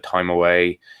fight, a little bit time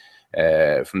away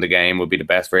from the game would be the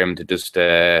best for him to just.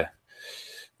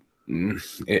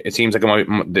 It seems like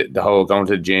the whole going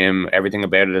to the gym, everything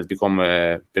about it has become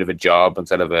a bit of a job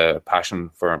instead of a passion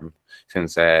for him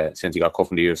since he got cut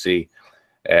from the UFC,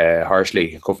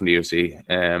 harshly cut from the UFC.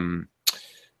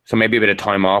 So maybe a bit of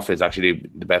time off is actually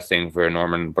the best thing for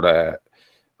Norman, but I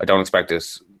don't expect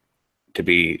this to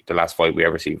be the last fight we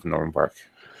ever see from Norman Park.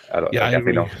 I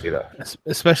definitely don't see that.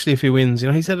 Especially if he wins. You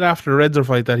know, he said after the Redzer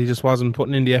fight that he just wasn't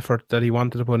putting in the effort that he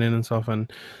wanted to put in and stuff. And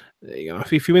you know, if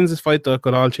he wins this fight, that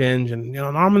could all change. And you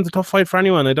know, Norman's a tough fight for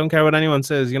anyone. I don't care what anyone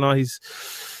says. You know, he's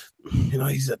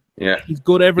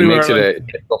good everywhere. He makes it a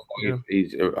tough fight. Yeah.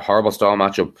 He's a horrible style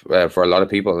matchup for a lot of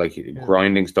people. Like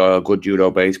grinding style, good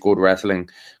judo base, good wrestling,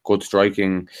 good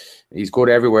striking. He's good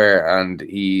everywhere, and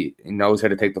he knows how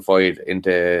to take the fight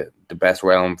into the best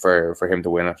realm for him to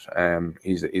win it.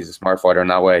 He's a smart fighter in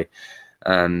that way,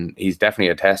 and he's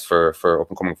definitely a test for up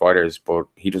and coming fighters. But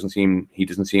he doesn't seem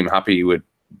happy with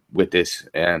this,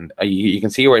 and you can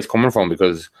see where he's coming from,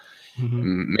 because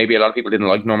maybe a lot of people didn't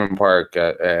like Norman Park.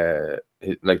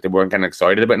 Like they weren't getting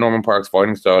excited about Norman Park's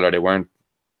fighting style, or they weren't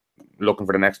looking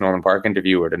for the next Norman Park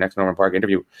interview or the next Norman Park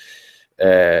interview,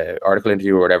 article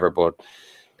interview or whatever. But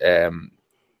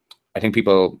I think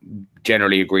people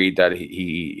generally agreed that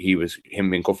him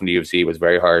being cuffed in the UFC was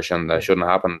very harsh and that shouldn't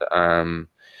have happened.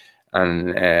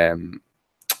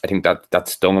 I think that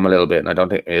stung him a little bit. And I don't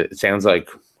think it sounds like,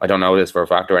 I don't know this for a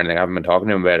fact or anything. I haven't been talking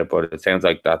to him about it, but it sounds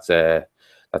like that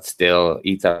still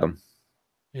eats at him.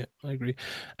 Yeah, I agree.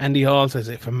 Andy Hall says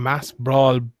if a mass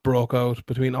brawl broke out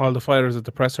between all the fighters at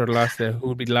the presser the last day, who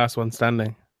would be the last one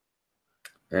standing?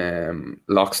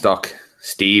 Lockstock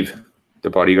Steve, the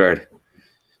bodyguard.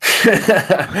 No,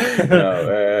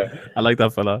 I like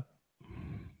that fella.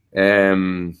 Let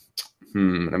me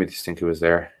just think who was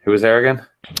there. Who was there again?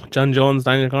 John Jones,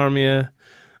 Daniel Cormier,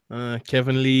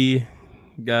 Kevin Lee,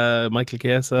 Michael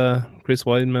Chiesa, Chris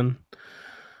Weidman.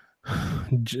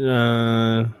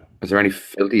 Is there any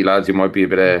filthy lads who might be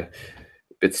a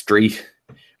bit street?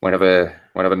 Might have a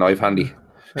knife handy.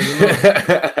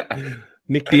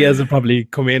 Nick Diaz will probably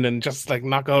come in and just like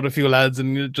knock out a few lads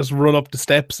and just run up the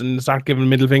steps and start giving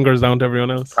middle fingers down to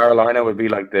everyone else. Carolina would be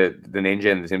like the ninja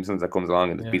in The Simpsons that comes along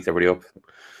and just beats everybody up.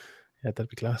 Yeah, that'd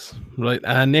be class. Right,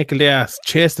 Nick Diaz,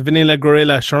 Chase the Vanilla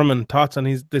Gorilla Sherman. Thoughts on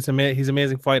his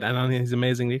amazing fight and on his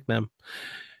amazing nickname?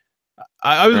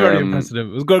 I was very impressed with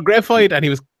him. It was a great fight, and he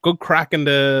was good crack in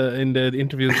the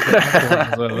interviews.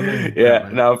 As well, yeah,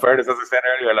 no, fairness, as I said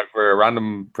earlier, like for a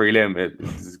random prelim,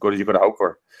 it's as good as you could have hoped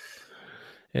for.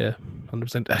 Yeah,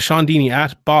 100%. Sean Deeney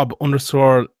at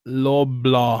Bob_Loblaw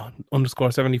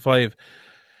 _75.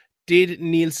 Did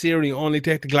Neil Seery only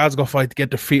take the Glasgow fight to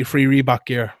get the free Reebok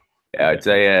gear? Yeah,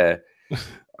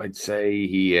 I'd say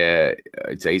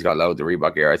he's got loads of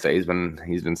Reebok gear. I'd say he's been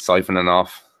siphoning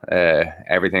off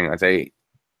everything. I'd say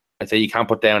you can't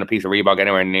put down a piece of Reebok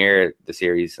anywhere near the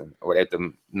series without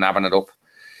them nabbing it up.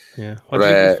 Yeah, what do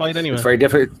you think of this fight anyway? It's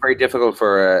very difficult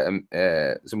for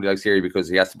somebody like Seery because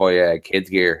he has to buy kids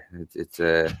gear. It's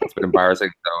a bit embarrassing.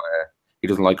 So he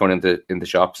doesn't like going into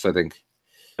shops, I think.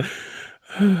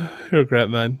 You're a great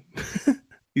man.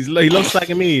 He loves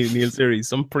slagging me, Neil Seery.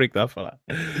 Some prick, that fella.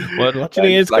 What do you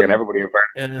think? It's slagging everybody in front.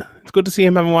 Yeah, it's good to see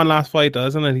him having one last fight, though,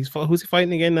 isn't it? Who's he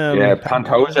fighting again?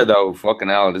 Pantoja though. Fucking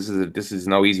hell, this is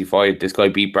no easy fight. This guy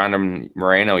beat Brandon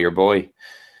Moreno, your boy,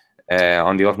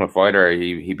 on The Ultimate Fighter.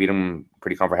 He beat him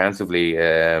pretty comprehensively.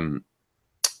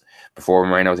 Before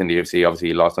Moreno was in the UFC, obviously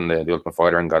he lost on the Ultimate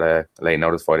Fighter and got a late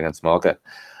notice fight against Smolka.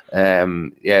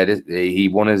 He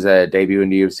won his debut in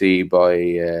the UFC by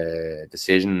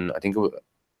decision. I think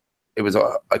it was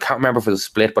I can't remember if it was a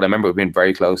split, but I remember it being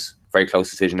very close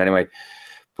decision anyway.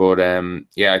 But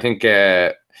I think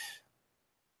it's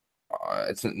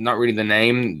not really the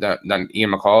name that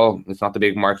Ian McCall. It's not the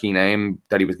big marquee name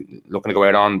that he was looking to go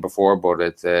out on before, but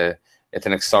it's an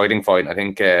exciting fight. I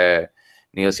think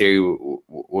Neil Seery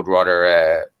would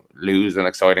rather lose an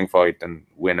exciting fight than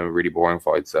win a really boring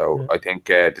fight. So I think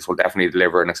this will definitely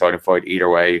deliver an exciting fight either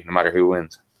way, no matter who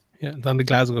wins. Yeah, it's on the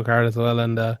Glasgow card as well,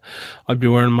 and I'll be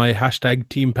wearing my hashtag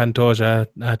Team Pantoja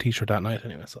t-shirt that night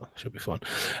anyway, so it should be fun.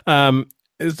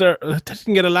 Is there? I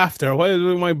didn't get a laugh there. Why is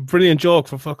my brilliant joke,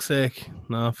 for fuck's sake?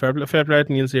 No, fair play to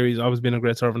Neil Seery. He's always been a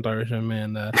great servant Irish,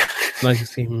 and it's nice to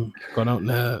see him going out.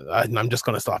 I'm just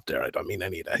going to stop there. I don't mean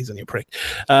any of that. He's only a prick.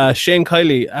 Shane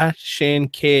Kiley at Shane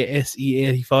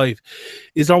KSE85.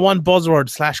 Is there one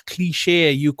buzzword /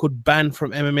 cliche you could ban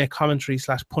from MMA commentary /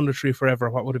 punditry forever?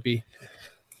 What would it be?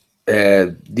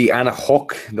 The and a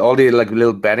hook, all the like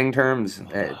little betting terms,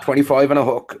 25 and a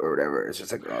hook or whatever. It's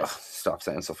just like, stop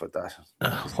saying stuff like that.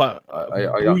 I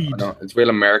don't. It's real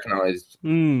Americanized.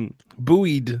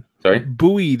 Buoyed. Sorry,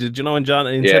 buoyed. Do you know when John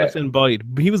instead of saying buoyed,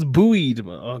 he was buoyed.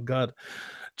 Oh God,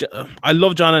 I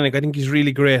love John Anik. I think he's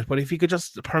really great. But if he could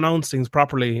just pronounce things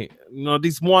properly,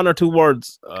 these one or two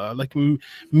words like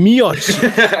mioch.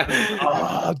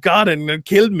 Oh God, and it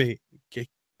killed me.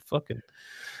 Fucking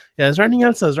yeah. Is there anything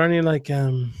else? Is there any like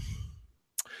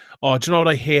Oh, do you know what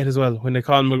I hate as well? When they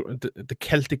call him the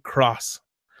Celtic Cross.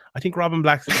 I think Robin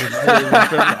Black's.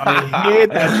 I hate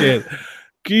that shit.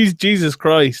 Jesus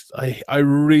Christ. I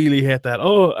really hate that.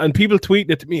 Oh, and people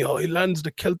tweeting it to me. Oh, he lands the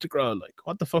Celtic Cross. Like,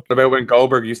 what the fuck? What about when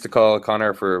Goldberg used to call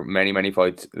Conor for many, many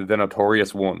fights the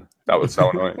Notorious One? That was so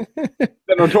annoying.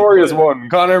 The Notorious One,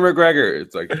 Conor McGregor.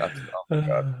 It's like, that's, oh my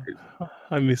God.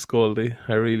 I miss Goldie.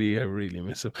 I really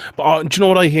miss him. But do you know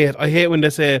what I hate? I hate when they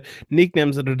say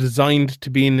nicknames that are designed to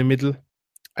be in the middle,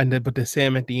 but they say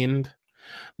them at the end.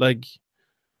 Like,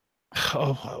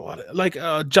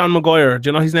 John Maguire. Do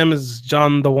you know his name is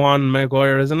John the One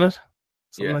Maguire, isn't it?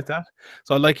 Something like that.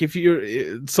 So, like, if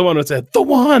someone would say the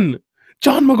One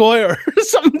John Maguire,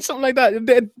 something like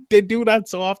that. They do that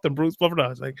so often. Bruce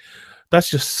Buffer. It's like, that's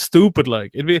just stupid.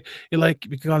 Like, we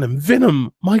can call him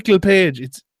Venom Michael Page.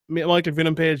 It's Michael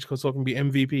Venom Page because so can be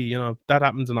MVP. You know, that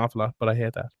happens an awful lot, but I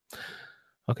hate that.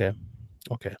 Okay.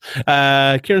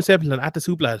 Kieran Stapleton at the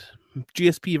Soup Lad.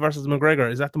 GSP versus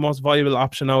McGregor. Is that the most viable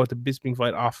option now with the Bisping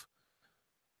fight off?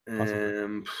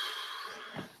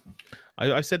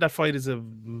 I said that fight is a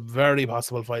very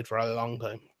possible fight for a long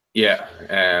time. Yeah,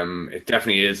 it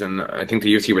definitely is, and I think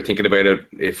the UFC were thinking about it.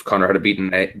 If Conor had beaten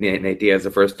Nate Diaz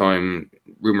the first time,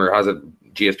 rumor has it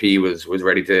GSP was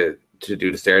ready to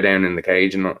do the stare down in the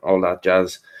cage and all that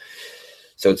jazz.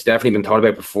 So it's definitely been thought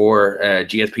about before.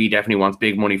 GSP definitely wants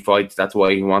big money fights. That's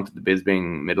why he wanted the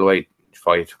Bisping middleweight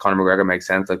fight. Conor McGregor makes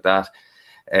sense like that.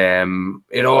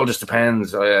 It all just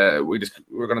depends. We're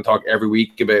going to talk every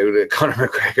week about Conor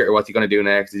McGregor. What's he going to do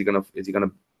next? Is he going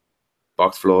to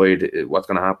box Floyd? What's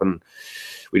going to happen?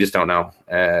 We just don't know.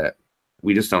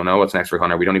 We just don't know what's next for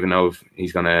Conor. We don't even know if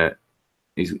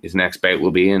his next bout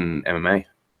will be in MMA.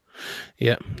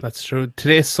 Yeah, that's true.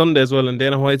 Today's Sunday as well, and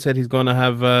Dana White said he's going to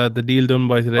have the deal done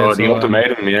by today. Oh, the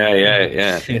ultimatum,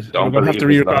 yeah. Don't have to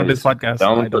re-record this podcast.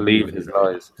 Don't believe his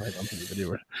lies. I don't believe it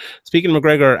either. Speaking of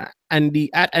McGregor,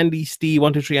 Andy Steve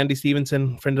 123 Andy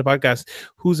Stevenson, friend of the podcast.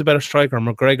 Who's a better striker,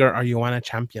 McGregor or Joanna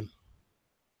Champion?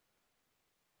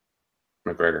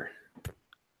 McGregor.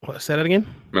 What? Say that again.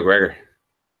 McGregor.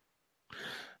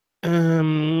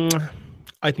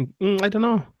 I think I don't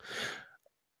know.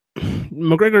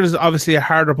 McGregor is obviously a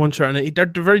harder puncher, and they're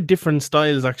very different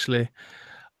styles. Actually,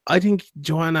 I think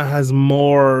Joanna has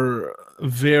more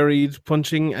varied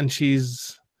punching, and she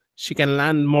can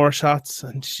land more shots.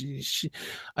 And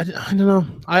I don't know.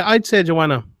 I'd say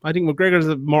Joanna. I think McGregor's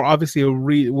obviously a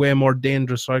way more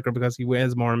dangerous striker because he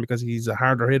weighs more and because he's a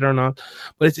harder hitter and all.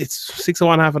 But it's 6 of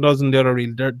one, half a dozen the other.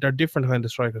 Really, they're different kind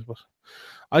of strikers, but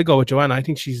I go with Joanna. I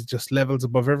think she's just levels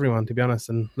above everyone, to be honest.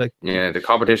 And the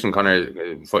competition, Conor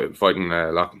fighting a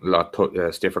lot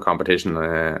stiffer competition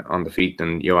on the feet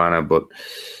than Joanna, but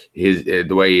his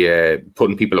the way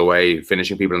putting people away,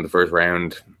 finishing people in the first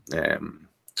round,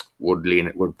 would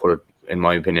put it, in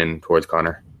my opinion, towards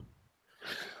Conor.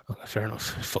 Okay, fair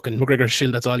enough. Fucking McGregor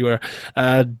shield, that's all you wear.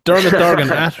 Dermot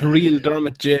Dorgan at Real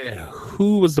Dermot J.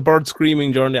 Who was the bird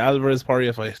screaming during the Alvarez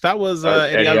Poirier fight? That was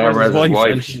Eddie Alvarez's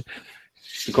wife.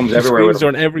 She comes everywhere with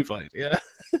during every fight. Yeah,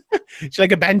 she's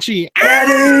like a banshee.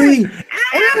 Eddie!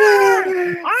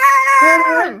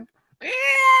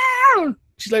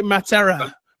 She's like Matt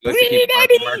Serra.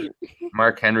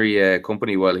 Mark Henry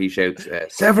company while he shouts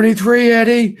 73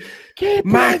 Eddie,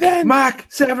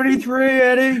 Mac 73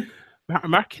 Eddie.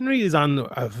 Mark Henry is on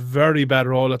a very bad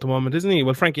roll at the moment, isn't he?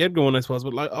 Well, Frankie Edgar won, I suppose,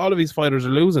 but like all of his fighters are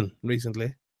losing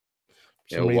recently.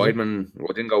 Yeah, Weidman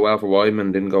didn't go well for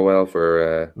Weidman. Didn't go well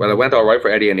for. It went all right for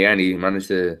Eddie in the end. He managed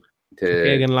to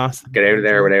get out of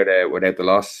there without the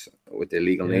loss with the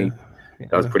illegal knee.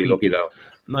 That was pretty lucky though.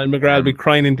 Niall McGrath will be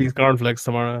crying into his cornflakes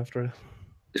tomorrow after it.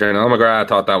 Sure, Niall McGrath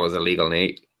thought that was a legal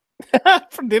knee.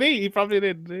 Did he? He probably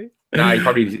did. Did he? Nah, he's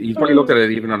probably looked at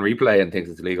it even on replay and thinks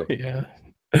it's illegal. Yeah.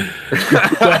 He's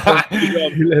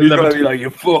gonna be like, you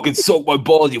fucking suck my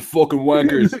balls, you fucking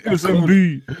wankers.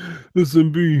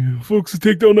 SMB. Folks,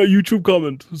 take down that YouTube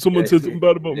comment. Someone said something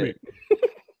bad about me.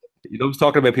 He loves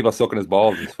talking about people sucking his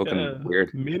balls. It's fucking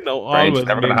weird. It's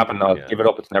never gonna happen. No, give it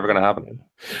up. It's never gonna happen.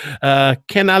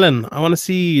 Ken Allen, I want to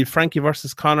see Frankie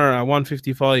versus Conor at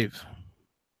 155.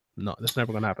 No, that's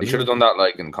never going to happen. He should have done that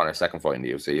like in Conor's second fight in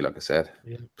the UFC, like I said.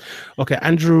 Yeah. Okay,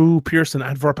 Andrew Pearson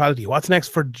at Verpality. What's next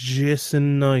for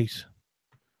Jason Knight?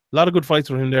 A lot of good fights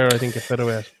for him there, I think, at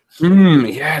featherweight.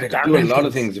 Yeah, they're doing a lot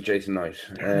of things with Jason Knight.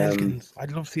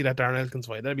 I'd love to see that Darren Elkins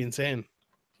fight. That'd be insane.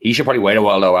 He should probably wait a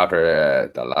while, though, after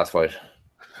that last fight.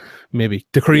 Maybe.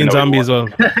 The Korean Zombie as well.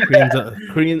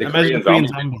 Korean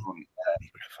Zombie.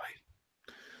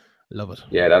 Love it.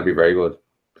 Yeah, that'd be very good.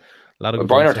 lot of But good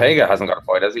Brian ones, yeah. Ortega hasn't got a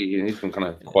fight, has he? He's been kind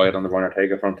of quiet on the Brian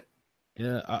Ortega front.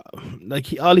 Yeah,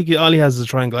 all he has is a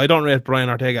triangle. I don't rate Brian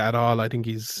Ortega at all. I think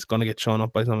he's going to get shown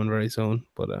up by someone very soon.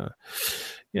 But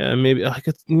yeah, maybe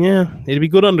it'd be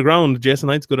good on the ground. Jason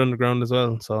Knight's good on the ground as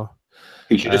well. So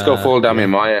He should just go full Damian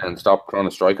Maia and stop trying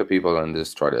to strike at people and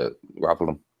just try to grapple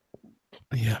them.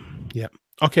 Yeah.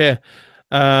 Okay.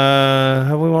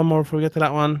 Have we one more before we get to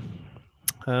that one?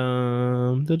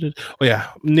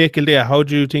 Nick Kildea, how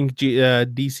do you think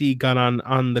DC got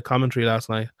on the commentary last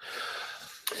night?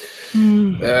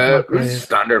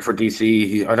 Standard for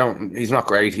DC. He's not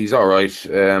great. He's all right.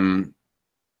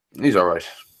 He's all right.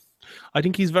 I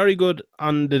think he's very good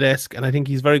on the desk, and I think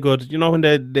he's very good. You know, when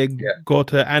they go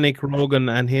to Anik, Rogan,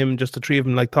 and him, just the three of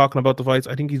them, like talking about the fights.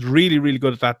 I think he's really, really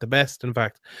good at that. The best, in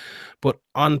fact. But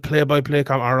on play-by-play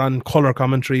or on color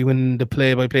commentary, when the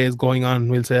play-by-play is going on,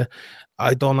 we'll say,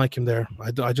 I don't like him there.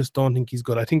 I just don't think he's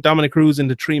good. I think Dominic Cruz in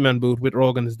the three-man booth with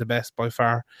Rogan is the best by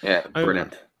far. Yeah,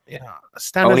 brilliant.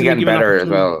 Only getting better as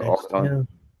well all the time. Yeah.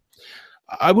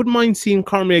 I wouldn't mind seeing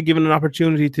Cormier given an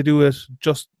opportunity to do it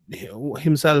just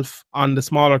himself on the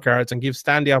smaller cards and give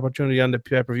Stan the opportunity on the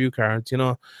pay-per-view cards,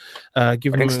 I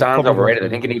think Stan's overrated. I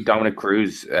think you need Dominic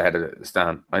Cruz ahead of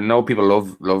Stan. I know people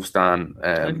love Stan.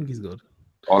 I think he's good.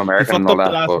 All-American and all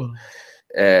that,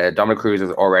 but Dominic Cruz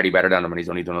is already better than him and he's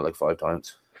only done it like 5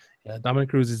 times. Yeah, Dominic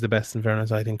Cruz is the best in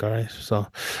fairness, I think. All right, so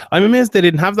I'm amazed they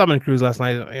didn't have Dominic Cruz last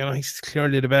night. He's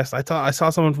clearly the best. I saw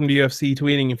someone from the UFC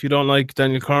tweeting, if you don't like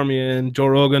Daniel Cormier and Joe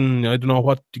Rogan, I don't know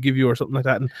what to give you or something like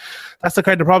that. And that's the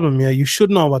kind of problem. Yeah, you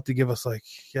should know what to give us.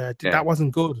 That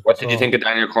wasn't good. What did you think of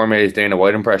Daniel Cormier's Dana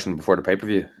White impression before the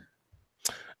pay-per-view?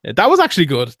 That was actually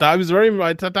good. That was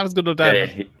I thought that was good.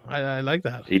 I like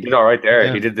that. He did all right there.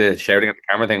 Yeah. He did the shouting at the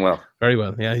camera thing well. Very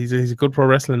well. Yeah, he's a good pro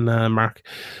wrestling mark.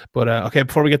 But okay,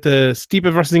 before we get to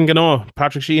Stipe versus Ngannou,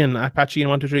 Patrick Sheehan at Pat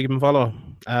Sheehan123, give him a follow.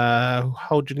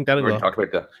 How do you think that'll go? Talk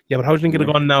about that. Yeah, but how do you think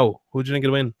it'll go now? Who do you think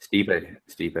it'll win?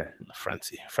 Stipe.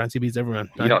 Francie beats everyone.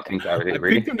 You don't think that really?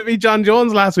 I picked him to beat John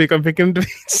Jones last week. I'm picking him to beat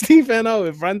Stipe now.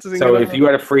 If Francis. So if you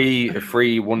had a free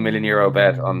 €1 million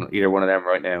bet on either one of them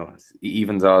right now,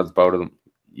 evens odds both of them,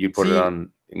 you put it on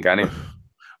Ngannou.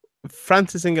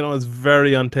 Francis Ngannou is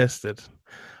very untested,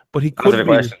 but he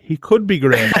could be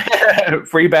great.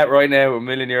 Free bet right now, €1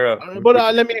 million. But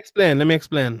let me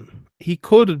explain. He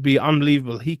could be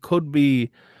unbelievable. He could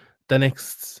be the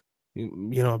next,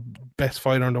 best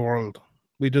fighter in the world.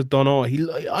 We just don't know. He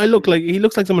looks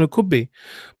like someone who could be,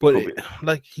 but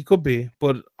he could be.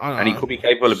 But and he could be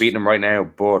capable of beating him right now.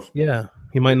 But yeah,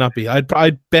 he might not be. I'd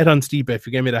bet on Stipe if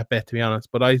you gave me that bet, to be honest.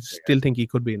 But I still think he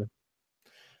could beat him.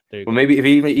 Well, maybe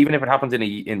even if it happens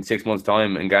in 6 months'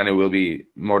 time, Ngannou will be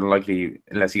more than likely,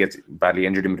 unless he gets badly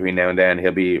injured in between now and then,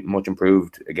 he'll be much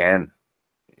improved again,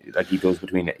 like he does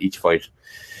between each fight.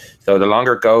 So the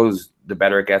longer it goes, the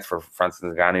better it gets for Francis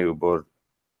Ngannou. But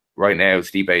right now,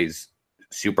 Stipe's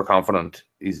super confident.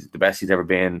 He's the best he's ever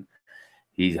been.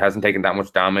 He hasn't taken that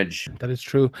much damage. That is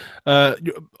true.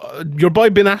 Your boy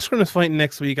Ben Askren is fighting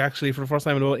next week, actually, for the first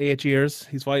time in about 8 years.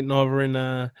 He's fighting over in...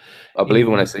 I'll believe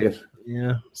it when I see it.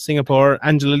 Yeah, Singapore.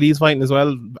 Angela Lee's fighting as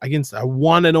well against a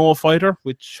 1-0 fighter,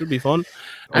 which should be fun.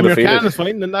 Amir Khan is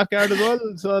fighting in that card as well,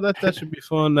 so that should be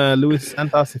fun. Luis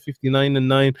Santos at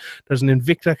 59-9. There's an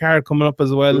Invicta card coming up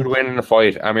as well. Who would win in the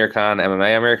fight? Amir Khan,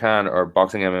 MMA Amir Khan, or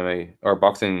boxing MMA, or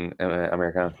boxing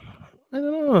Amir Khan? I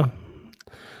don't know.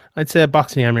 I'd say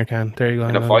boxing Amir Khan. There you go.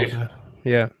 In a fight?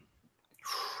 Yeah.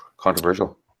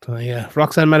 Controversial. Yeah,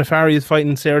 Roxanne Matafari is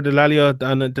fighting Sarah Delalio,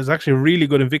 and there's actually a really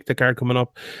good Invicta card coming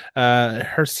up.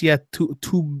 Hercia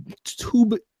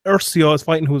Urcio is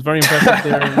fighting, who's very impressive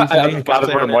there. That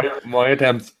was one of my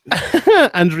attempts.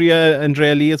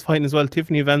 Andrea Lee is fighting as well.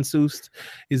 Tiffany Van Soest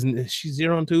she's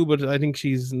 0-2, but I think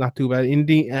she's not too bad.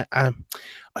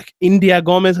 India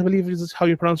Gomez, I believe is how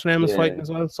you pronounce her name, is fighting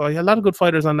as well. So a lot of good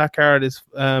fighters on that card. Is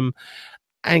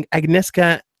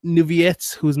Agnieszka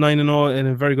Nuvietz, who's 9-0 and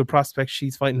a very good prospect.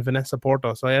 She's fighting Vanessa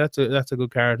Porto. So yeah, that's a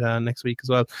good card next week as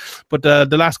well. But the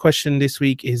last question this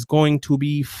week is going to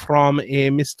be from a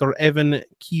Mr. Evan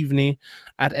Keaveney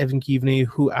at Evan Keaveney,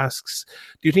 who asks,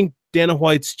 do you think Dana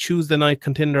White's Tuesday night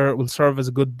contender will serve as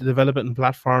a good development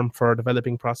platform for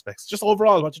developing prospects? Just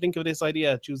overall, what do you think of this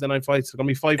idea? Tuesday night fights. There's going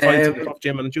to be 5 fights in the Tough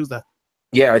Gym on Tuesday.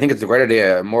 Yeah, I think it's a great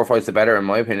idea. More fights, the better, in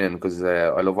my opinion, because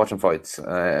I love watching fights,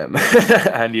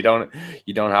 and you don't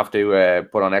have to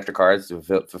put on extra cards to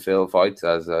fulfill fights,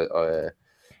 as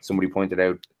somebody pointed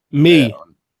out. Me,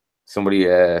 somebody,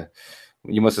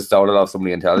 you must have stolen it off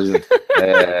somebody intelligent.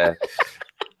 A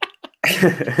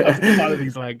lot of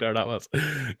things like that was.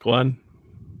 Go on.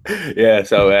 Yeah.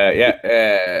 So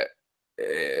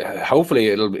hopefully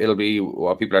it'll be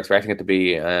what people are expecting it to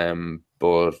be.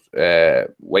 But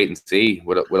wait and see.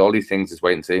 With all these things, just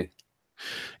wait and see.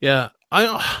 Yeah,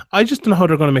 I just don't know how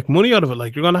they're going to make money out of it.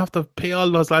 Like, you're going to have to pay all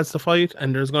those lads to fight,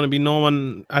 and there's going to be no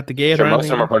one at the gate. Sure, or most of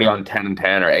them anything. are probably on 10 and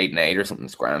 10 or 8 and 8 or something.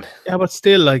 It's grand. Yeah, but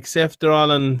still, like, say if they're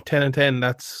all on 10 and 10,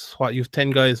 that's what, you've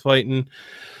 10 guys fighting.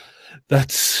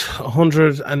 That's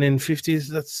 150.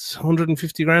 That's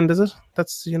 150 grand, is it?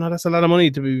 That's, that's a lot of money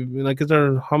to be like.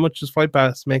 How much is Fight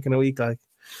Pass making a week? Like,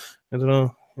 I don't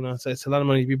know. It's a lot of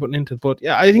money to be putting into it. But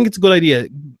yeah, I think it's a good idea.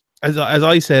 As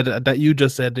I said, that you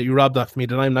just said, that you robbed off me,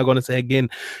 that I'm not going to say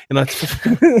again.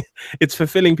 It's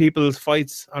fulfilling people's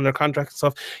fights on their contracts and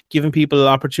stuff, giving people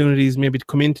opportunities maybe to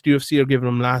come into the UFC, or giving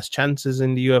them last chances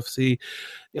in the UFC.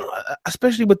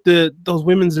 Especially with those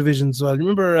women's divisions. Well,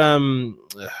 remember,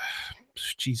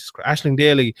 Jesus Christ, Aisling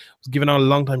Daly was given out a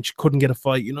long time. She couldn't get a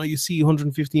fight. You see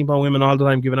 115-pound women all the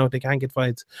time giving out. They can't get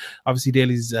fights. Obviously,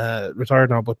 Daly's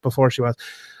retired now, but before she was.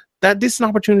 This is an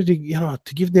opportunity,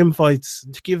 to give them fights,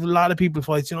 to give a lot of people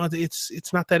fights.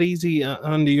 It's not that easy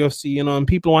on the UFC, and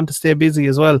people want to stay busy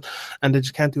as well, and they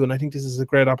just can't do it. And I think this is a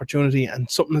great opportunity, and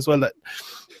something as well that,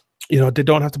 they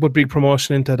don't have to put big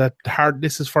promotion into that.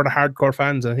 This is for the hardcore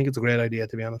fans, and I think it's a great idea,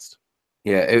 to be honest.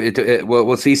 Yeah,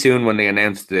 we'll see soon when they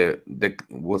announce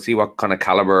we'll see what kind of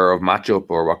caliber of matchup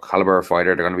or what caliber of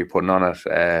fighter they're going to be putting on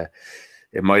it.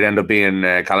 It might end up being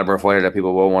a caliber of fighter that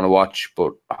people won't want to watch,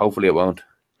 but hopefully it won't.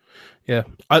 Yeah,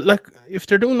 if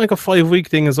they're doing like a 5-week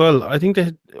thing as well, I think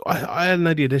I had an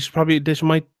idea. They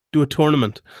might do a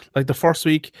tournament. Like the first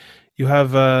week, you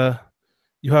have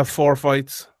 4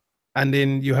 fights, and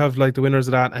then you have like the winners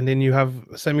of that, and then you have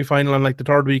a semi-final on like the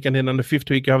 3rd week, and then on the 5th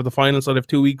week you have the final. So they have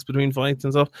 2 weeks between fights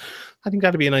and stuff. I think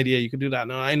that'd be an idea. You could do that.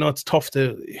 Now I know it's tough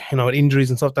to, with injuries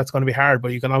and stuff, that's going to be hard,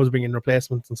 but you can always bring in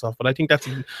replacements and stuff. But I think that's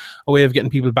a way of getting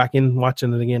people back in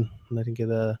watching it again, and I think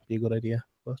it'd be a good idea.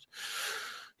 But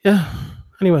yeah,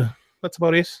 anyway, that's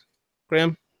about it.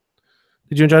 Graham,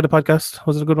 did you enjoy the podcast?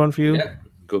 Was it a good one for you? Yeah,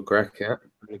 good crack. Yeah,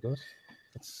 really good.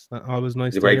 It's always nice.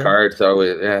 It's a great card. So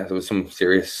yeah, there was some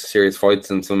serious fights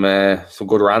and some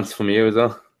good rants from you as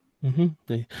well.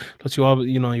 Plus, you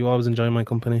always enjoy my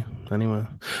company. Anyway,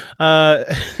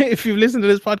 if you've listened to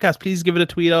this podcast, please give it a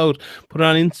tweet out. Put it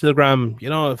on Instagram.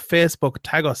 Facebook.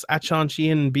 Tag us at Sean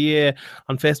Sheehan BA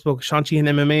on Facebook. Sean Sheehan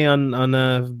MMA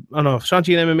Sean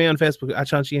Sheehan MMA on Facebook. At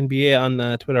Sean Sheehan BA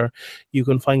on Twitter. You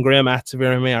can find Graham at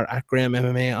Severe MMA or at Graham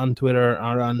MMA on Twitter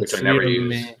or on Severe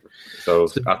MMA. So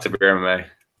at Severe MMA.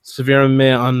 Severe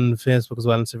MMA on Facebook as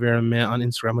well, and Severe MMA on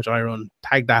Instagram, which I run.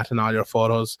 Tag that in all your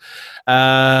photos.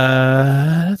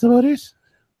 That's about it.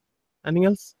 Anything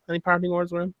else? Any parting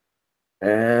words, Graham?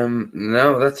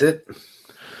 No, that's it.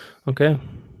 Okay.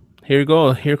 Here you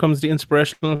go. Here comes the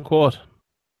inspirational quote.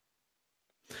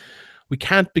 We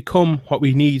can't become what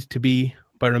we need to be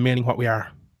by remaining what we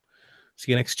are.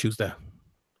 See you next Tuesday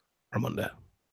or Monday.